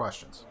answering your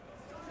questions.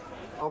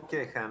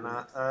 Okay,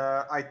 Hannah.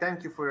 I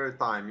thank you for your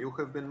time. You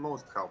have been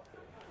most helpful.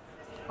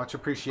 Much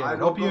appreciated.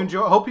 Hope you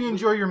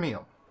enjoy your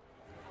meal.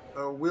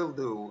 Will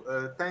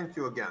do. Thank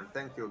you again.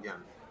 Thank you again.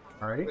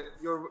 All right.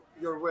 You're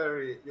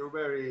very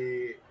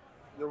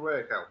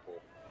helpful.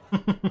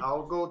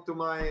 I'll go to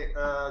my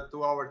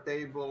to our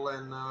table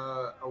and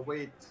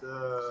await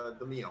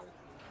the meal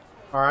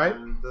All right.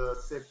 and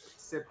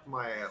sip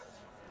my ale.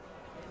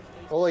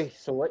 Oi,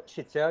 so what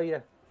she tell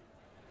you?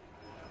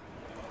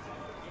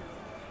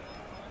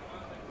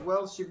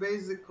 Well, she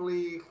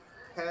basically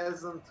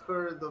hasn't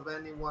heard of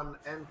anyone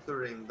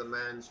entering the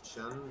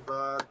mansion,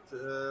 but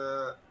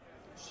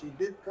she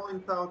did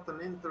point out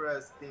an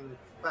interesting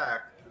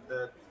fact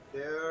that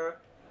there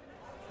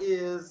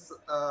is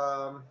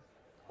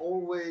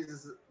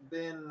always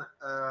been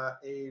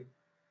a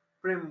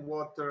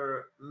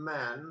Primwater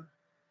man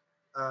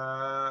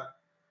uh,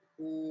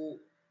 who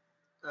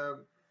uh,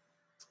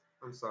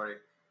 I'm sorry,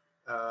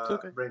 It's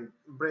okay.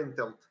 brain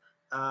tilt.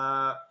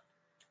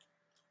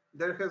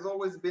 There has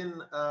always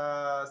been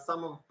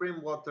some of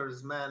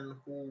Primwater's men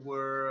who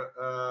were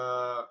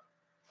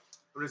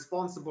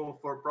responsible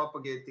for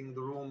propagating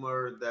the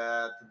rumor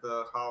that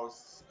the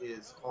house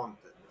is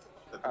haunted.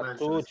 That the I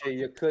mansion told is you haunted.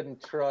 you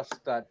couldn't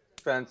trust that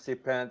fancy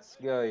pants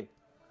guy.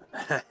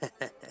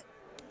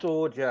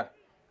 Told you.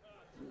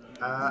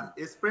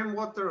 Is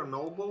Primwater a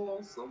noble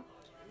also?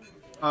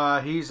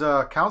 He's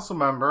a council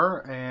member,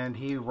 and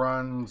he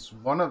runs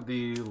one of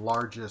the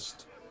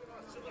largest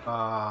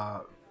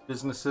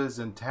businesses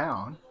in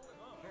town.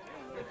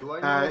 Do I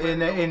know of any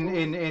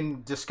nobles?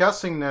 In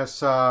discussing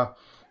this,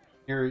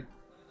 you're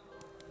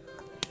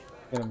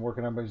I'm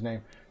working on his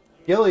name.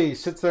 Gilly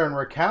sits there and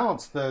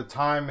recounts the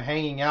time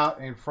hanging out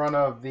in front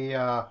of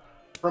the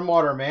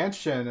Primwater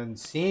Mansion and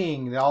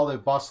seeing all the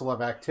bustle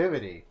of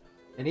activity.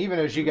 And even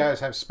as you guys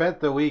have spent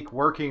the week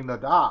working the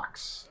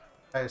docks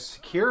as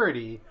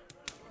security,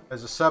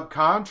 as a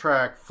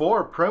subcontract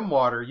for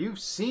Primwater, you've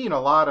seen a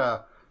lot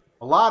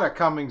of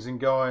comings and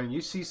going.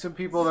 You see some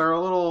people that are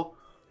a little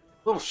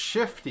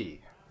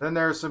shifty. Then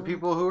there are some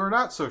people who are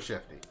not so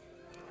shifty.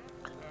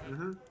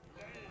 Mm-hmm.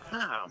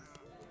 Oh,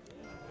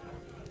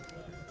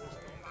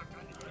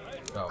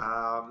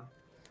 So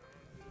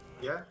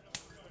Yeah.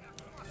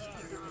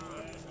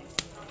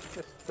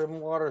 This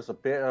Primwater's a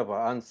bit of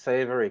an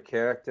unsavory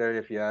character,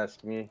 if you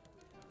ask me.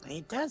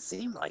 he does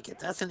seem like it,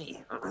 doesn't he?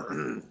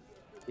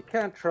 You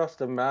can't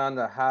trust a man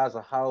that has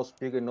a house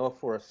big enough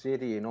for a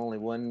city and only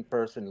one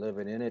person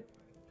living in it.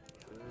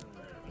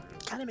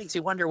 Kind of makes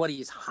you wonder what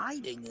he's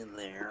hiding in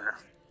there.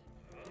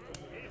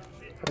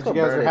 as you guys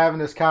are Perverted. having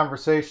this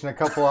conversation, a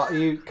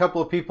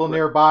couple of people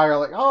nearby are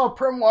like, "Oh,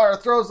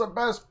 Primwater throws the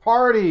best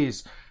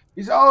parties.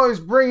 He's always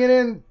bringing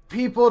in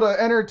people to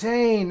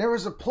entertain. There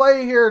was a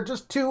play here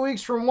just 2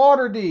 weeks from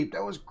Waterdeep.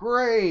 That was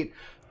great."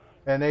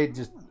 And they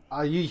just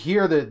you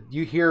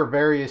hear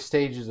various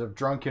stages of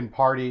drunken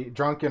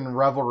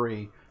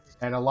revelry,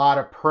 and a lot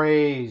of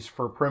praise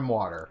for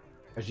Primwater.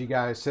 As you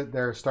guys sit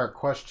there and start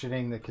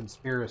questioning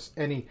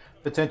any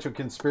potential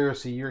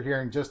conspiracy, you're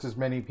hearing just as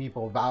many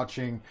people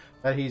vouching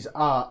that he's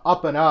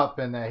up and up,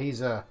 and that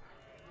he's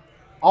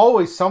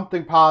always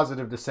something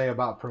positive to say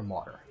about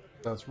Primwater.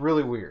 So it's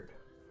really weird.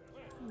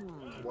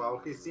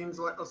 Well, he seems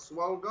like a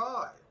swell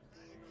guy.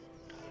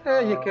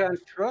 You can't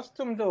trust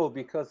him though,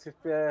 because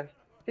if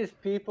his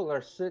people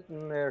are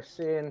sitting there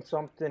saying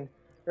something,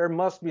 there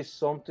must be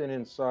something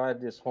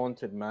inside this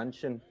haunted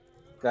mansion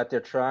that they're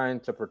trying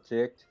to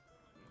protect.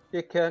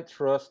 You can't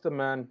trust the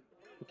man.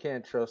 You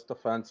can't trust the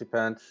fancy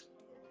pants.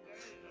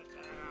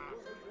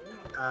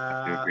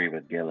 I do agree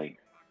with Gilly.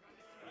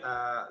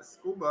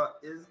 Scuba,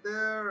 is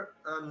there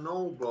a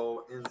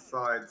noble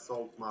inside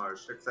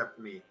Saltmarsh except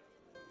me?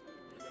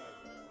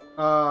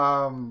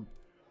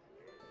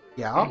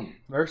 Yeah,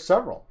 there's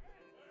several.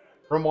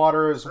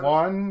 Primwater is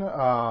one.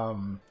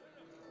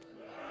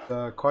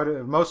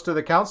 Most of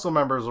the council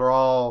members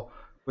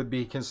would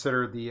be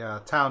considered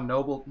the town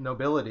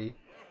nobility,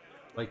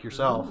 like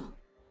yourself.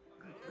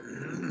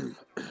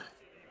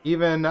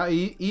 Even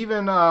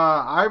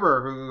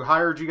Iber, who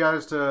hired you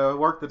guys to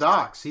work the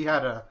docks, he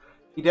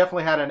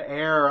definitely had an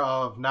air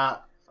of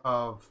not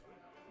of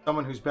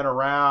someone who's been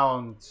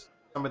around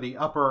some of the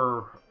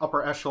upper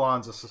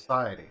echelons of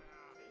society.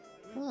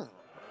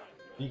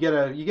 You get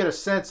a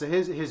sense that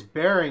his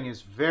bearing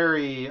is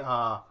very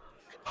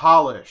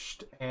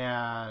polished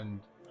and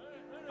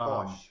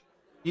Posh.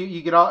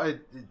 you get all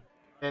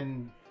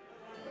and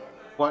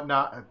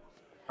whatnot. I'm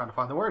trying to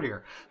find the word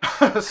here.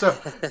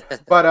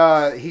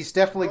 But he's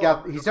definitely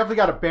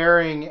got a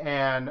bearing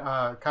and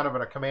kind of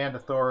a command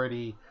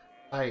authority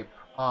type.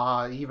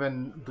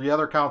 Even the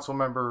other council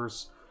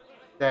members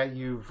that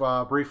you've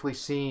briefly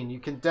seen, you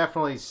can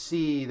definitely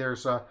see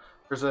there's a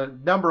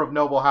number of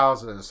noble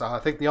houses. I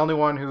think the only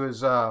one who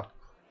is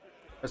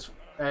as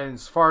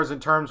far as in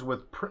terms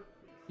with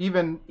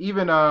even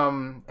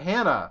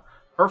Hannah,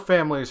 her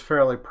family is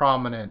fairly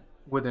prominent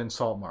within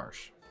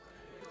Saltmarsh.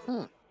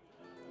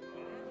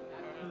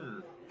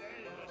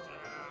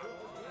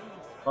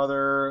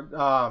 Mother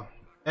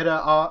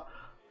Edda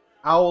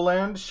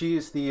Owland,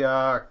 she's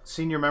the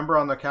senior member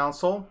on the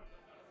council.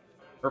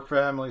 Her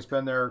family's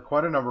been there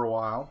quite a number of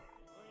while.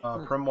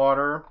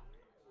 Primwater,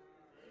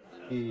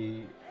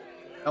 the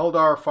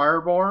Eldar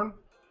Fireborn,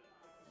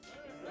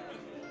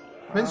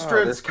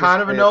 Minstred's this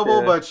kind is of a it,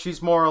 noble, but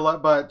she's more or less,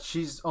 but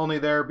she's only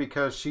there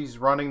because she's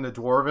running the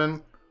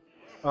dwarven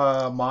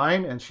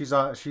mine, and she's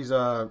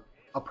a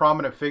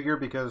prominent figure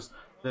because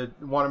they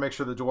want to make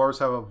sure the dwarves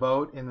have a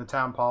vote in the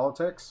town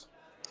politics.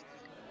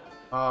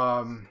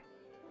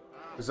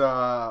 There's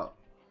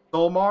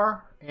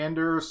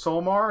Anders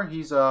Solmar.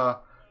 He's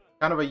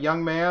kind of a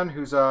young man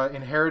who's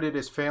inherited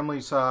his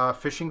family's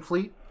fishing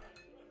fleet.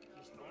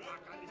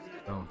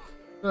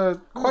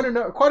 So,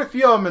 quite a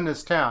few of them in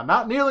this town.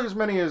 Not nearly as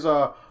many as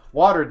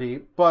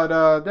Waterdeep, but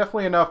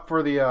definitely enough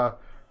for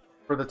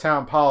the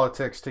town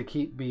politics to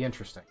be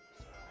interesting.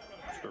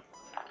 Sure.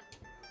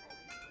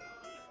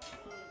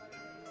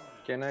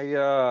 Can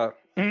I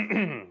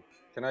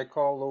can I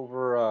call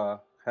over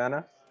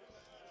Hannah?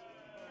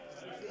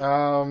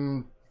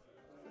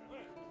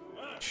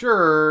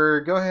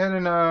 Sure. Go ahead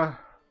and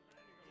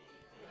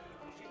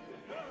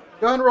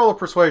roll a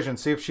persuasion.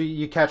 See if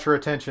you catch her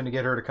attention to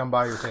get her to come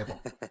by your table.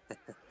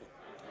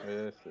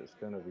 This is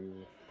gonna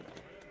be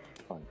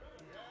fun.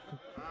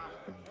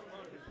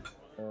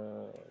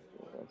 1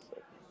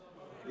 second.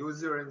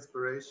 Use your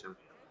inspiration.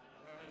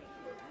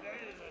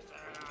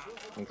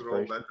 To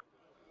Inspiration.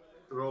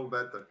 roll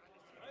better.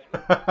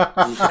 Right.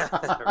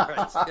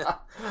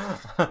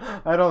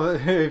 I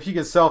don't. If you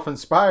can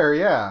self-inspire,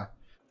 yeah.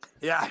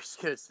 Yeah, I was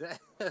gonna say.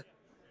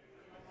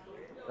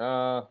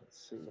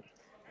 Let's see.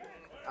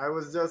 I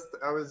was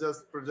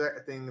just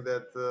projecting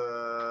that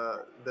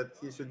that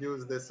he should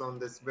use this on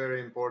this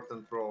very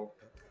important role.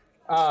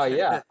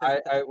 Yeah.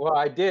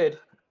 I did,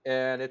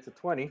 and it's a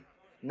 20,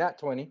 not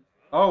 20.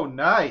 Oh,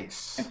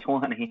 nice.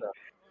 20.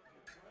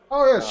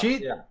 Oh yeah,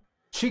 Yeah.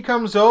 she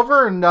comes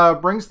over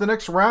and brings the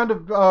next round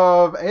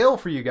of ale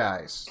for you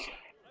guys.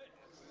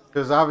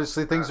 Because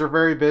obviously things are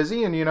very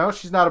busy, and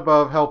she's not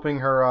above helping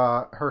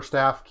her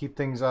staff keep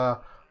things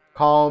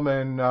calm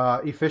and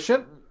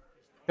efficient.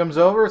 Comes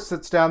over,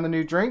 sits down the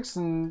new drinks,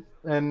 and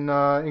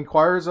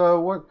inquires,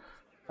 "What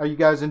are you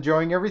guys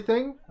enjoying?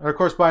 Everything?" And of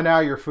course, by now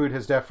your food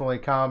has definitely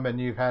come, and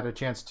you've had a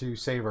chance to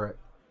savor it.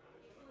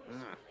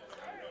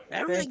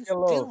 Everything's you,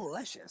 love.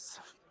 delicious.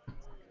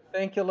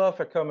 Thank you, love,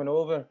 for coming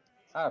over.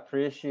 I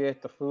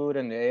appreciate the food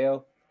and the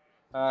ale.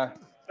 But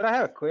I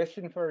have a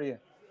question for you.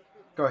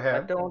 Go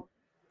ahead.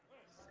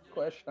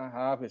 Question I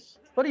have is,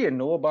 what do you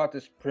know about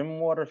this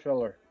Primwater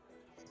fella?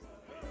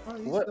 Oh,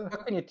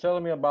 What can you tell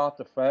me about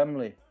the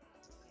family?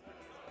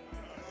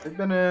 They've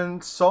been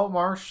in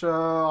Saltmarsh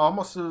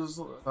almost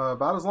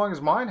about as long as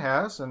mine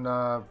has, and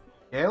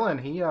Galen,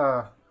 he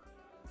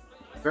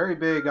very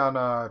big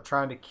on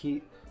trying to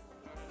keep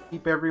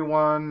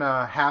everyone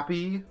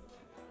happy.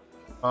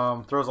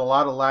 Throws a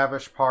lot of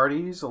lavish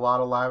parties, a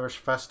lot of lavish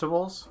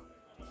festivals.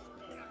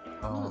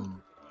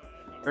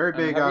 Very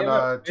big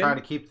on trying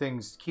to keep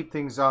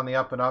things on the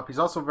up and up. He's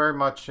also very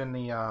much in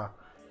the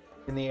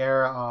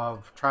era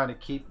of trying to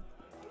keep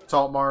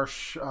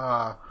Saltmarsh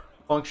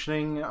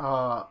functioning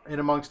in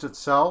amongst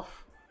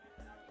itself.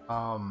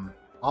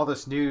 All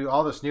this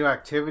new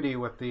activity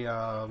with the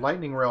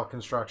lightning rail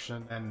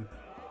construction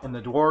and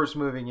the dwarves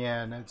moving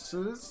in. It's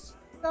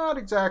not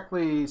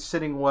exactly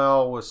sitting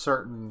well with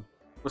certain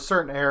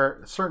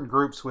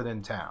groups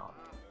within town.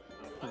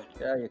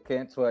 Yeah, you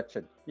can't touch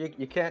it.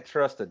 You can't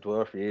trust a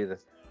dwarf either.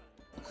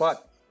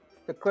 But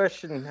the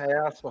question I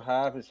also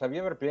have is, have you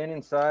ever been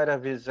inside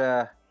of his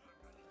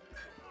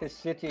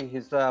city,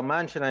 his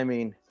mansion? I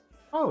mean.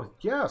 Oh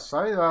yes,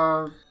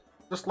 I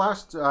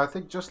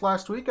think just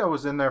last week I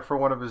was in there for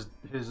one of his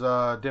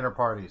dinner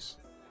parties.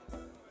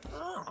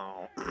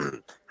 Oh,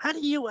 how do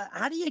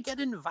you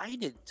get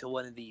invited to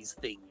one of these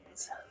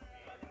things?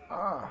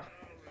 Well,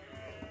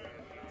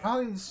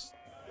 he's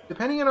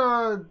depending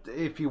on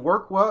if you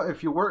work well,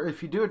 if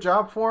you do a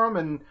job for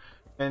him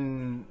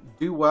and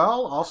do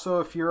well.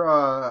 Also, if you're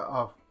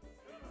a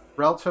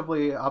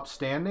relatively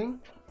upstanding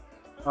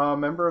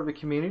member of the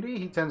community,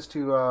 he tends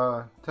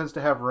to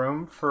have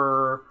room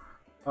for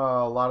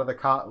a lot of the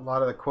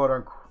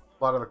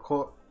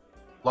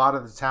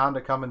town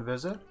to come and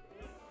visit.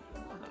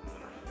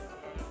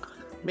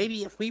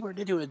 Maybe if we were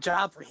to do a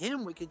job for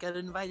him, we could get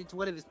invited to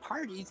one of his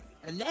parties,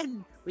 and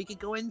then we could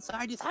go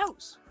inside his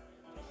house.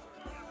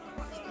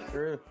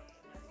 True.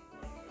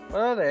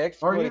 Well, the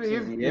exploits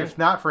if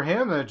not for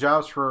him, the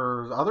jobs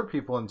for other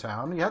people in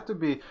town. You have to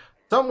be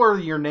somewhere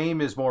your name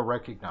is more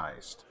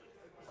recognized.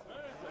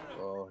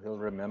 Oh, he'll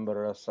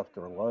remember us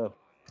after a while.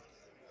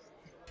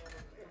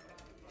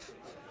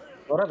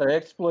 What other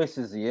exploits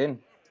is he in?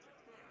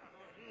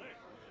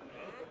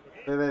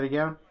 Say that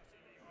again.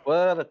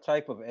 What other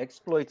type of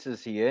exploits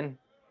is he in?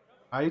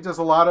 He does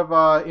a lot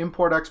of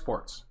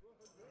import-exports.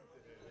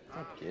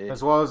 Okay.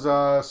 As well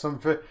as some.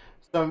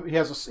 He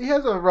has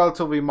a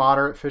relatively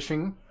moderate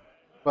fishing,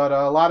 but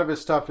a lot of his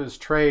stuff is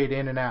trade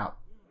in and out.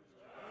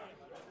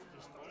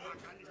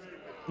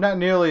 Not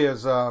nearly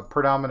as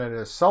predominant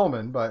as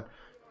Solomon, but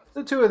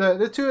the two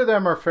of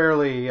them are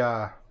fairly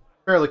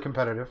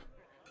competitive.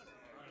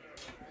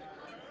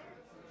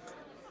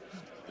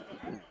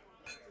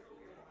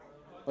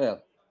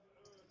 Well,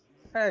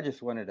 I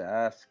just wanted to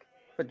ask,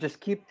 but just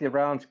keep the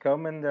rounds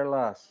coming there,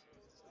 lass.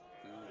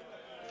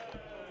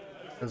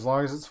 As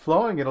long as it's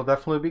flowing, it'll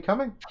definitely be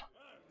coming.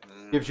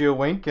 Gives you a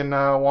wink and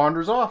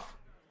wanders off.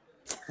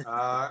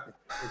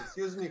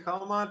 Excuse me,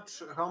 how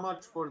much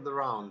for the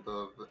round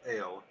of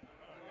ale?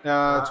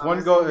 It's I'm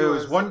one gold. asking It you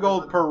was as- 1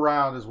 gold as a- per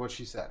round, is what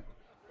she said.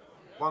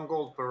 1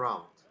 gold per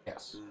round.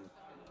 Yes.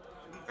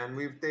 And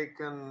we've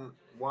taken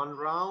 1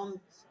 round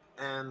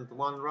and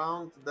 1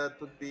 round.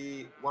 That would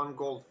be 1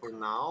 gold for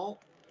now.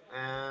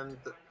 And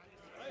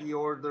he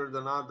ordered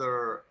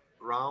another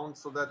round,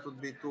 so that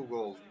would be 2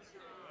 gold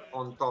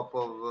on top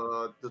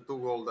of the 2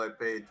 gold I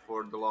paid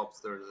for the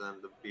lobsters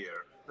and the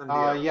beer. And the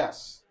ale.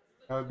 Yes.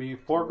 That would be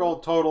 4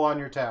 gold total on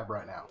your tab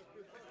right now.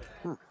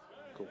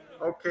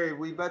 Okay,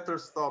 we better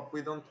stop.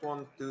 We don't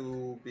want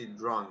to be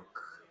drunk.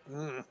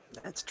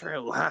 That's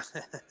true.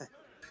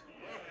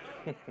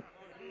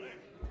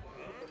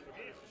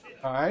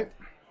 All right.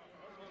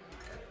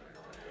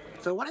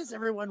 So what does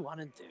everyone want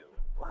to do?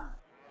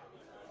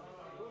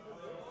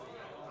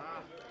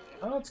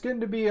 Well, it's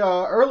getting to be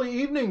early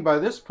evening by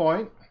this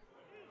point.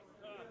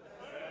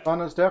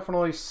 Sun is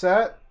definitely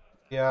set.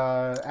 The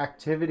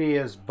activity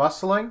is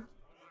bustling.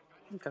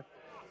 Okay.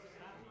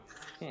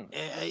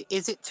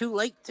 Is it too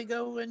late to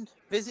go and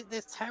visit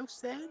this house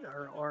then,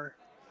 or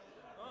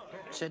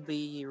should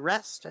we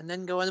rest and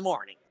then go in the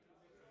morning?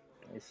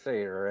 I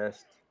say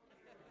rest.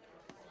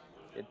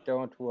 You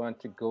don't want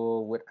to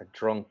go with a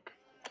drunk.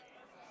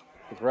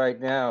 But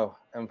right now,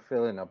 I'm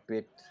feeling a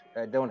bit.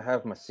 I don't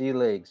have my sea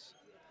legs.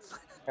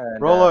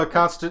 And, Roll a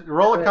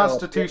feeling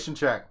Constitution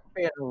check.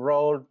 being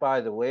rolled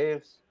by the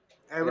waves.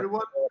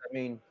 Everyone, You know what I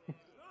mean,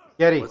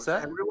 Yeti. What's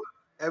that?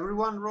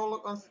 everyone roll a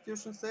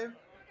Constitution save.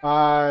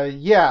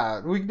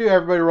 Yeah, we can do.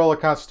 Everybody roll a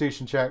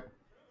Constitution check.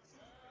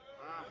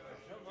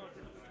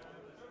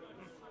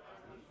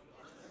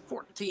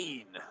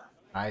 14.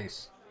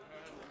 Nice.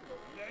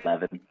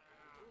 11.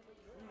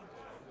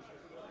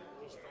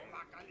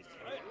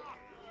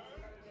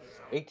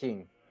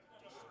 $18.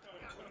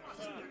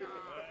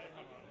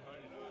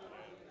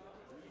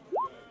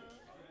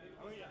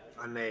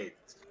 An 8.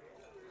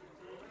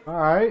 All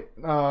right.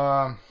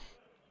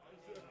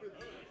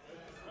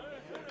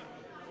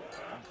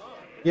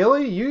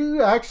 Gilly,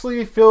 you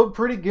actually feel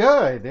pretty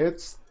good.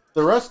 It's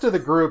the rest of the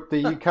group that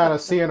you kind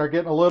of seeing are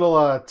getting a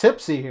little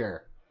tipsy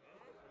here.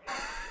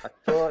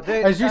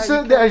 As you're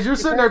sitting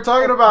there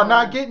talking about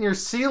not getting your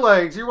sea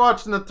legs, you're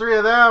watching the three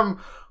of them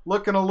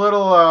looking a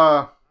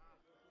little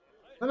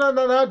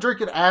not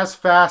drinking as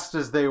fast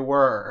as they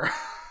were.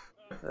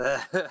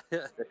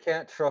 You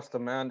can't trust a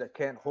man that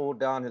can't hold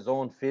down his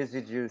own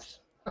fizzy juice.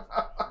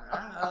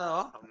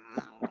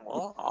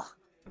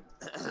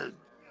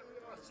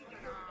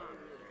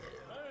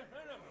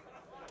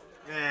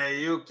 Hey,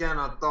 you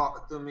cannot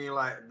talk to me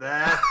like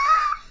that.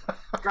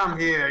 Come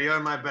here, you're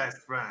my best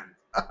friend.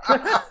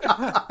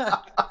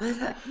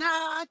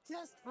 No,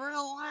 just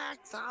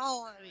relax,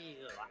 all of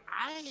you.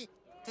 I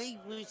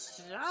think we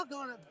should all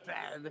go to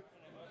bed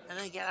and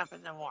then get up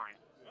in the morning.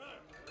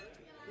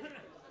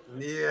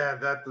 Yeah,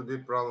 that would be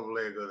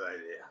probably a good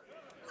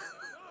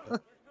idea.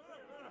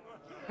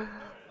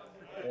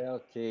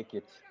 I'll take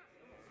it.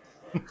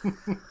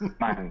 Come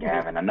on,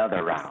 Gavin,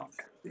 another round.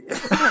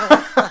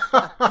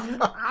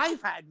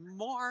 I've had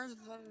more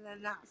than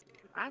enough.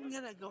 I'm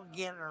gonna go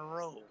get a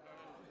room.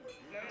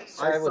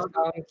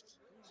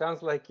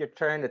 Sounds like you're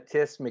trying to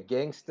test me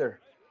gangster,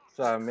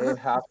 so I may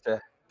have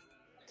to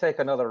take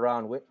another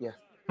round with you.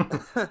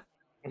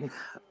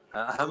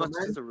 How much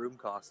does the room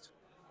cost?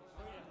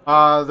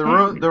 The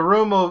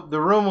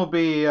room will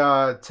be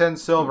 10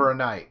 silver a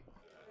night.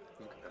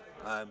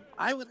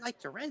 I would like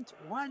to rent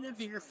one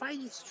of your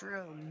finest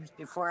rooms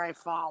before I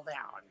fall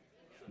down.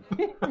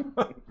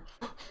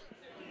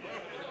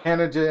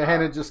 Hannah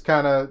just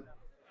kind of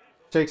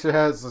shakes her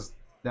head. Says,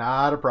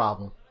 "Not a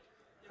problem."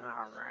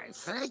 All right,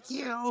 thank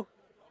you.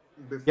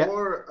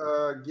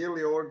 Before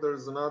Gilly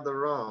orders another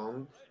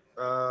round,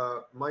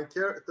 my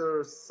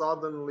character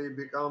suddenly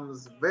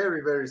becomes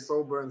very, very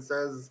sober and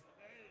says,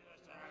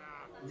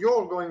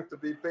 "You're going to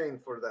be paying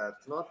for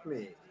that, not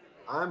me.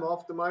 I'm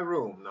off to my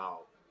room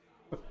now."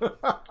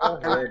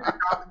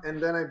 And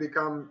then I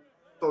become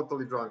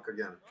totally drunk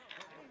again.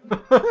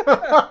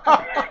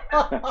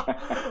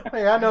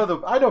 Hey, I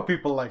know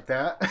people like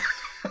that.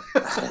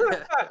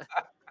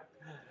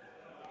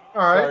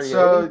 All right, Sorry,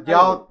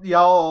 so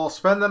y'all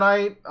spend the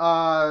night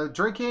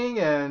drinking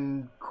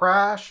and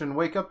crash and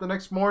wake up the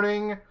next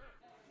morning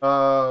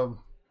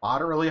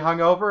moderately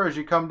hungover as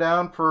you come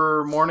down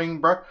for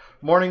morning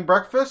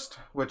breakfast,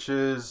 which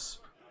is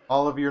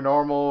all of your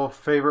normal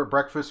favorite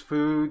breakfast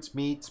foods: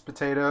 meats,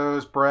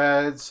 potatoes,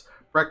 breads,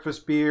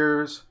 breakfast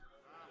beers.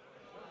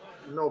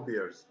 No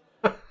beers.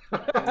 No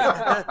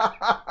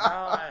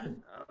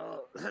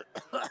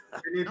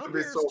We need to be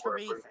beers sober. for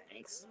me,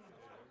 thanks.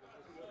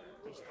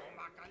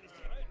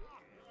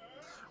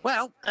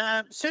 Well,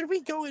 should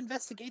we go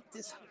investigate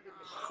this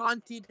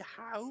haunted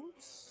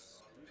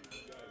house?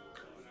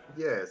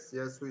 Yes,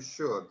 we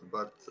should.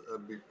 But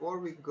before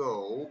we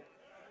go,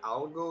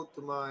 I'll go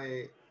to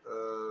my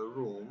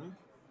room.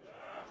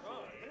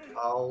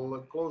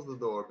 I'll close the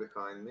door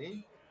behind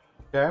me.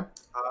 Okay.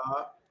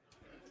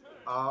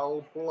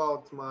 I'll pull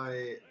out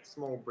my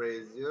small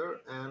brazier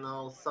and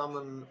I'll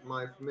summon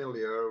my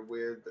familiar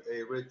with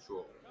a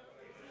ritual.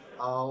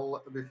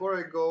 Before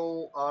I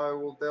go, I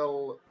will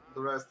tell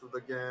the rest of the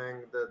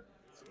gang that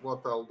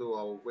what I'll do.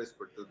 I'll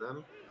whisper to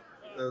them,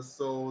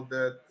 so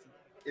that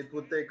it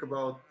would take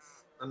about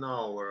an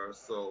hour or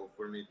so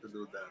for me to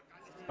do that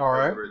All as a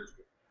right.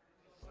 ritual.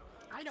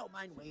 I don't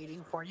mind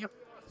waiting for you.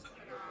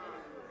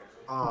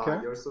 Ah,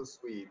 Okay. you're so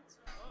sweet.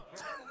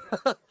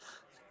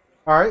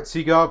 All right. So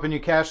you go up and you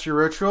cast your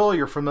ritual.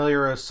 Your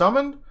familiar is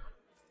summoned.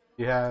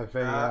 You have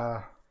a.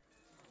 Uh,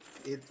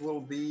 it will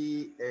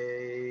be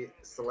a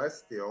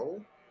celestial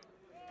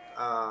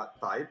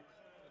type,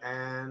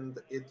 and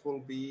it will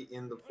be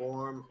in the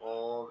form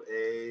of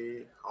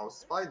a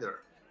house spider.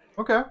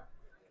 Okay.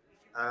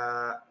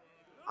 Uh,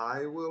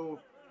 I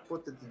will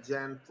put it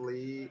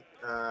gently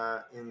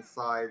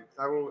inside.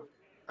 I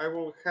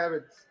will have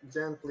it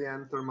gently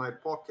enter my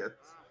pocket,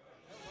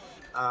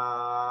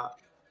 uh,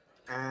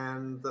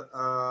 and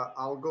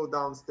I'll go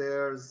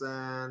downstairs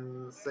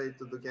and say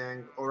to the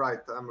gang, "All right,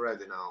 I'm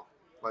ready now.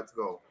 Let's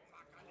go."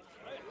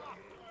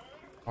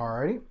 All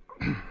righty.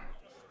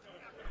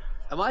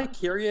 Am I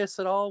curious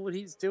at all what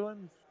he's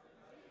doing?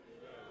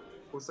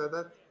 Who said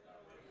that?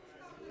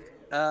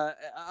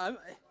 I'm.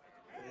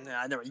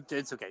 Nah, never.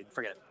 It's okay.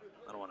 Forget it.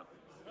 I don't want to.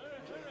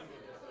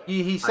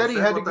 He I said he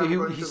said had what to. I'm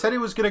going He to. said he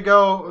was going to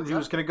go. What's He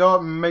was that? going to go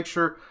up and make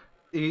sure.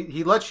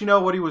 He let you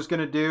know what he was going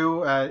to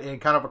do in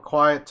kind of a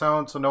quiet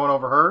tone, so no one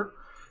overheard.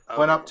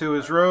 Went Okay. up to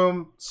his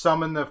room,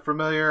 summoned the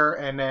familiar,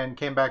 and then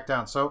came back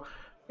down. So,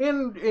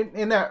 in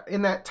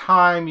that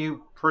time,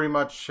 you pretty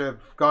much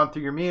have gone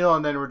through your meal,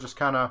 and then we're just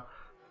kind of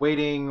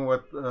waiting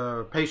with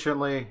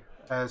patiently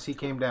as he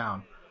came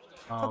down.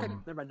 Okay.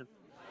 Never mind.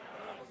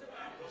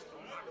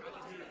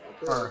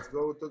 Okay, Or, let's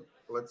go to.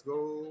 Let's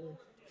go.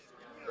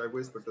 I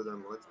whisper to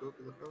them. Let's go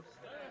to the house.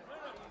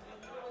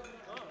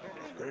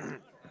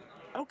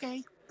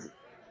 Okay.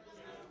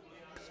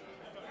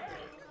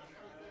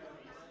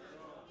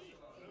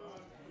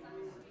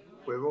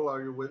 Quibble,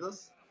 are you with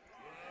us?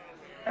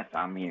 Yes,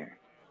 I'm here.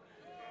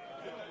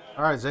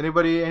 all right. Is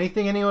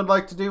anything anyone would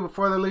like to do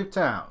before they leave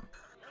town?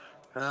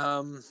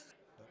 Um.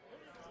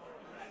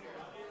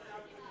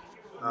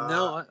 Uh,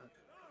 No,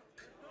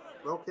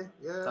 okay,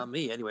 yeah. not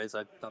me. Anyways,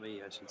 not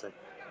me. I should say.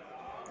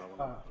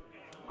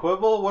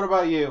 Quibble, what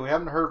about you? We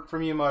haven't heard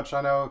from you much,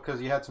 I know,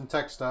 because you had some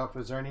tech stuff.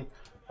 Is there any?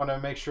 Want to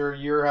make sure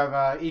you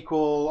have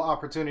equal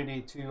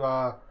opportunity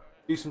to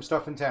do some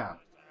stuff in town.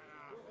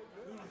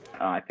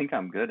 I think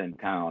I'm good in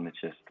town. It's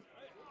just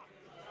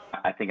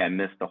I think I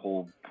missed the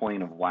whole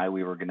point of why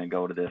we were going to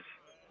go to this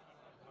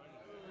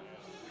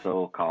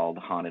so-called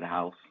haunted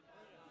house.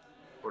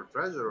 For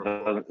treasure,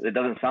 of course. It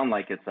doesn't sound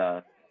like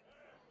it's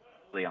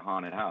really a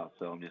haunted house,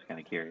 so I'm just kind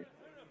of curious.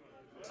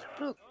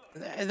 Well,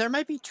 there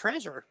might be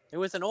treasure. There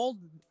was an old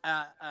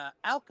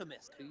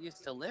alchemist who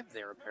used to live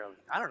there. Apparently,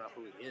 I don't know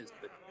who he is,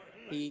 but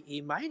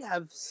he might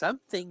have some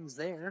things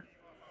there.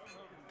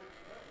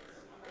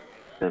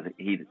 Does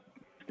he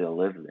still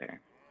lives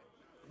there?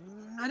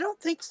 I don't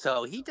think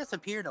so. He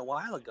disappeared a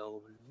while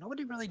ago.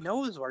 Nobody really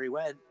knows where he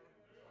went.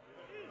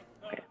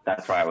 Okay,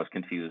 that's why I was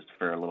confused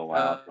for a little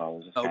while. So I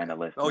was just Okay. kind of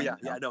listening. Oh yeah,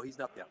 yeah. No, he's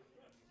not. Yeah.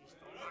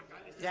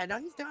 Yeah, no,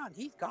 he's gone.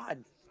 He's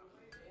gone.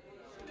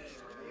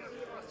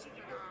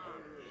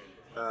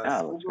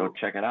 Yeah, let's go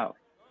check it out.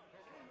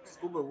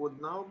 Scuba,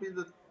 would now be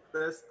the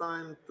best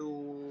time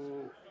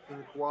to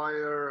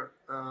inquire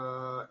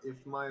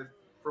if my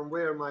from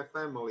where my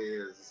family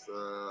is,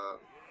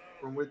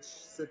 from which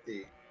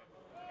city?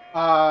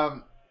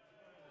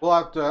 We'll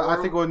have to. I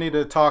think we'll need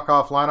to talk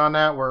offline on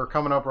that. We're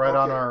coming up right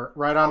on Okay.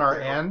 our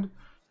Okay. end.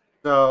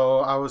 So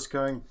I was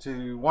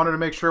wanted to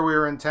make sure we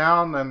were in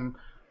town, then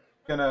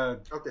gonna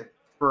Okay.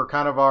 for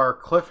kind of our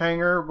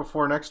cliffhanger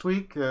before next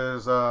week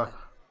is a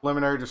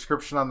preliminary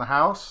description on the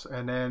house,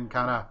 and then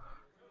kind of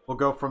we'll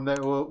go from there.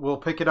 We'll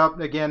pick it up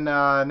again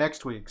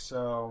next week.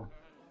 So,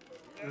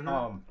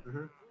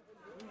 Mm-hmm.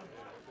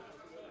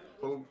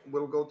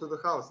 We'll go to the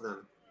house then.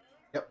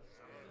 yep.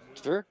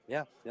 Sure.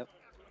 Yeah. Yep.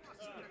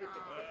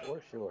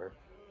 For sure.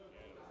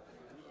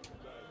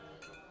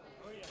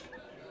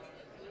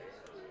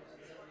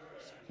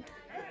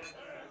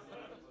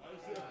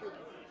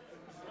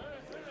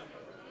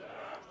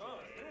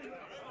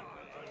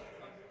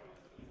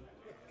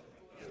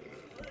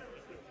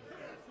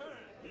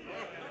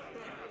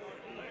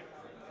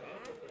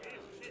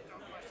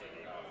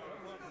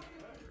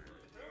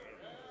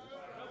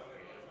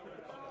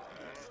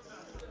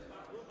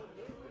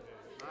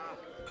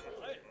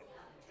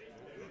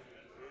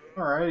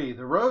 Alrighty,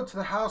 the road to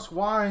the house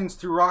winds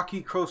through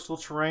rocky coastal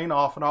terrain,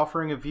 often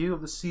offering a view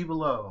of the sea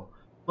below.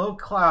 Low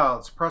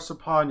clouds press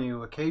upon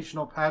you,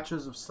 occasional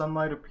patches of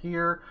sunlight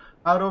appear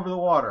out over the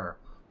water.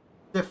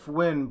 Stiff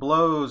wind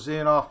blows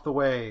in off the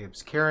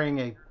waves, carrying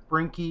a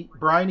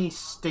briny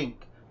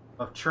stink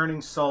of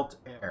churning salt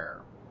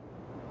air.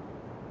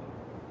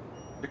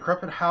 The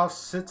decrepit house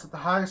sits at the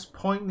highest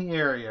point in the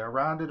area.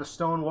 Around it, a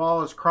stone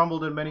wall has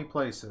crumbled in many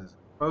places,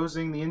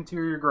 exposing the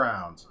interior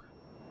grounds.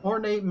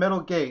 ornate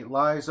metal gate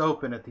lies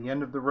open at the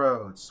end of the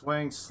road,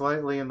 swaying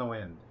slightly in the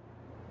wind.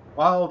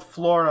 Wild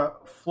flora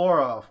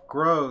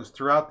grows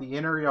throughout the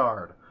inner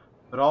yard,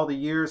 but all the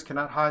years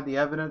cannot hide the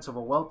evidence of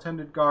a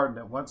well-tended garden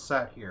that once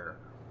sat here.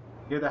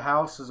 Near the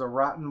house is a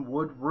rotten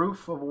wood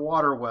roof of a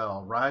water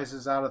well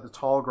rises out of the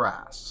tall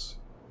grass.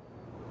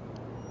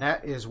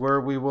 That is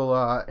where we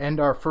will end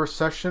our first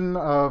session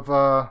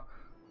of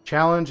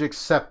Challenge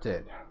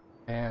Accepted.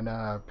 And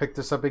pick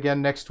this up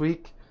again next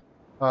week,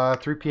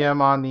 3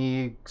 p.m. on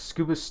the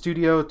Scuba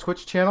Studio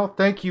Twitch channel.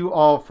 Thank you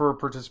all for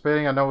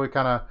participating. I know we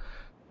kind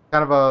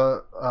of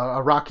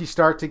a rocky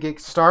start to get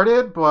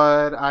started,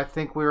 but I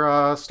think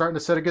we're starting to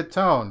set a good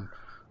tone.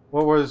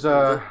 What was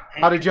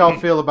how did y'all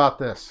feel about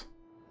this?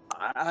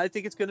 I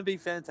think it's going to be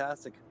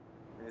fantastic.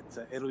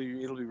 It'll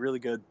be really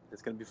good.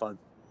 It's going to be fun.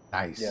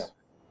 Nice. Yeah.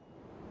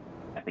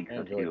 I think so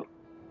Enjoy too.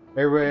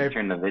 Everybody,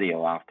 Turn the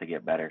video off to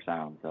get better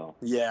sound. So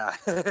Yeah.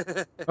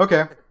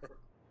 okay.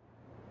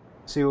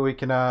 See what we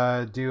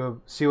can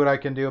do. See what I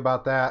can do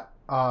about that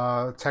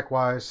tech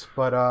wise.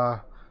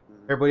 But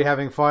everybody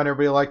having fun.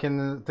 Everybody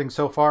liking things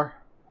so far.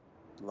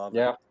 Love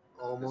Yeah. it.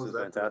 This Almost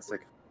is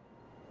fantastic.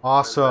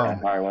 Awesome.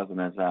 that far wasn't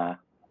as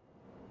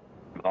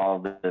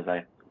involved as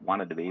I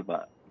wanted to be,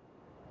 but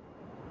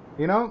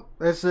You know,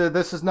 this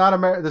is not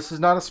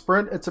a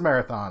sprint. It's a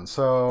marathon.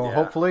 So Yeah,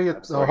 hopefully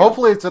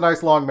absolutely. it's a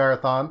nice long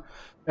marathon,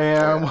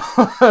 and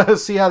we'll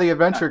see how the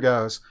adventure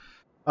goes.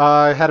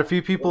 I had a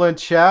few people in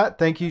chat.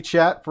 Thank you,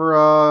 chat,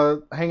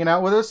 for hanging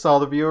out with us. All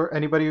the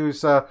anybody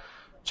who's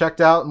checked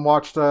out and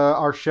watched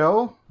our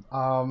show.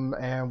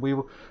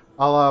 And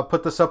I'll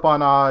put this up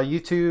on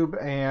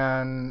YouTube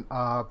and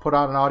put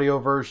out an audio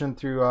version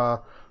through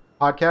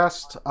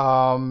podcast.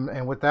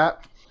 And with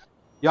that,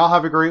 y'all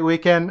have a great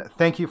weekend.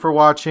 Thank you for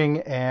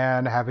watching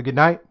and have a good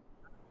night.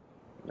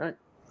 All right.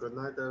 Good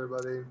night,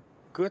 everybody.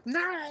 Good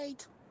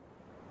night.